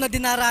gutom na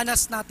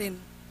dinaranas natin.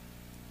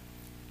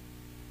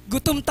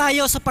 Gutom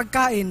tayo sa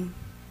pagkain.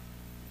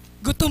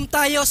 Gutom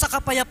tayo sa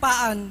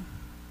kapayapaan.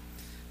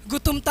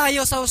 Gutom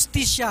tayo sa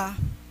hustisya.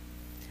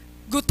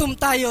 Gutom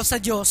tayo sa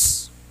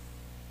Diyos.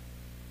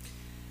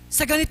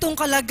 Sa ganitong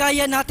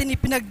kalagayan natin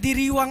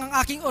ipinagdiriwang ang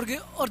aking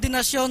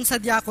ordinasyon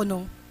sa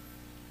diakono.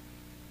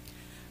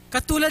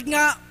 Katulad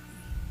nga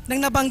ng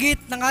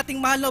nabanggit ng ating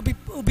mahal na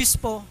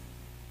obispo,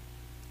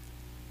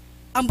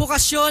 ang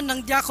bukasyon ng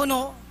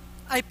diakono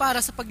ay para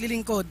sa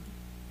paglilingkod.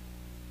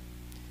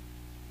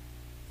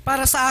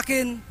 Para sa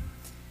akin,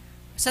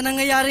 sa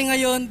nangyayari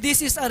ngayon,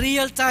 this is a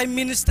real-time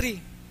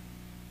ministry.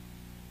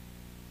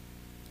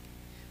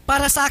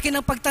 Para sa akin,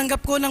 ang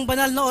pagtanggap ko ng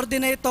banal na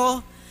ordina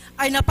ito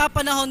ay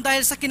napapanahon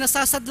dahil sa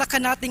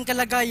kinasasadlakan nating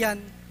kalagayan.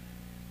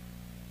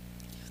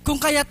 Kung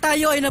kaya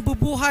tayo ay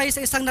nabubuhay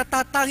sa isang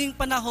natatanging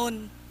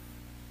panahon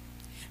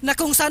na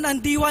kung saan ang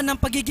diwa ng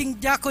pagiging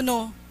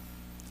diakono,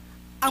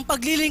 ang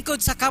paglilingkod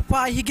sa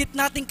kapwa ay higit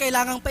nating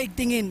kailangang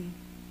paigtingin.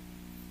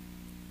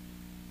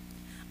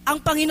 Ang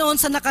Panginoon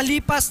sa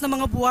nakalipas na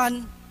mga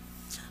buwan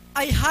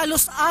ay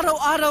halos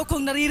araw-araw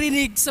kong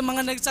naririnig sa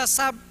mga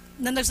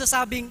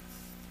nagsasabing,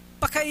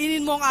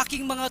 pakainin mo ang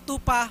aking mga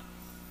tupa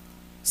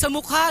sa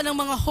mukha ng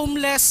mga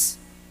homeless,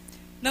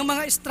 ng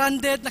mga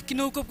stranded na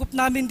kinukup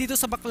namin dito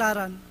sa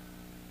Baclaran.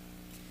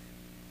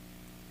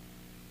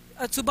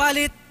 At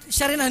subalit,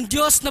 siya rin ang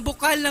Diyos na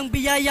bukal ng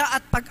biyaya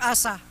at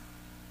pag-asa.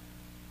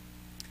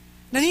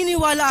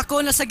 Naniniwala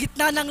ako na sa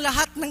gitna ng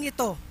lahat ng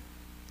ito,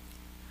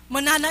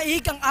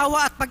 mananaig ang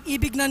awa at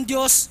pag-ibig ng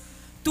Diyos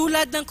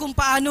tulad ng kung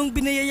paanong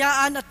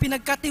binayayaan at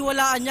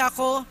pinagkatiwalaan niya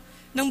ako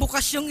ng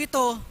bukasyong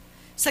ito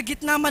sa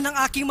gitna man ng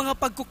aking mga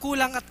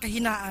pagkukulang at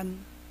kahinaan.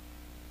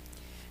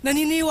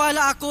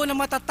 Naniniwala ako na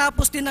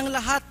matatapos din ang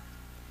lahat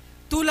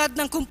tulad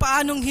ng kung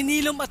paanong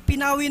hinilom at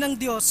pinawi ng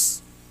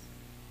Diyos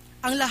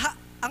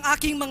ang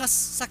aking mga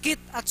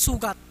sakit at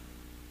sugat.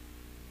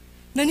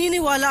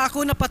 Naniniwala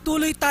ako na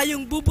patuloy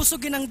tayong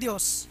bubusugin ng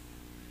Diyos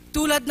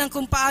tulad ng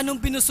kung paanong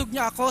binusog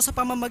niya ako sa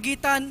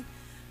pamamagitan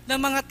ng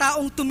mga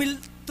taong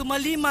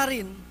tumalima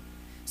rin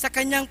sa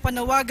kanyang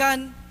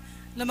panawagan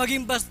na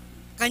maging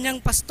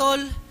kanyang pastol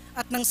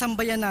at ng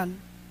sambayanan.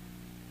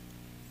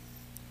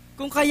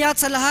 Kung kaya't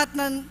sa lahat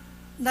na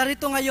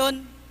narito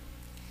ngayon,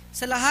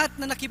 sa lahat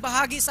na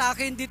nakibahagi sa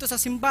akin dito sa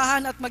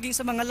simbahan at maging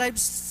sa mga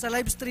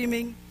live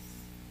streaming,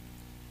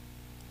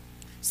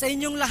 sa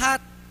inyong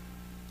lahat,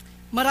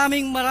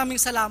 maraming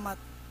salamat.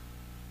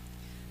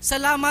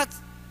 Salamat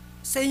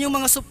sa inyong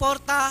mga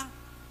suporta,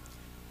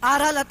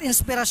 aral at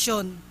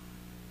inspirasyon.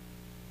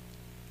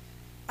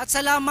 At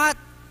salamat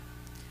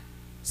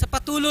sa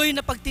patuloy na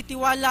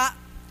pagtitiwala,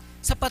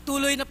 sa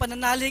patuloy na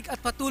pananalig at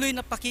patuloy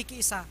na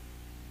pakikiisa.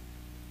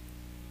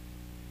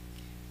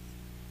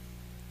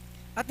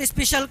 At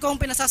espesyal kong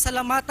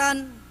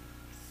pinasasalamatan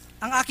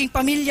ang aking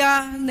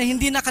pamilya na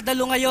hindi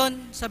nakadalo ngayon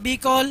sa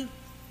Bicol.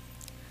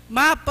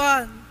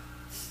 Mapa,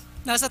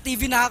 nasa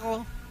TV na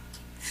ako.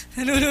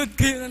 Nanonood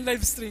kayo ng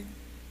live stream.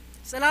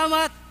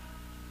 Salamat!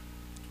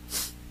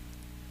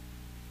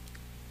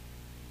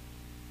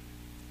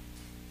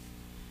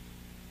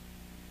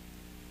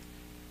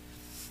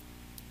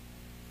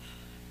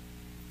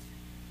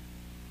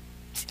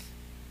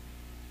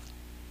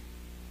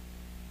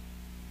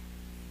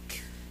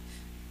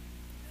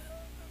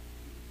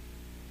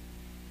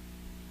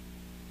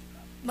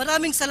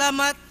 maraming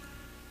salamat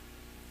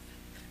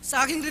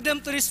sa aking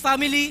Redemptorist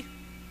family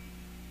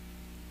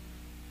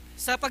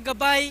sa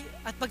paggabay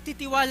at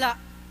pagtitiwala.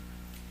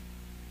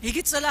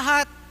 Higit sa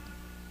lahat,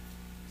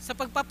 sa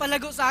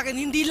pagpapalago sa akin,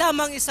 hindi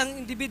lamang isang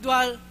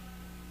individual,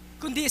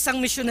 kundi isang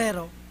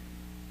misyonero.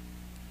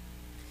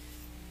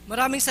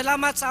 Maraming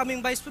salamat sa aming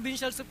Vice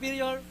Provincial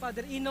Superior,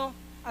 Father Ino,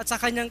 at sa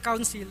kanyang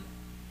council.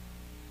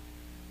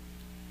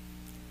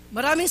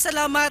 Maraming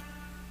salamat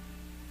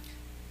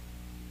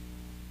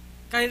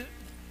kay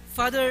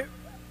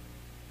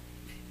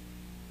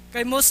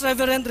Most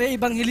Reverend Rey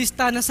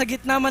Evangelista na sa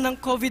gitna man ng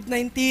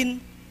COVID-19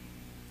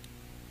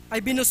 ay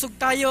binusog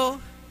tayo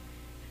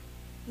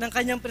ng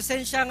kanyang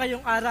presensya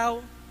ngayong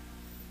araw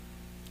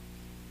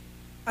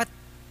at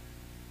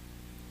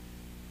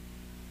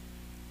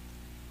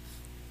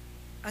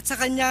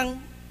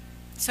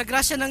sa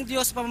grasya ng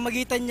Diyos,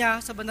 pamamagitan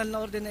niya sa banal na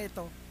orden na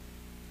ito.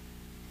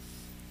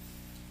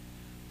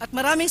 At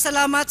maraming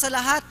salamat sa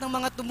lahat ng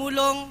mga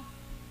tumulong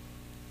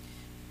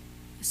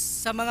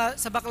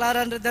sa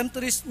Baclaran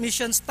Redemptorist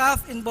Mission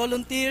staff and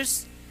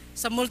volunteers,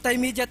 sa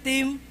multimedia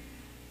team.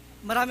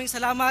 Maraming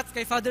salamat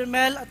kay Father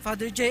Mel at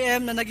Father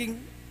JM na naging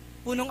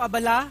punong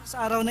abala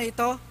sa araw na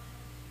ito.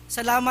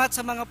 Salamat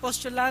sa mga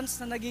postulants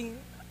na naging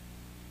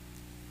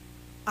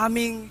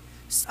aming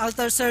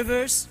altar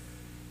servers.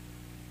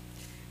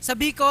 Sa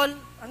Bicol,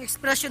 ang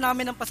ekspresyon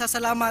namin ng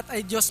pasasalamat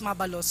ay Diyos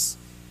mabalos.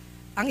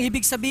 Ang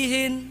ibig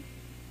sabihin,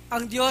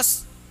 ang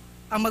Diyos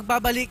ang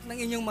magbabalik ng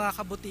inyong mga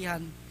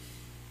kabutihan.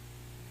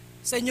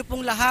 Sa inyo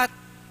pong lahat,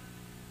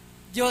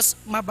 Diyos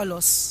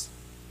mabalos.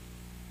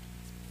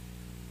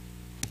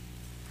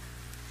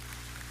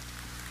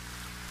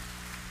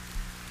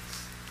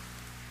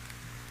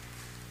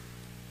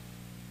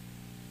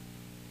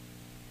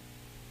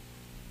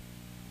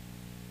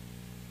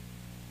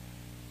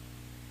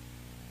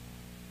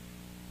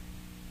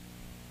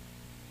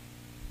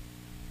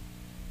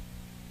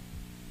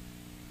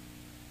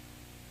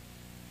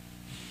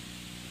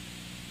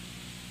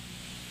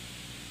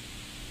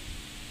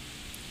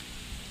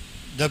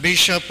 The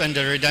bishop and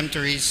the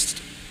redemptorists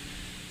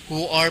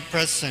who are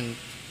present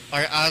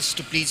are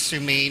asked to please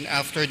remain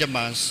after the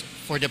Mass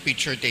for the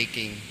picture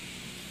taking.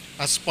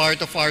 As part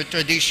of our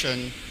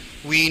tradition,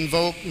 we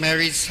invoke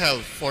Mary's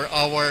help for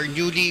our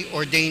newly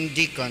ordained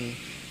deacon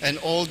and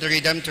all the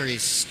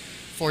redemptorists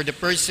for the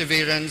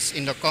perseverance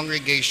in the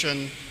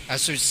congregation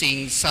as we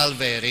sing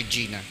Salve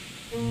Regina.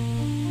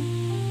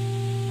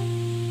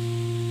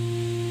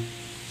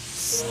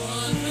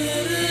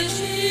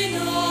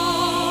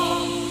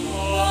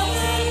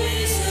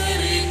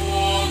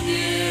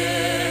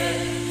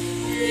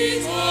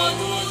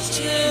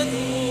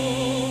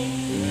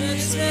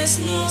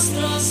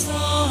 Nostra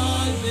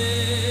salve,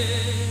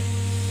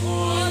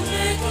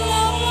 ante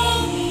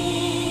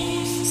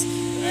clamamus,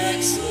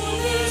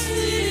 exules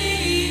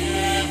Dei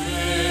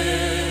neve,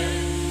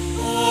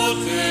 o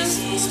te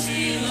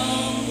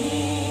suspiramus,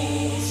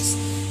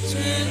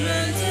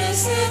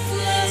 gementes et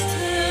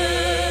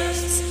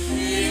lestes,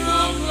 in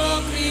hoc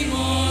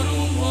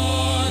lacrimarum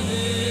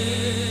vale,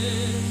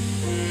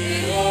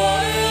 eo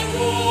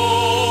ergo,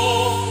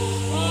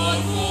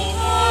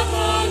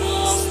 advocata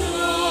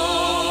nostra,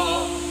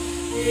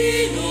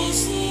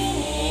 Imus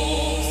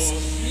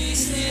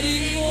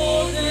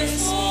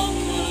misericordes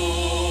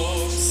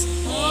omnes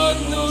ad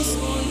nos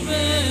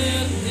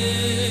converte,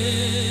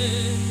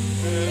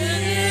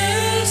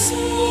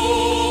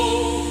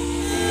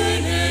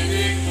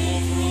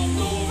 benedictum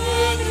fructum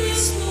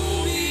ventris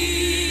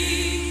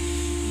tui,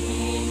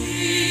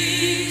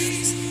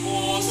 nobis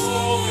post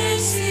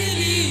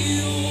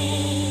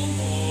exilium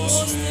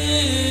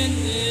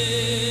ostende.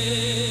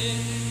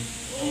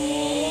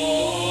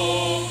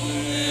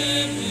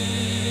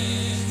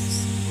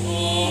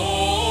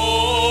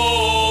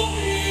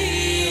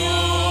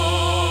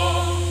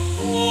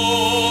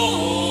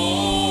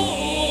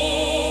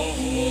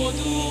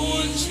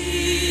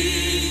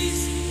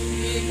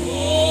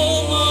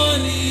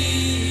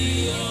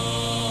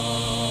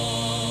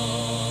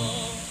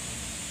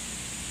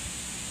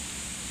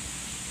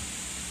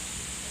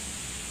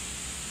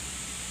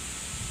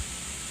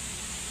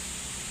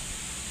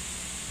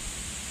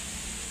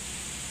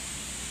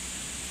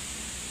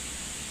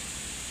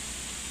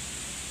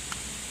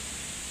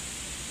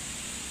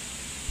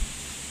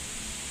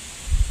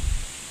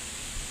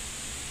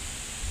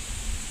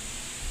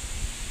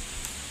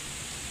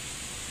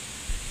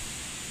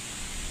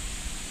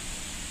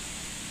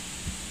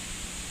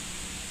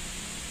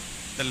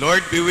 The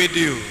Lord be with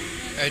you.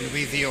 And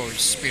with your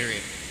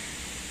spirit.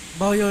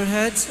 Bow your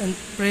heads and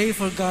pray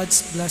for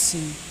God's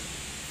blessing.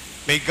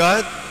 May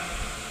God,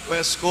 who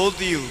has called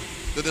you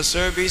to the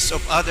service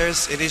of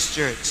others in His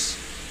church,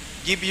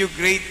 give you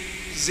great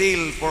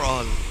zeal for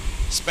all,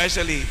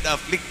 especially the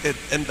afflicted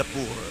and the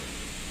poor.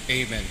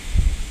 Amen.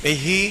 May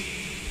He,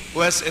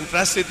 who has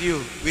entrusted you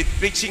with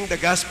preaching the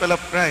gospel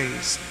of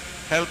Christ,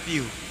 help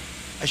you,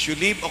 as you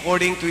live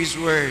according to His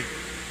word,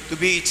 to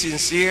be its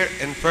sincere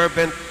and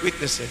fervent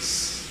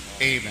witnesses.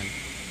 Amen.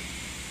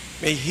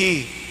 May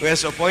He, who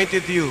has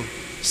appointed you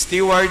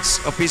stewards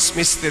of His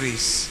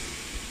mysteries,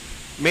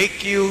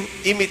 make you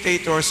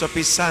imitators of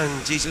His Son,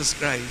 Jesus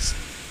Christ,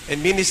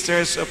 and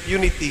ministers of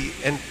unity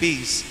and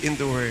peace in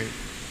the world.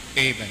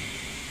 Amen.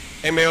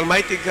 And may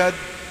Almighty God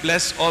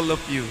bless all of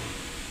you,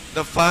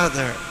 the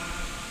Father,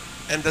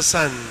 and the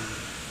Son,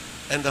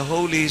 and the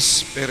Holy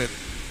Spirit.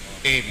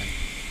 Amen.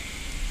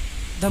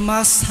 The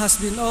Mass has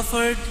been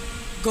offered.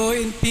 Go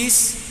in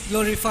peace,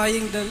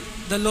 glorifying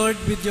the Lord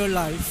with your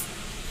life.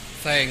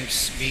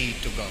 Thanks be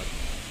to God.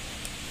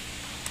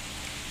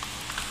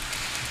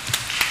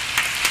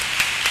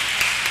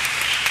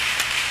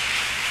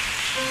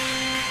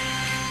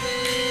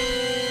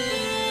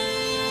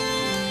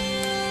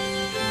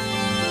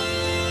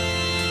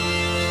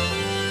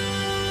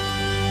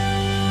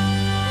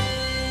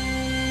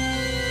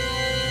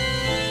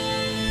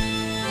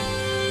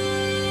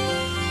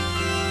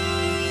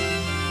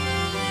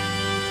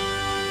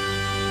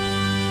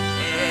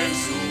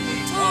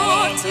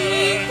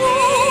 Exultate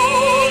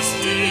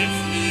Christi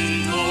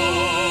in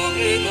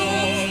Domino,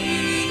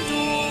 in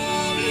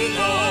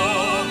Domino.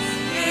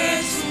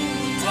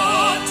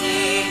 Exultate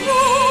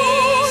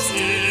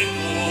Christi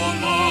con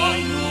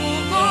anno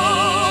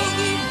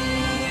gaudium.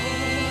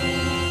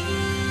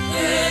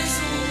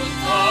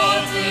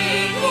 Exultate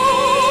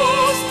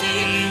Christi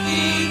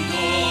in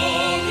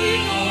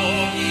Domino,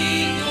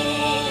 in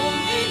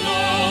Domino.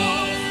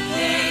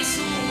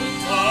 Exultate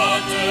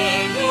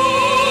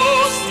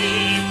Christi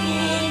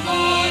con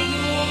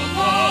anno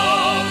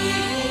gaudium.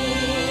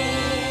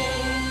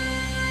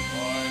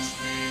 Christ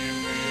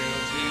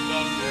revealed in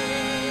the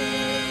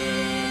flesh,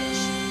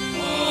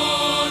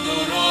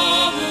 adoramus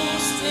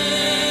Te.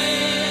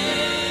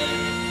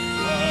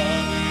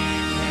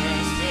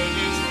 Manifested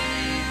His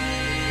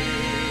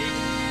Spirit,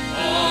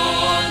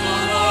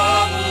 adoramus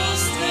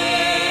Te.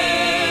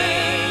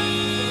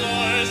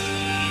 Christ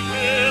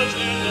revealed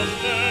in the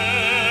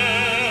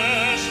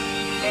flesh,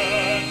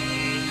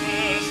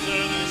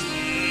 manifested His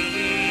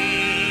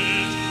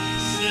Spirit,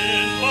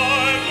 seen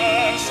by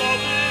mass of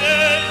the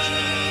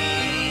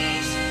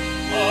angels,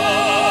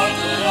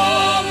 adoramus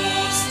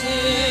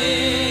Te.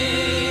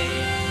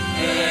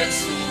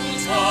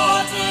 Exultate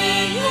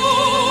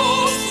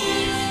Christi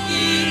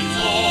in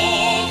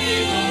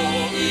Domino,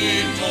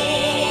 in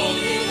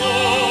Domino.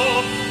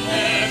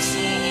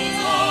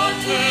 Exultate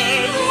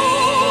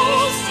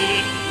Christi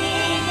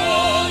cum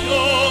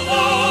anno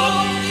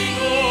gaudium.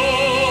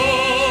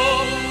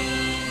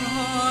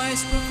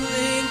 Christ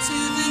proclaimed to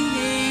the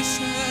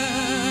nations,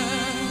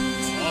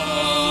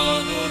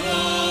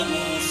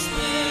 Adoramus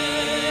Te.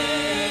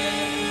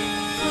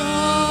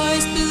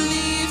 Christ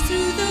believed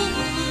through the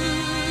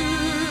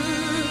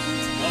word,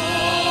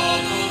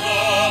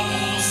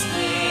 Adoramus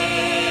Te.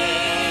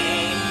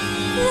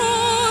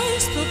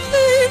 Christ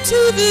proclaimed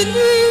to the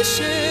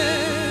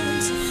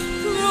nations,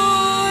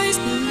 Christ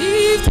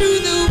believed through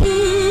the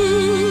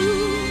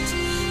word,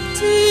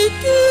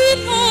 taken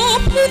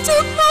up into